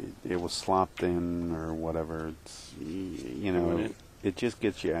whether it was slopped in or whatever. It's, you know, it just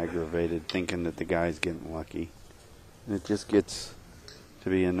gets you aggravated thinking that the guy's getting lucky. And it just gets to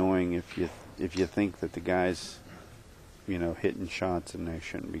be annoying if you think that the guy's, you know, hitting shots and they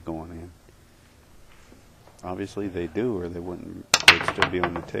shouldn't be going in. Obviously they do, or they'd still be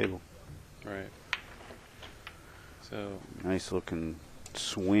on the table. Right. So nice looking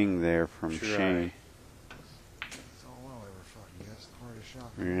swing there from Shane. It's all well ever fucking guess. The hardest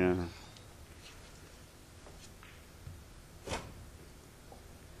shot. Yeah.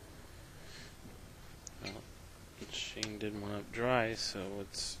 Well, Shane didn't want up dry, so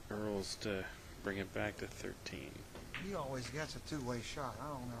it's Earl's to bring it back to 13. He always gets a two-way shot. I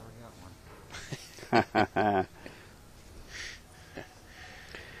don't ever get one.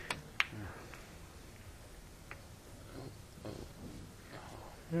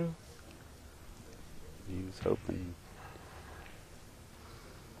 Yeah. He was hoping.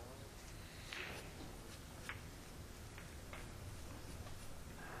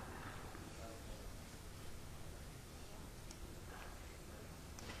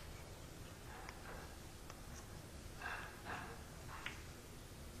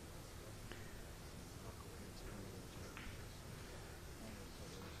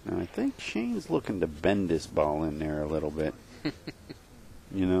 Now, I think Shane's looking to bend this ball in there a little bit.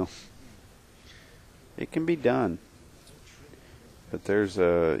 You know, it can be done. But there's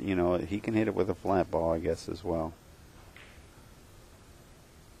a, you know, he can hit it with a flat ball, I guess, as well.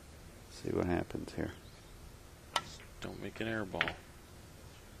 See what happens here. Don't make an air ball.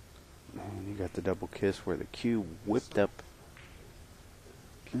 And you got the double kiss where the cue whipped up.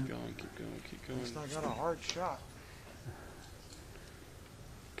 Keep going, keep going, keep going. At least I got a hard shot.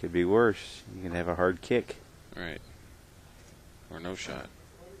 Could be worse. You can have a hard kick. Right. Or no shot.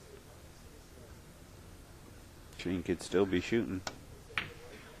 Shane could still be shooting.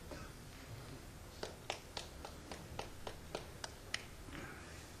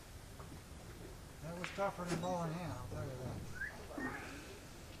 That was tougher than ball in hand, I'll tell you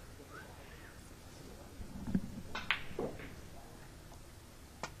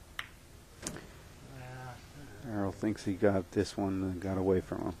that. Earl thinks he got this one and got away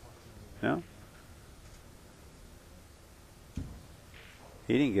from him. No?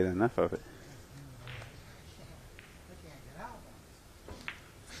 He didn't get enough of it.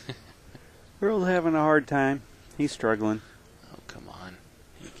 Earl's having a hard time. He's struggling. Oh, come on.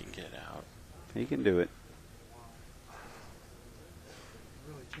 He can get out. He can do it.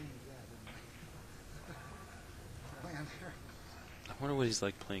 Really changed that, didn't it? I wonder what he's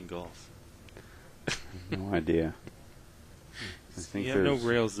like playing golf. No idea. I think You have no there's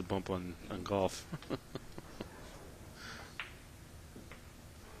rails to bump on golf.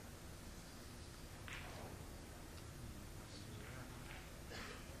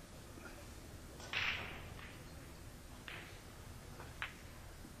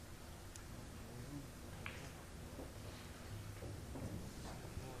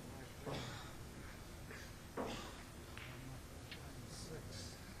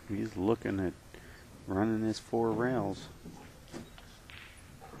 He's looking at running his 4 rails.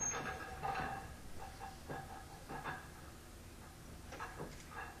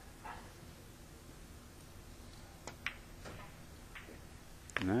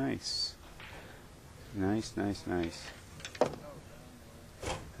 Nice. Nice, nice, nice.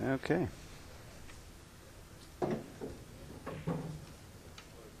 Okay.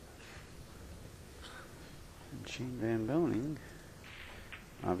 Gene Van Boening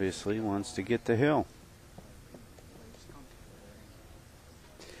obviously wants to get the hill.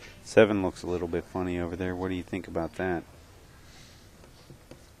 7 looks a little bit funny over there. What do you think about that?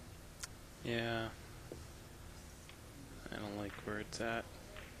 Yeah. I don't like where it's at.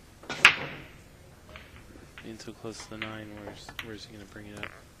 Being so close to the 9, where's he going to bring it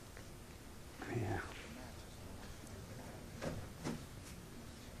up? Yeah.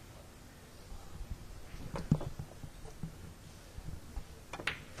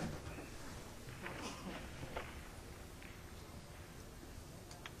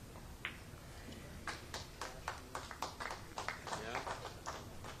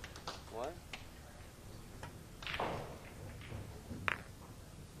 What?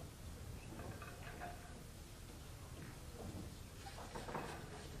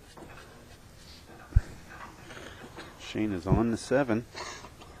 Shane is on the 7.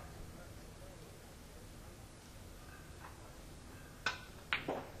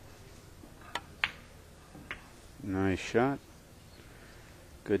 shot.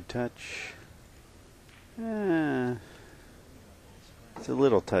 Good touch. It's a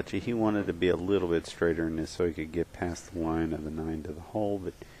little touchy. He wanted to be a little bit straighter in this so he could get past the line of the 9 to the hole,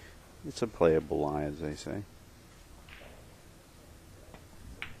 but it's a playable lie, as they say.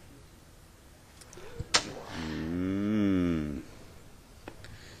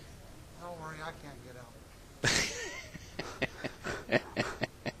 Don't worry, I can't get out.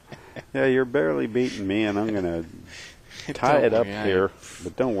 Yeah, you're barely beating me, and I'm going to tie it up here.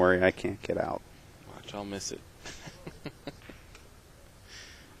 But don't worry, I can't get out. Watch, I'll miss it.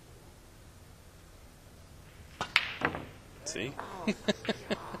 See?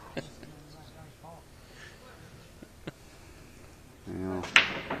 Well,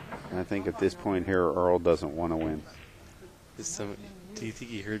 I think at this point here, Earl doesn't want to win. Do you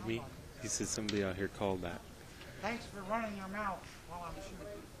think he heard me? He said somebody out here called that. Thanks for running your mouth while I'm shooting.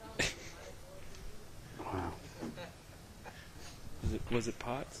 Wow. Was it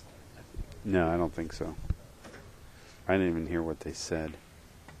Potts? No, I don't think so. I didn't even hear what they said.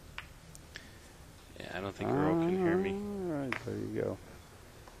 Yeah, I don't think Earl can hear me. All right, there you go.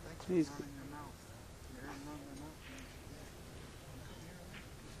 Thanks for He's running your mouth. You heard him run their mouth.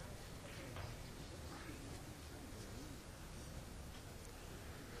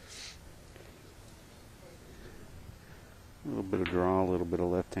 a little bit of draw, a little bit of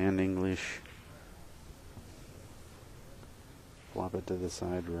left-hand English. Flop it to the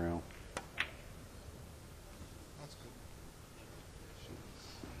side rail. That's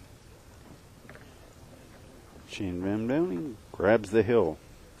good. Shane Van Boening grabs the hill.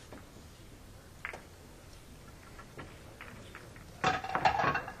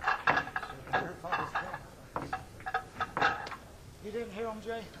 You didn't hear him,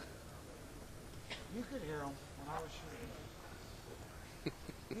 Jay? You could hear him when I was shooting.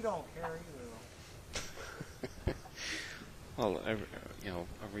 You don't care either, though. Well, are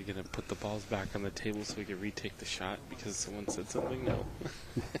we gonna put the balls back on the table so we can retake the shot because someone said something? No.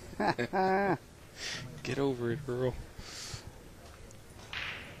 Get over it, Earl.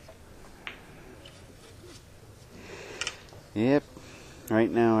 Yep.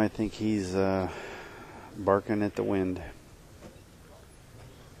 Right now, I think he's barking at the wind.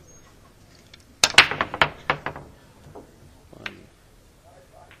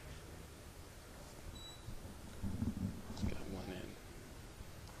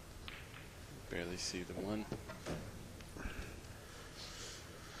 See the one.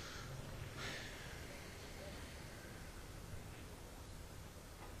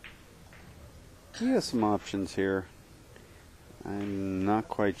 He has some options here. I'm not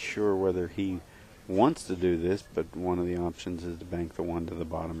quite sure whether he wants to do this, but one of the options is to bank the one to the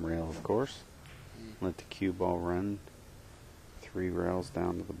bottom rail, of course. Let the cue ball run 3 rails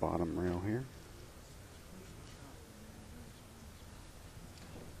down to the bottom rail here.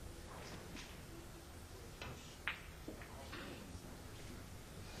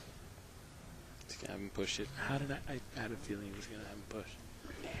 Have him push it. How did I had a feeling he was going to have him push.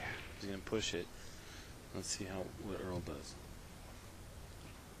 Yeah. He's going to push it. Let's see what Earl does.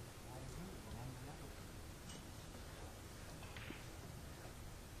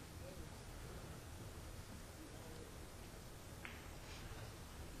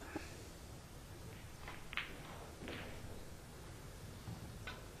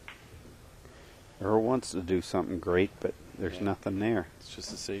 Earl wants to do something great, but there's nothing there. It's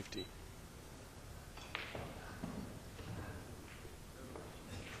just a safety.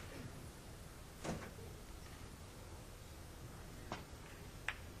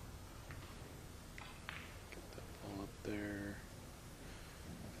 There.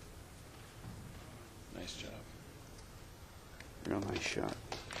 Nice job. Real nice shot.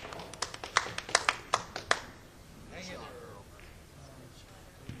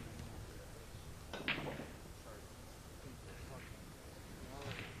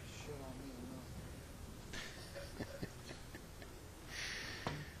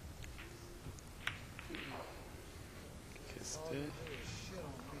 Kissed it.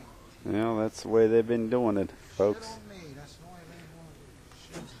 Well, that's the way they've been doing it, folks. Shit on me. That's the only thing you want to do.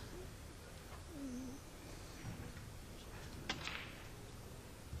 Shit.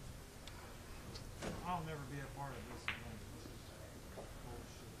 I'll never be a part of this again. This is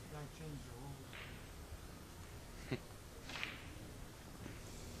bullshit. You gotta change the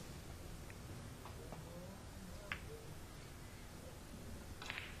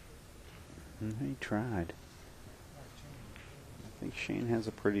rules. He tried. I think Shane has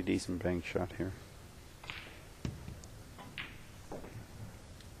a pretty decent bank shot here.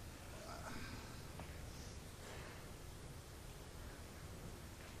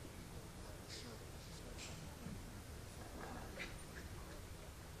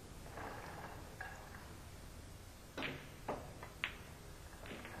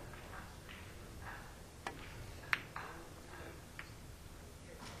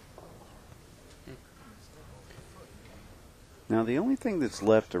 Now, the only thing that's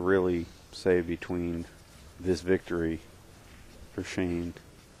left to really say between this victory for Shane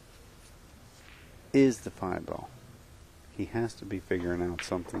is the 5 ball. He has to be figuring out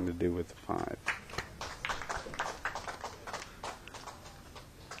something to do with the 5.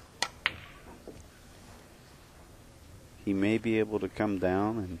 He may be able to come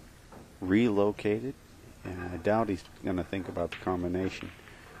down and relocate it, and I doubt he's going to think about the combination.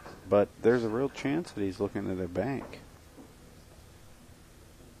 But there's a real chance that he's looking at a bank.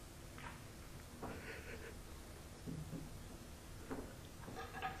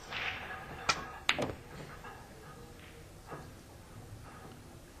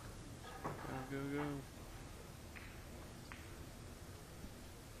 Go, go.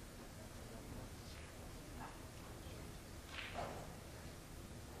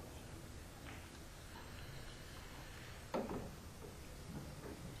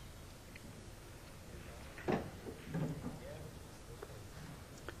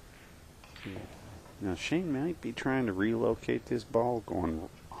 Now, Shane might be trying to relocate this ball, going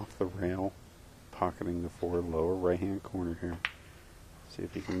off the rail, pocketing the 4 lower right-hand corner here. See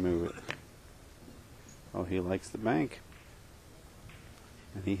if he can move it. Oh, he likes the bank.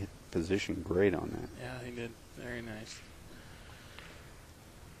 And he hit position great on that. Yeah, he did. Very nice.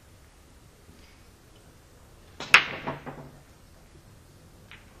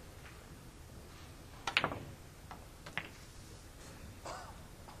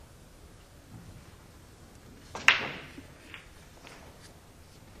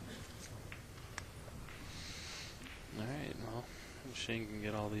 Alright, well, Shane can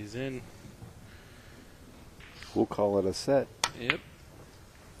get all these in. We'll call it a set. Yep.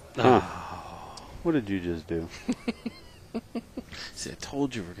 Huh. What did you just do? See, I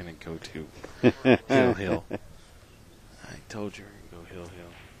told you we're going to go to Hill Hill. I told you we're going to go Hill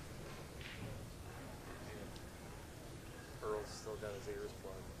Hill. Earl's still got his ears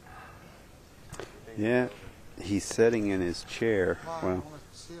plugged. Yeah, he's sitting in his chair. Well, I Well,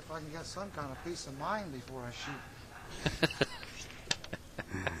 want to see if I can get some kind of peace of mind before I shoot.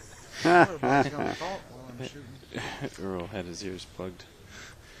 Everybody's going to talk while I'm shooting. Earl had his ears plugged.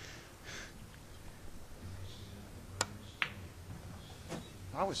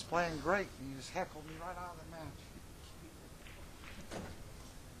 I was playing great, and you just heckled me right out of the match.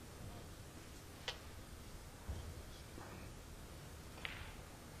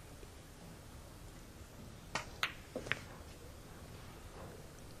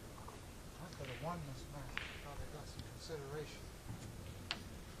 I could have won this match. Thought I got some consideration.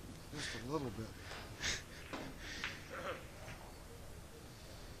 Just a little bit.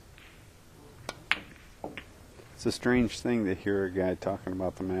 it's a strange thing to hear a guy talking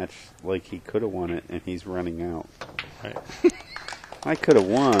about the match like he could have won it and he's running out. Right. I could have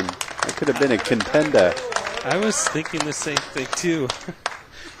won. I could have been a contender. I was thinking the same thing, too.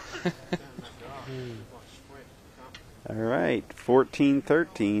 All right,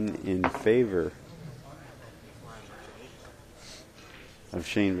 14-13 in favor of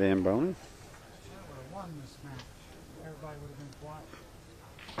Shane Van Boening. I would have won this match. Everybody would have been quiet.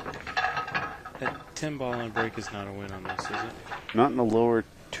 That 10 ball on break is not a win on this, is it? Not in the lower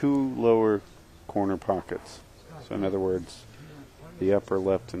 2 lower corner pockets. So in other words, the upper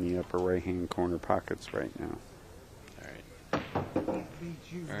left and the upper right hand corner pockets right now. Alright.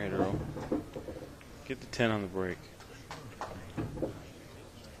 Alright, Earl. Get the 10 on the break.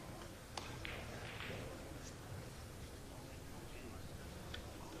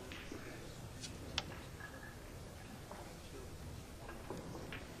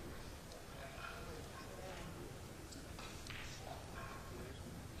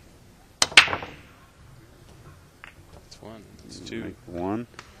 That's 1. That's 2. Make 1.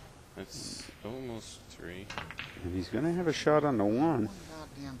 That's almost 3. And he's going to have a shot on the 1. One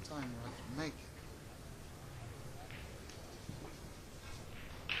goddamn time where I can make it.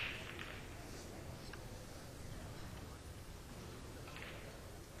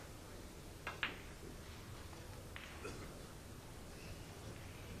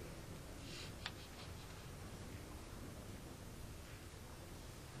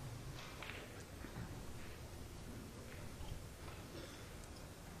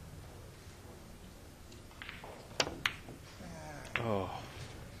 Oh.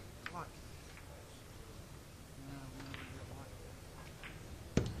 Lucky. No, we'll never get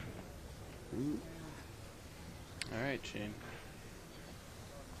lucky. Alright, Shane.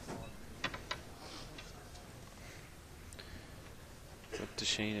 It's up to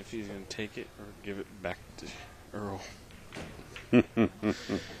Shane if he's going to take it or give it back to Earl.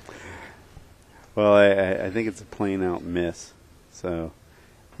 Well, I think it's a plain out miss. So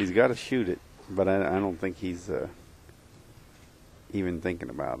he's got to shoot it, but I don't think he's even thinking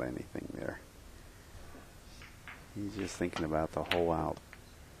about anything there. He's just thinking about the hole out.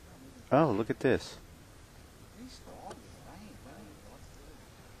 Oh, look at this.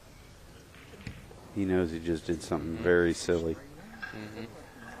 He knows he just did something very silly. Mm-hmm.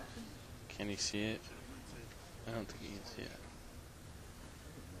 Can he see it? I don't think he can see it.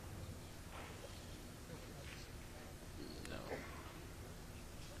 No.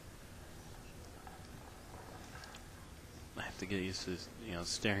 I have to get used to,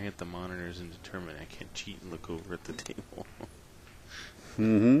 staring at the monitors and determine I can't cheat and look over at the table.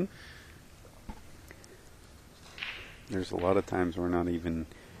 Mm-hmm. There's a lot of times we're not even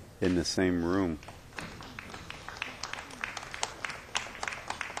in the same room.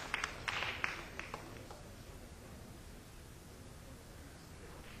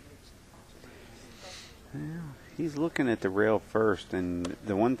 He's looking at the rail first, and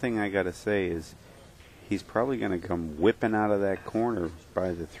the one thing I got to say is he's probably going to come whipping out of that corner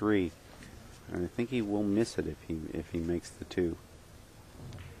by the 3. And I think he will miss it if he makes the 2.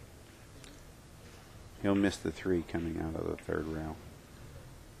 He'll miss the 3 coming out of the 3rd rail.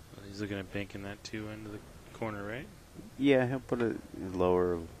 Well, he's looking at banking that 2 into the corner, right? Yeah, he'll put a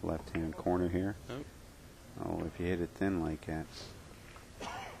lower left-hand corner here. Nope. Oh, if you hit it thin like that.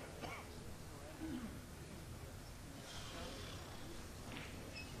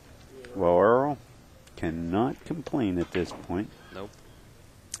 Well, Earl cannot complain at this point. Nope.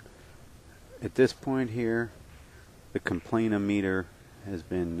 At this point here, the complain-o-meter has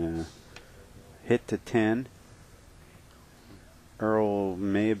been hit to 10. Earl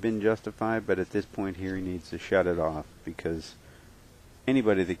may have been justified, but at this point here he needs to shut it off, because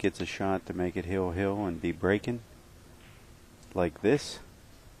anybody that gets a shot to make it hill-hill and be breaking like this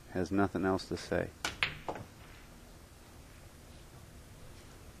has nothing else to say.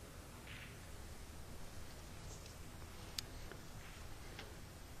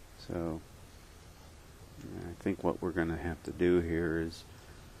 So I think what we're going to have to do here is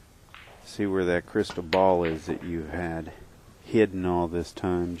see where that crystal ball is that you've had hidden all this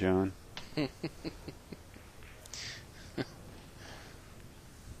time, John.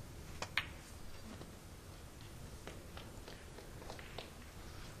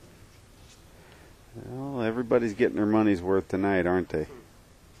 Well, everybody's getting their money's worth tonight, aren't they?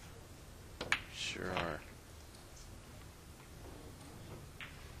 Sure are.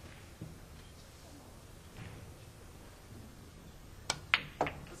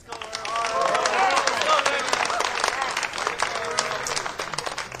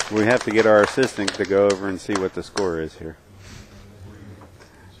 We have to get our assistant to go over and see what the score is here.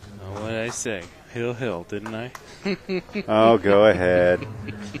 Oh, what did I say? Hill, didn't I? Oh, go ahead.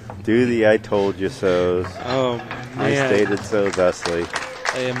 Do the I told you so's. Oh, man. I stated so thusly.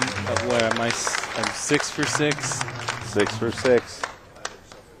 I am, what am I? I'm 6 for 6. 6 for 6.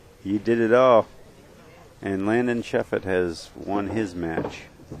 You did it all. And Landon Sheffett has won his match.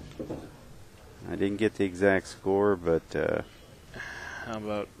 I didn't get the exact score, but How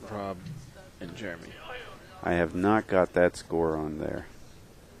about Rob and Jeremy? I have not got that score on there.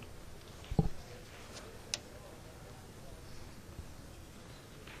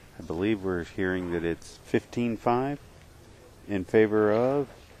 I believe we're hearing that it's 15-5 in favor of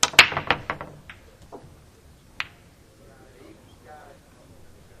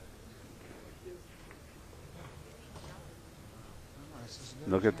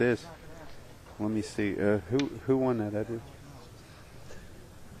Look at this. Let me see. Who won that, Edu?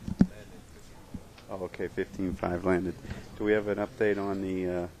 Oh, okay, 15-5 landed. Do we have an update on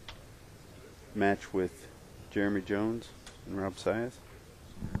the match with Jeremy Jones and Rob Sias?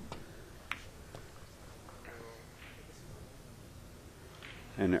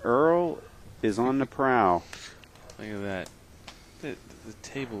 And Earl is on the prowl. Look at that. The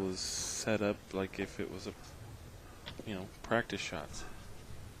table is set up like if it was a, practice shots.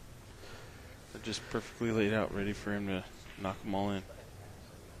 They're just perfectly laid out, ready for him to knock them all in.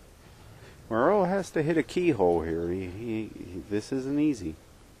 Well, Earl has to hit a keyhole here. This isn't easy.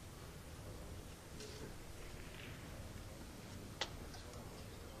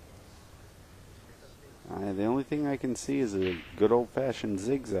 The only thing I can see is a good old-fashioned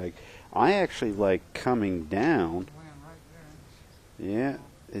zigzag. I actually like coming down. Yeah,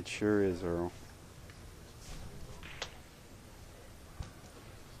 it sure is, Earl.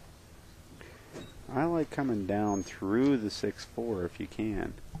 I like coming down through the 6-4 if you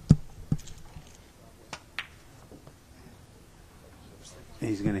can.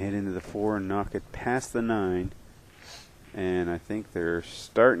 He's going to hit into the 4 and knock it past the 9. And I think they're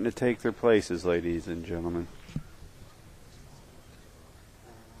starting to take their places, ladies and gentlemen.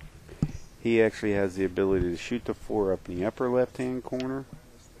 He actually has the ability to shoot the 4 up in the upper left-hand corner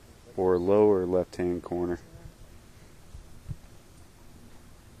or lower left-hand corner.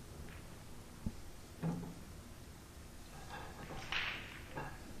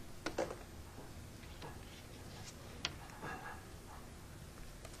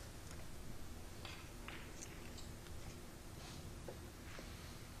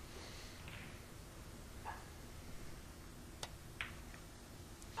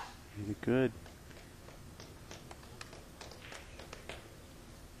 Good.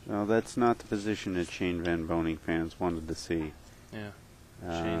 Well, that's not the position that Shane Van Boening fans wanted to see. Yeah.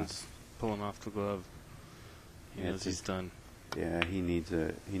 Shane's pulling off the glove. He knows he's done. Yeah, he needs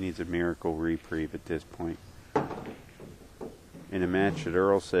a miracle reprieve at this point. In a match that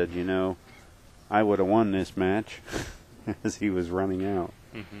Earl said, you know, I would have won this match as he was running out.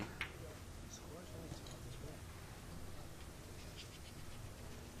 Mm-hmm.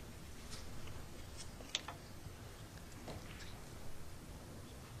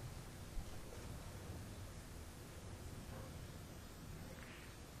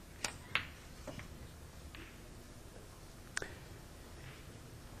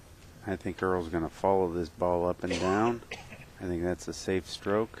 I think Earl's going to follow this ball up and down. I think that's a safe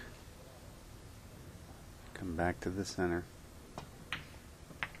stroke. Come back to the center.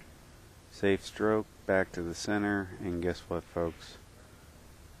 Safe stroke, back to the center, and guess what, folks?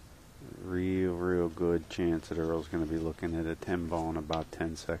 Real good chance that Earl's going to be looking at a 10 ball in about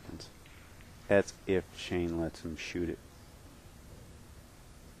 10 seconds. That's if Shane lets him shoot it.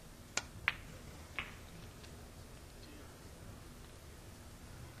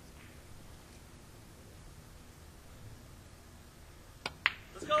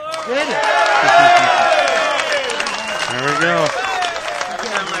 Did it? There we go.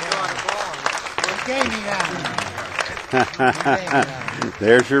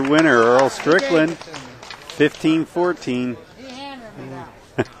 There's your winner, Earl Strickland, 15-14. He handed me that.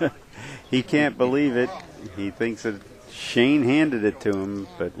 He can't believe it. He thinks that Shane handed it to him,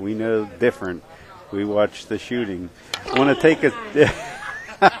 but we know different. We watched the shooting. I want to take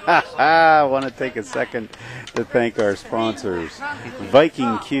a second to thank our sponsors: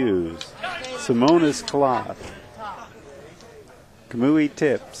 Viking Cues, Simona's Cloth, Kamui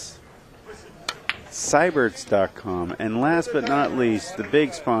Tips, Cyberts.com, and last but not least, the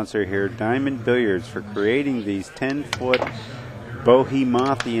big sponsor here, Diamond Billiards, for creating these 10-foot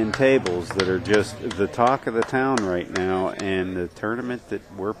Bohemothian tables that are just the talk of the town right now, and the tournament that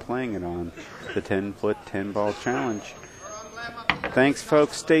we're playing it on, the 10-foot 10-ball challenge. Thanks,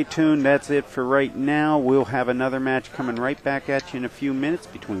 folks. Stay tuned. That's it for right now. We'll have another match coming right back at you in a few minutes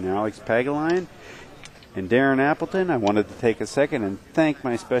between Alex Pagalian and Darren Appleton. I wanted to take a second and thank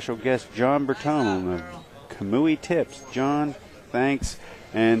my special guest, John Bertone of Kamui Tips. John, thanks.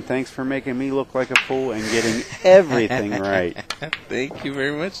 And thanks for making me look like a fool and getting everything right. Thank you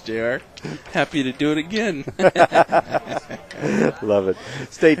very much, JR. Happy to do it again. Love it.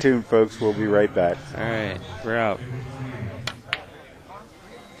 Stay tuned, folks. We'll be right back. All right. We're out.